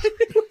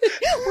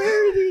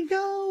 Where did he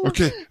go?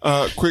 Okay,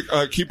 quick,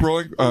 keep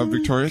rolling.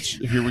 Victoria,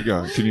 here we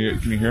go. Can you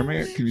hear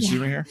me? Can you see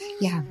me here?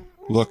 Yeah.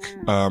 Look,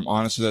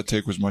 honestly, that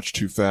take was much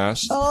too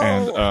fast,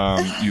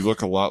 and you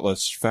look a lot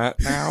less fat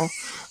now.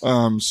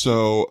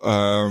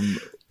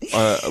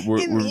 We're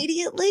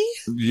Immediately?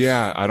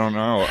 yeah, I don't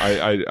know.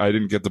 I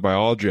didn't get the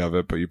biology of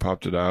it, but you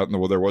popped it out,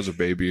 and there was a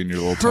baby in your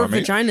little Her tummy.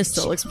 vagina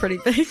still looks pretty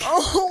big.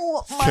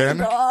 Oh my Ken,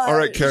 god! all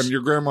right, Ken,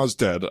 your grandma's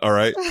dead. All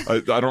right,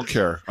 I don't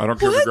care. I don't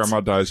care if your grandma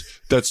dies.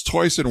 That's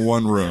twice in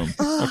one room.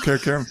 Okay,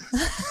 Ken.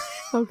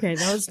 Okay,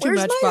 that was too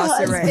Where's much, my boss.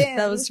 You're right. husband?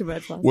 That was too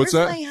much, boss. What's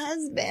Where's that? my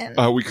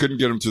husband? We couldn't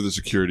get him through the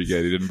security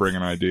gate. He didn't bring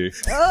an ID.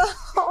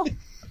 Oh.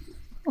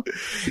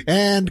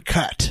 And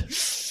cut.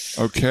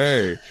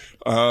 Okay.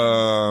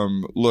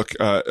 Look,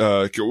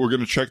 we're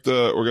gonna check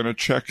the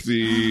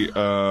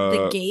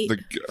gate.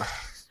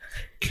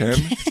 Ken.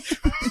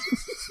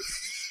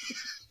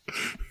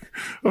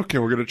 Okay,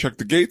 we're gonna check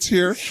the gates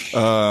here.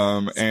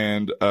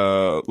 And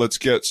let's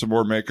get some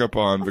more makeup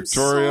on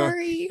Victoria.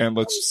 Sorry. And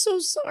let's. I'm so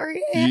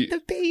sorry. I had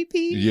the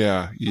baby.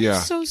 Yeah.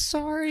 I'm so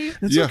sorry.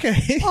 It's Yeah.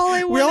 okay. All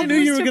I We all wanted knew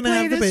was you were to going to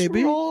play have the this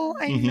baby. role.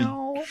 I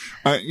know.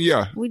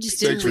 Yeah. We just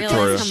Thanks, didn't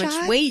Victoria. realize how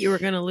much weight you were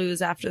going to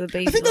lose after the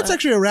baby. I think that's left.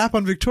 actually a wrap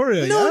on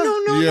Victoria.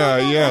 No.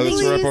 Yeah.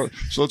 Let's please. wrap up.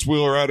 So let's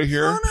wheel her out of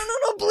here. No,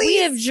 please. We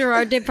have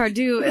Gerard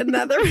Depardieu in the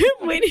other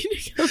room waiting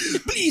to go.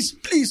 Please,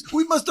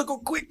 we must go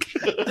quick.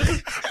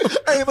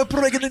 I am a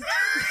pregnant.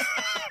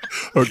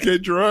 Okay,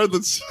 Gerard,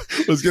 let's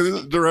get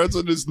it. Gerard's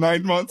in his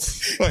 9th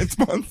month.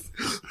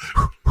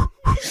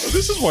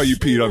 This is why you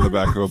peed on the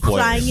back of a plane.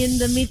 Flying in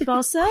the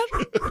meatball sub.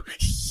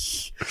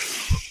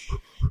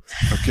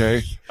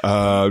 Okay,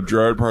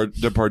 Gerard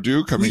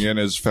Depardieu coming in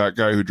as fat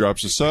guy who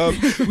drops a sub,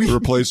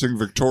 replacing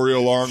Victoria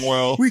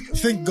Longwell. We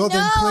thank God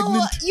I'm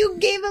pregnant. You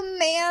gave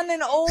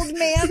an old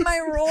man my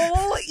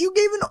role. You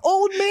gave an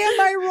old man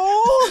my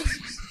role.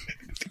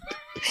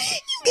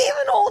 You gave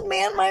an old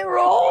man my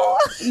role.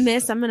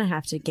 Miss, I'm going to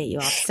have to get you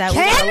off set.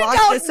 We're Ken, gonna lock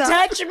don't this up.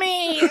 touch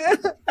me.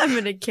 I'm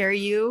going to carry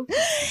you.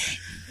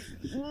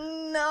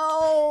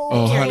 No.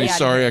 Oh, Carry honey, out.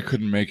 sorry I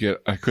couldn't make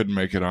it. I couldn't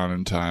make it on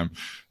in time.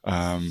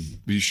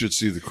 You should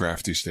see the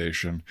Crafty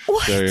Station.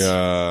 What?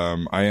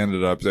 I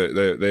ended up.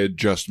 They had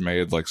just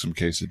made like some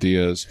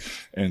quesadillas,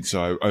 and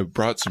so I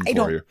brought some I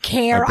for you. don't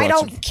care. I brought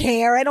don't some-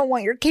 care. I don't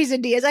want your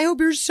quesadillas. I hope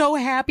you're so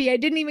happy. I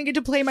didn't even get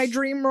to play my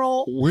dream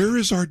role. Where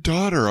is our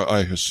daughter? I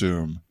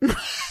assume.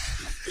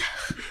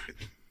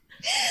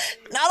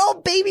 Not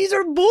all babies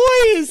are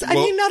boys. I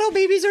Well- mean, not all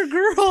babies are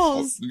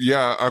girls.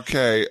 Yeah.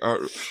 Okay.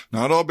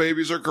 Not all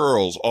babies are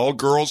girls. All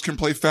girls can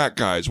play fat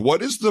guys.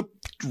 What is the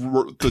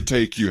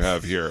take you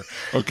have here?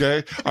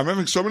 Okay. I'm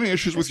having so many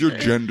issues with your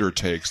gender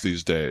takes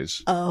these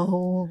days.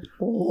 Oh,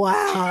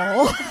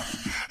 wow.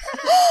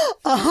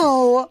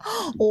 Oh,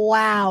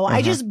 wow.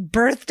 I just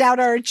birthed out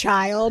our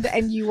child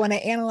and you want to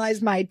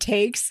analyze my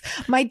takes?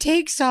 My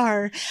takes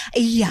are,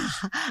 yeah,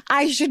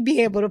 I should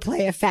be able to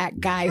play a fat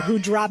guy who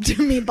dropped a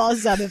meatball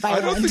sub if I I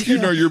don't want think to. you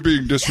know you're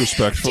being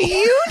disrespectful. Do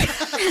you?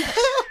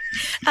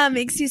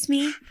 Excuse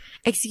me.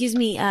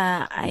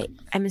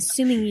 I'm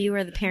assuming you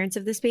are the parents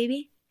of this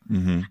baby.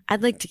 Mm-hmm.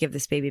 I'd like to give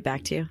this baby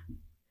back to you.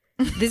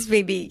 This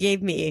baby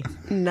gave me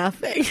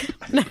nothing.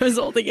 And I was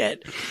holding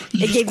it.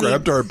 You It just gave me.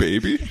 grabbed our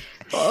baby.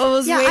 I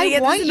was Yeah, waiting I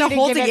at want this in you the to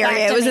holding give it back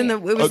area. It to was me. in the.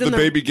 It was The in the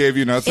baby gave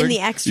you nothing? in the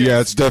extras. Yeah,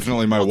 it's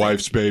definitely my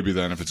wife's baby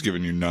then if it's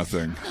giving you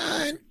nothing.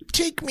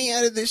 Take me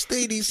out of this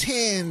lady's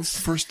hands.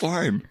 First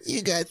line.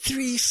 You got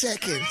 3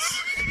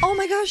 seconds. Oh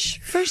my gosh.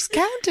 First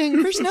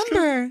counting. First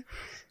number.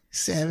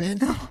 7,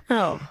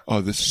 Oh,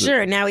 Oh, this is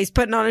sure. Now he's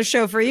putting on a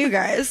show for you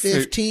guys.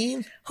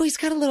 15. Oh, he's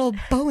got a little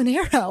bow and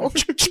arrow.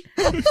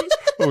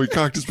 Oh, he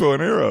cocked his bow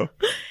and arrow.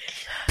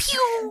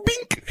 Pew,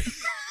 bink.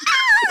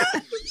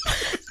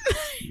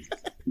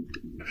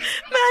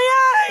 My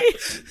eye.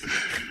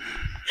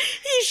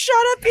 He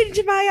shot up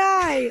into my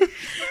eye.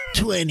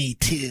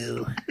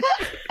 22.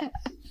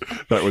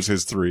 That was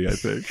his 3, I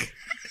think.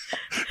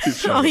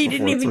 Oh, he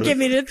didn't even give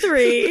me the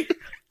 3.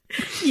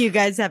 You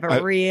guys have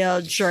a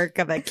real jerk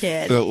of a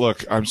kid.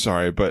 Look, I'm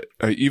sorry, but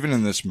even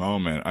in this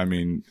moment, I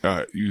mean,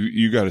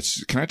 you got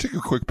to. Can I take a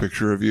quick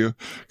picture of you?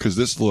 Because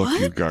this look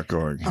you've got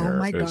going here. Oh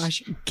my is-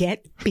 gosh.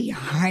 Get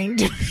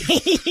behind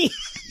me.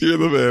 You're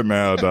the man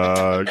now,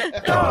 dog.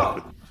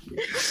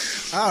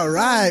 All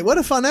right. What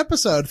a fun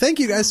episode. Thank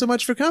you guys so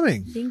much for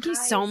coming. Thank you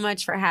so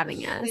much for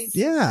having us.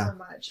 Yeah. so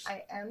much.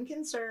 I am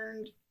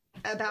concerned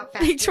about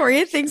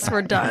Victoria thinks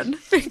we're done.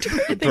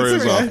 Victoria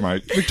Victoria's thinks we're off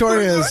mic.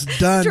 Victoria's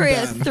done.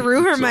 Victoria done.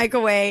 threw her mic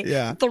away.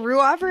 Yeah. Threw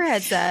off her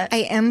headset. I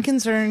am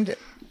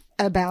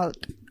about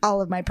all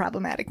of my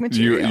problematic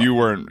material. You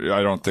weren't.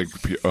 I don't think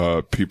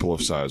people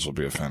of size will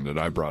be offended.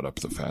 I brought up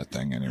the fat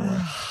thing anyway.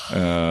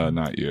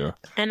 Not you.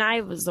 And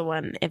I was the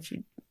one, if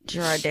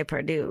Gerard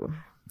Depardieu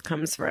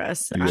comes for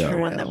us, I'm Yeah. the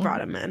one that brought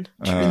him in.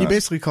 And you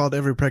basically called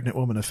every pregnant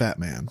woman a fat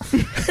man.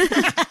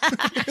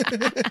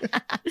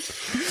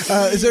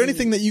 Is there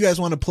anything that you guys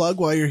want to plug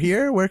while you're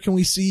here? Where can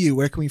we see you?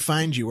 Where can we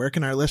find you? Where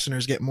can our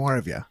listeners get more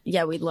of you?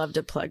 Yeah, we'd love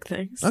to plug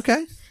things.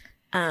 Okay.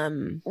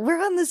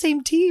 We're on the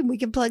same team. We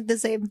can plug the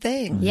same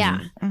thing. Yeah.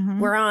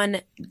 We're on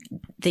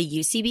the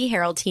UCB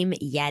Herald team,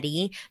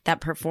 Yeti,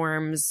 that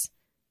performs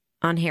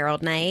on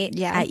Herald Night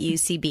Yeah. at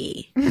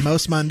UCB.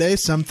 Most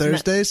Mondays, some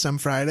Thursdays, some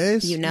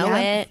Fridays. You know Yeah.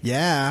 it.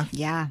 Yeah.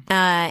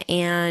 Yeah.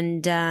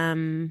 And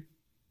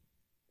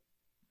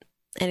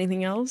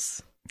anything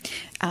else?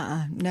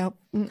 Nope.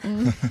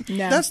 Mm-mm.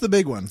 No. That's the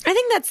big one. I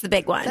think that's the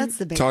big one. That's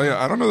the big Talia,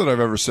 I don't know that I've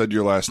ever said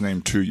your last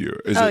name to you.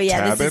 Is it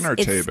Tabin or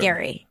it's Tabin?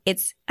 scary.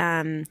 It's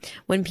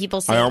when people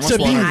say I almost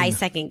Tabin, wanted- I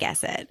second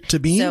guess it.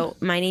 Tabin? So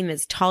my name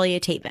is Talia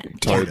Tabin.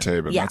 Talia Yeah.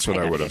 Tabin. Yeah, That's what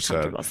I don't would feel have said.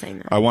 comfortable saying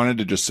that. I wanted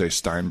to just say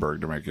Steinberg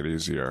to make it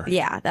easier.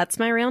 Yeah, that's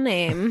my real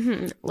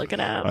name. Look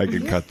it up. I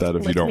can cut that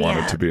if you Look don't me want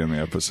it up. to be in the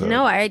episode.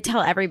 No, I tell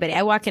everybody.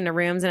 I walk into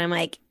rooms and I'm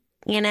like,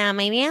 you know,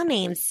 my real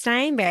name's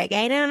Steinberg.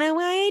 I don't know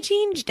why I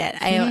changed it.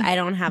 I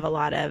don't have a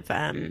lot of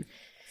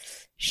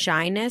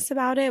shyness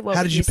about it. What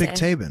How would did you pick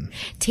say? Tabin?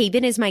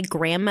 Tabin is my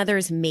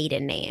grandmother's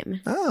maiden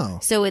name. Oh.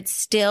 So it's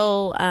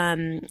still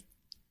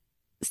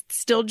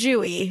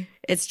Jewy.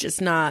 It's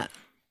just not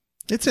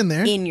It's in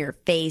there. in your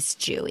face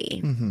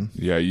Jewy.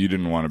 Yeah, you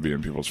didn't want to be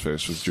in people's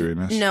face with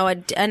Jewiness. No,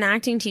 an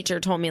acting teacher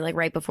told me like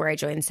right before I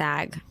joined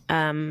SAG.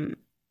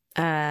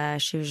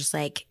 She was just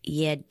like,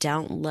 "You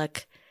don't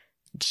look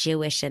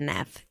Jewish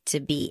enough to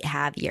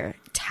have your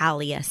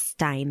Talia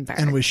Steinberg."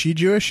 And was she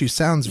Jewish? She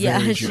sounds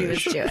very yeah, Jewish. she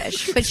was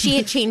Jewish, but she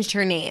had changed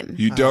her name.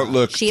 You don't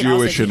look She had also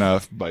Jewish been-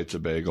 enough, bites a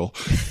bagel,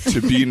 to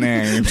be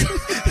named.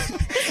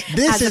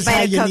 This As a is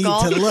how you need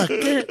bagel. to look.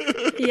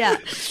 Yeah.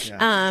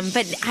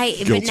 But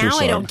Guilt now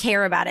I your don't son.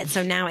 care about it.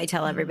 So now I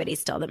tell everybody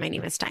still that my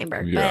name is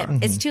Steinberg. Yeah.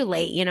 But it's too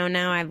late. You know,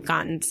 now I've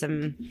gotten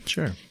some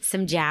Sure.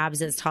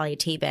 jabs as Talia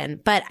Tabin.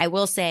 But I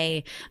will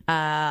say,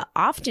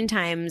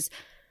 oftentimes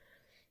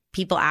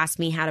people ask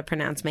me how to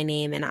pronounce my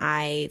name and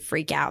I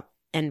freak out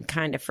and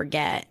kind of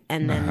forget.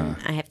 And then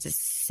I have to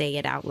say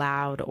it out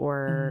loud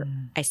or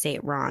I say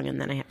it wrong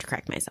and then I have to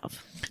correct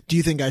myself. Do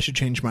you think I should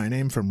change my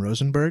name from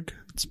Rosenberg?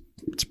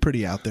 It's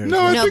pretty out there. No,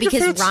 I No, think it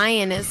because fits.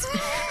 Ryan is.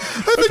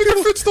 I think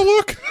it fits the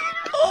look.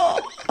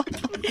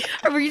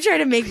 Were you trying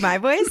to make my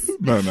voice?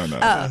 No.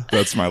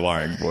 That's my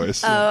lying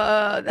voice.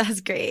 Oh, that's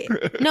great.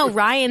 No,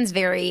 Ryan's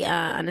very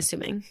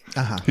unassuming.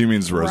 He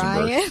means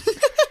Rosenberg. Ryan.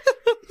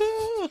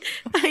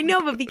 I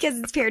know, but because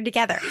it's paired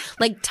together.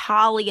 Like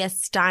Talia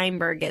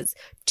Steinberg is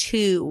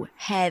too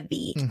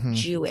heavy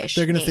Jewish.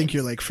 They're going to names. think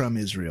you're like from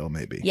Israel,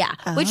 maybe. Yeah,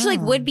 which like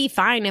would be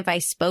fine if I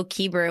spoke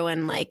Hebrew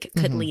and like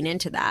could lean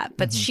into that.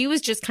 But she was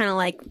just kind of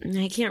like,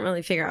 I can't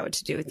really figure out what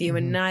to do with you,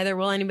 and neither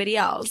will anybody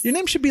else. Your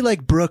name should be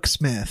like Brooke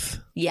Smith.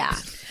 Yeah,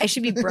 I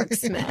should be Brooke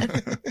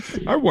Smith.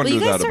 I Will wonder you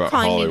guys that start about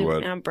calling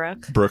Hollywood. me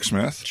Brooke? Brooke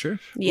Smith? Sure.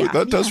 Yeah.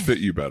 That does fit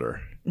you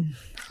better.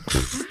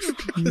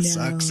 This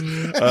sucks.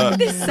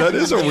 That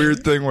is a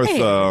weird thing with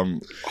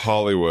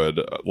Hollywood.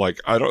 Like,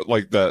 I don't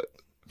like that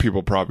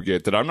people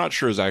propagate that I'm not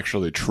sure is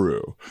actually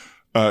true.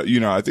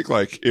 I think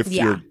like if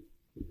Yeah. you're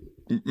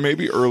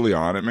maybe early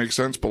on it makes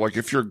sense, but like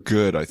if you're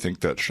good, I think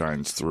that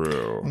shines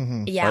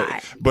through. Yeah.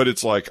 But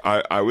it's like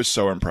I was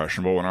so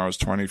impressionable when I was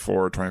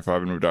 24 or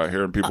 25 and moved out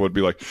here, and people would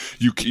be like,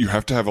 you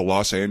have to have a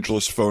Los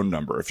Angeles phone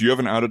number. If you have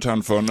an out of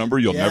town phone number,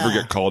 you'll never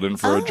get called in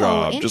for a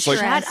job. Just like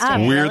Shut up,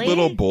 weird really?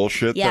 little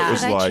bullshit Yeah. that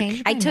was Did I like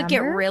change I my took it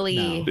number?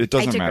 really. it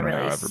doesn't I took matter it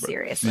really how everybody.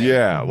 seriously.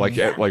 Yeah,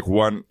 like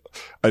one.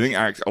 I think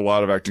a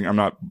lot of acting. I'm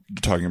not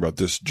talking about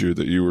this Jew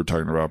that you were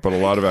talking about, but a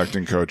lot of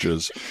acting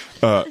coaches,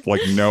 like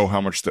know how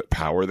much that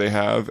power they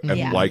have and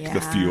Yeah. like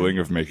the feeling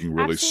of making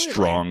really Absolutely.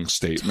 strong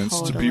statements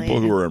to Totally. people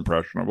who are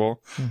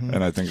impressionable.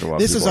 And I think a lot.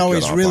 This of has people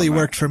always get off really on that.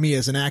 worked for me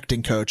as an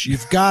acting coach.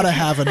 You've got to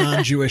have a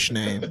non-Jewish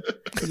name.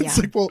 Yeah. It's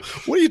like, well,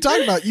 what are you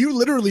talking about? You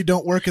literally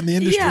don't work in the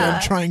industry Yeah.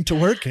 I'm trying to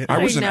work in. I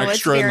was an know, it's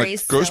extra in the very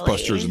silly.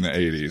 Ghostbusters in the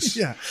 80s.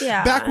 Yeah.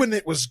 Yeah. Back when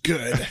it was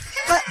good.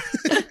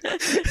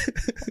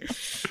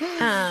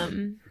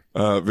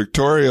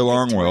 Victoria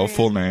Longwell,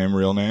 full name,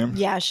 real name.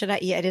 Yeah, should I?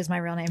 Yeah, it is my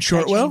real name.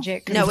 Should Shortwell? I change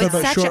it? 'Cause No, Is that it's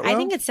about such. I Shortwell?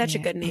 think it's such a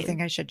good You name.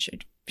 think I should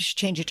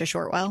change it to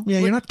Shortwell? Yeah,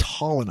 you're not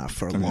tall enough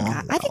for a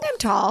long. I think I'm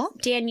tall.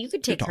 Dan, you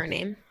could take her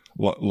name.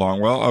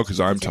 Longwell? Oh, because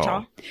I'm it tall.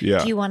 tall?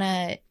 Yeah. Do you want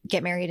to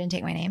get married and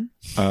take my name?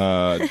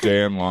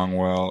 Dan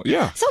Longwell.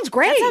 Yeah. Sounds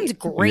great. That sounds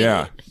great.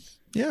 Yeah.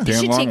 Yeah.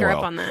 Dan should Longwell. take her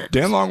up on that.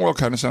 Dan Longwell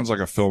kind of sounds like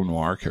a film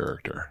noir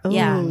character.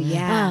 Yeah. Ooh,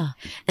 yeah. Oh,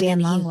 Dan and then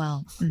he-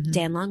 Longwell. Mhm.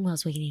 Dan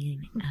Longwell's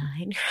waiting.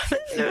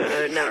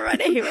 No, not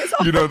running. He was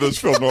You know those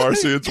film noir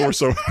scenes where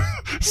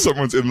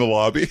someone's in the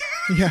lobby,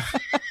 Yeah.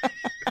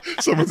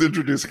 someone's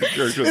introducing a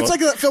character. It's like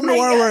that film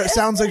noir where it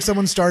sounds like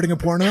someone's starting a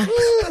porno.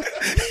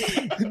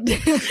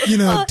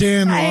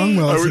 Dan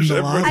Longwell's in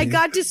the lobby. I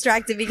got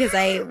distracted because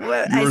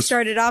I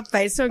started off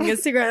by smoking a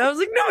cigarette. I was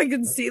like, no one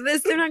can see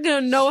this. They're not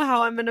going to know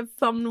how I'm in a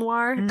film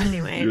noir.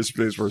 Anyway. your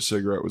space for a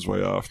cigarette was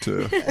way off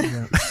too.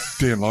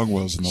 Dan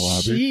Longwell's in the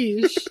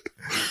lobby. Sheesh.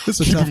 This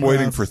is a Keep tough him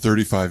waiting crowd. for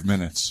 35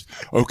 minutes.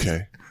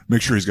 Okay.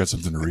 Make sure he's got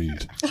something to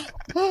read.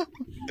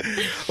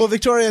 Well,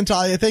 Victoria and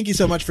Talia, thank you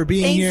so much for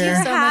being Thank here. you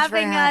for so much for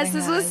having us. having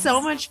This was us. so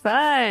much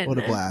fun. What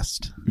a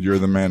blast. You're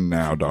the men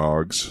now,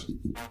 dogs.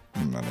 I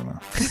don't know.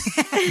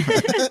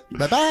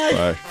 Bye-bye.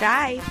 Bye.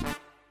 Bye.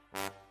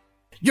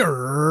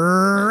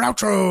 Your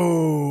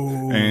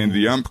outro. And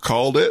the ump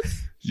called it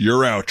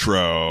your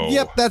outro.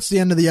 Yep, that's the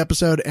end of the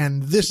episode,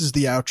 and this is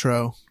the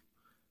outro.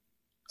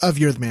 of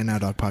You're the Man Now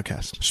Dog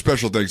podcast.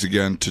 Special thanks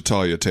again to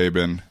Talia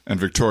Tabin and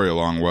Victoria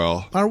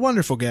Longwell. Our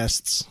wonderful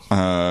guests.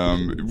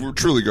 We'll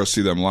truly go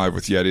see them live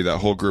with Yeti. That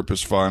whole group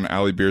is fun.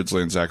 Ali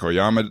Beardsley and Zach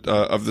Oyama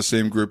of the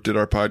same group did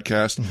our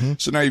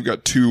podcast. So now you've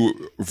got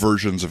two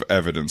versions of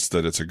evidence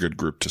that it's a good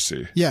group to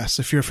see. Yes,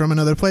 if you're from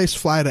another place,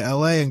 fly to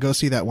LA and go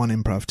see that one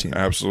improv team.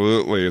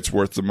 Absolutely. It's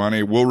worth the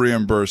money. We'll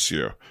reimburse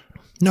you.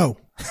 No.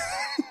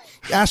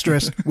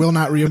 Asterisk, will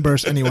not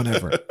reimburse anyone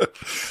ever.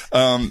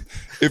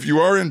 If you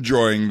are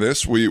enjoying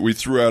this, we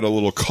threw out a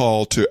little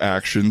call to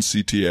action,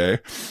 CTA,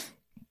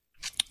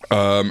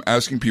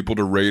 asking people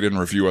to rate and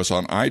review us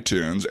on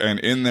iTunes, and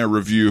in their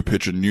review,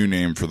 pitch a new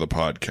name for the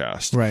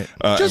podcast. Right.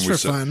 Just for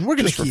fun. We're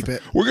going to keep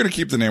it. We're going to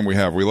keep the name we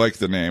have. We like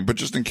the name, but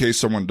just in case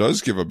someone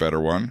does give a better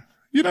one,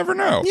 you never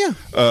know.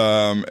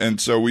 Yeah. And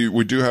so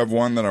we do have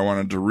one that I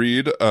wanted to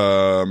read,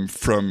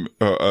 from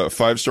a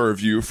 5-star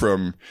review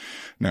from,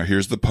 now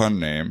here's the pun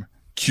name,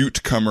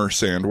 Cute Cummer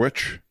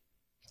Sandwich.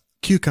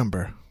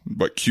 Cucumber.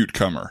 But cute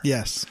cummer.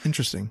 Yes.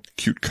 Interesting.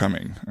 Cute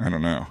coming. I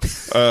don't know.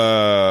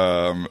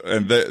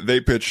 And they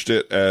pitched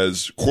it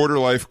as Quarter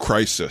Life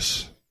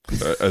Crisis.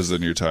 As the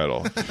new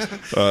title.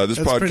 This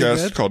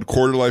podcast called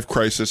Quarter Life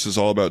Crisis is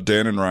all about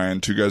Dan and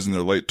Ryan, two guys in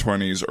their late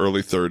 20s,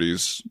 early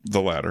 30s,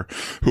 the latter,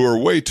 who are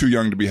way too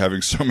young to be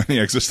having so many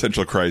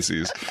existential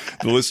crises.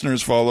 The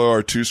listeners follow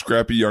our two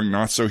scrappy young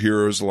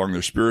not-so-heroes along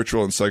their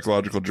spiritual and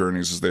psychological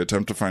journeys as they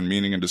attempt to find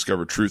meaning and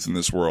discover truth in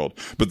this world.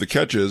 But the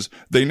catch is,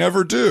 they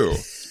never do.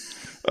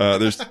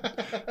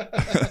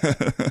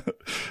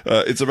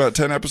 It's about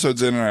 10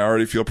 episodes in, and I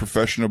already feel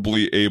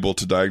professionally able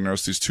to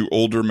diagnose these two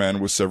older men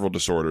with several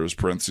disorders,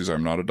 parentheses,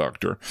 I'm not a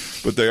doctor,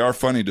 but they are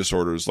funny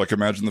disorders. Like,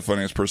 imagine the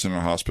funniest person in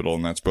a hospital,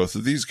 and that's both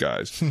of these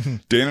guys.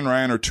 Dan and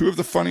Ryan are two of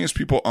the funniest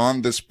people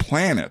on this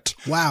planet.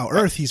 Wow.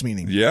 Earth, he's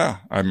meaning. Yeah,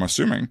 I'm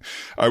assuming.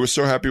 I was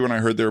so happy when I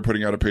heard they were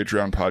putting out a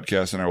Patreon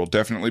podcast, and I will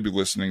definitely be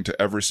listening to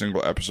every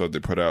single episode they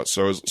put out,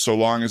 so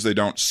long as they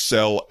don't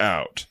sell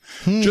out.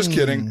 Just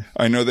kidding.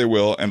 I know they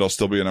will, and I'll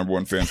still be a number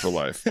one fan for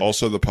life.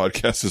 Also, the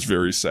podcast is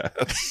very sad.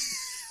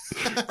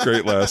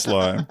 Great last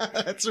line.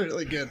 That's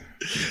really good.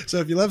 So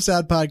if you love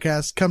sad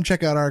podcasts, come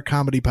check out our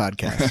comedy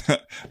podcast.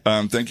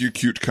 Thank you,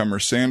 Cute Cummer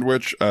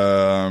Sandwich.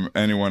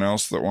 Anyone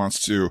else that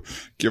wants to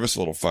give us a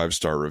little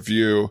 5-star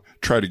review,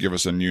 try to give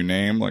us a new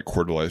name like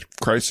Quarter Life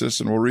Crisis,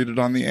 and we'll read it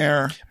on the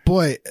air.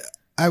 Boy,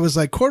 I was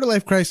like, Quarter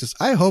Life Crisis.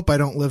 I hope I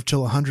don't live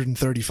till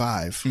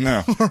 135.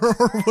 No.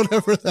 Or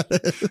whatever that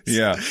is.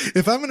 Yeah.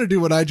 If I'm going to do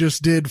what I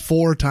just did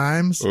 4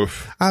 times,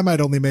 Oof. I might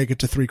only make it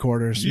to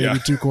 3/4, Yeah. maybe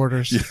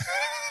 2/4. Yeah.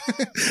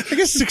 I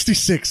guess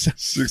 66.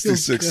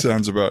 66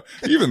 sounds about,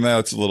 even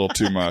that's a little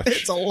too much.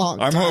 It's a long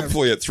time. I'm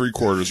hopefully at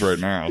 3/4 right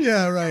now.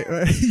 Yeah, right.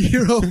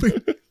 You're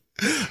hoping.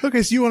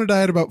 Okay, so you want to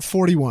die at about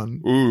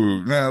 41.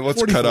 Ooh, nah, let's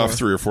 44. cut off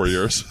 3 or 4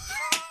 years.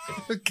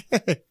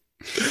 Okay.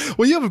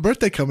 Well, you have a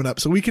birthday coming up,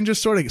 so we can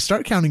just sort of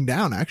start counting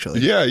down,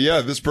 actually.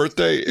 Yeah. This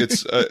birthday,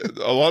 it's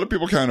a lot of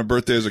people count a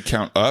birthday as a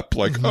count up,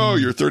 like, oh,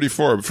 you're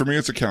 34. But for me,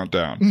 it's a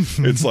countdown.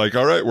 It's like,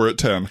 all right, we're at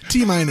 10.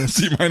 T-minus.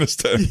 T-minus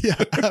 10. Yeah,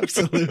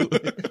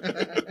 absolutely.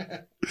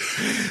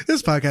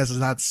 This podcast is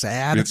not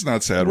sad. It's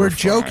not sad. We're fine.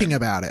 joking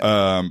about it.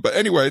 But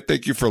anyway,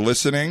 thank you for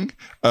listening.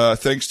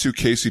 Thanks to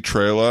Casey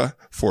Trela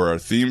for our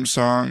theme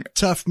song.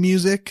 Tough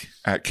music.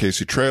 At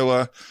Casey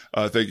Trela.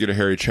 Thank you to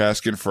Harry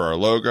Chaskin for our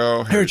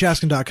logo.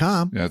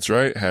 HarryChaskin.com. That's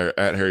right.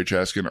 At Harry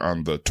Chaskin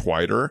on the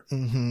Twitter.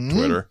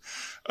 Twitter.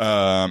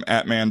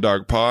 At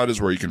Mandog Pod is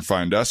where you can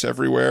find us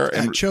everywhere.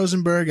 At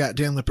Chosenberg, at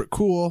Dan Lippert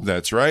Cool.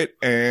 That's right.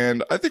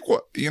 And I think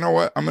you know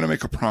what? I'm going to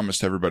make a promise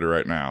to everybody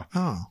right now.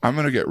 Oh. I'm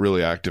going to get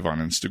really active on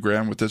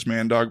Instagram with this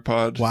Mandog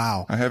Pod.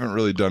 Wow. I haven't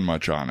really done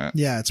much on it.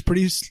 Yeah, it's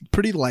pretty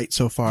light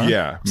so far.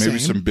 Yeah. Maybe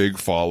Same. some big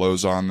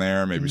follows on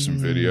there. Maybe some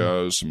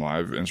videos, some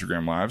live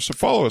Instagram lives. So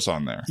follow us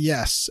on there.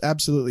 Yes,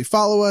 absolutely.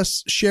 Follow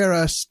us, share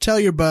us, tell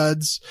your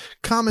buds,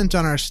 comment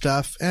on our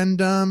stuff, and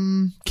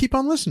keep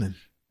on listening.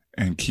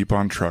 And keep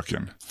on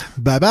trucking.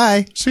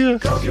 Bye-bye. See ya.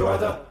 Dog, you are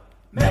the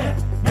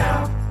man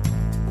now.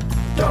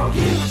 Dog,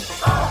 you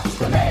are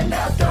the man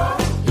now, dog.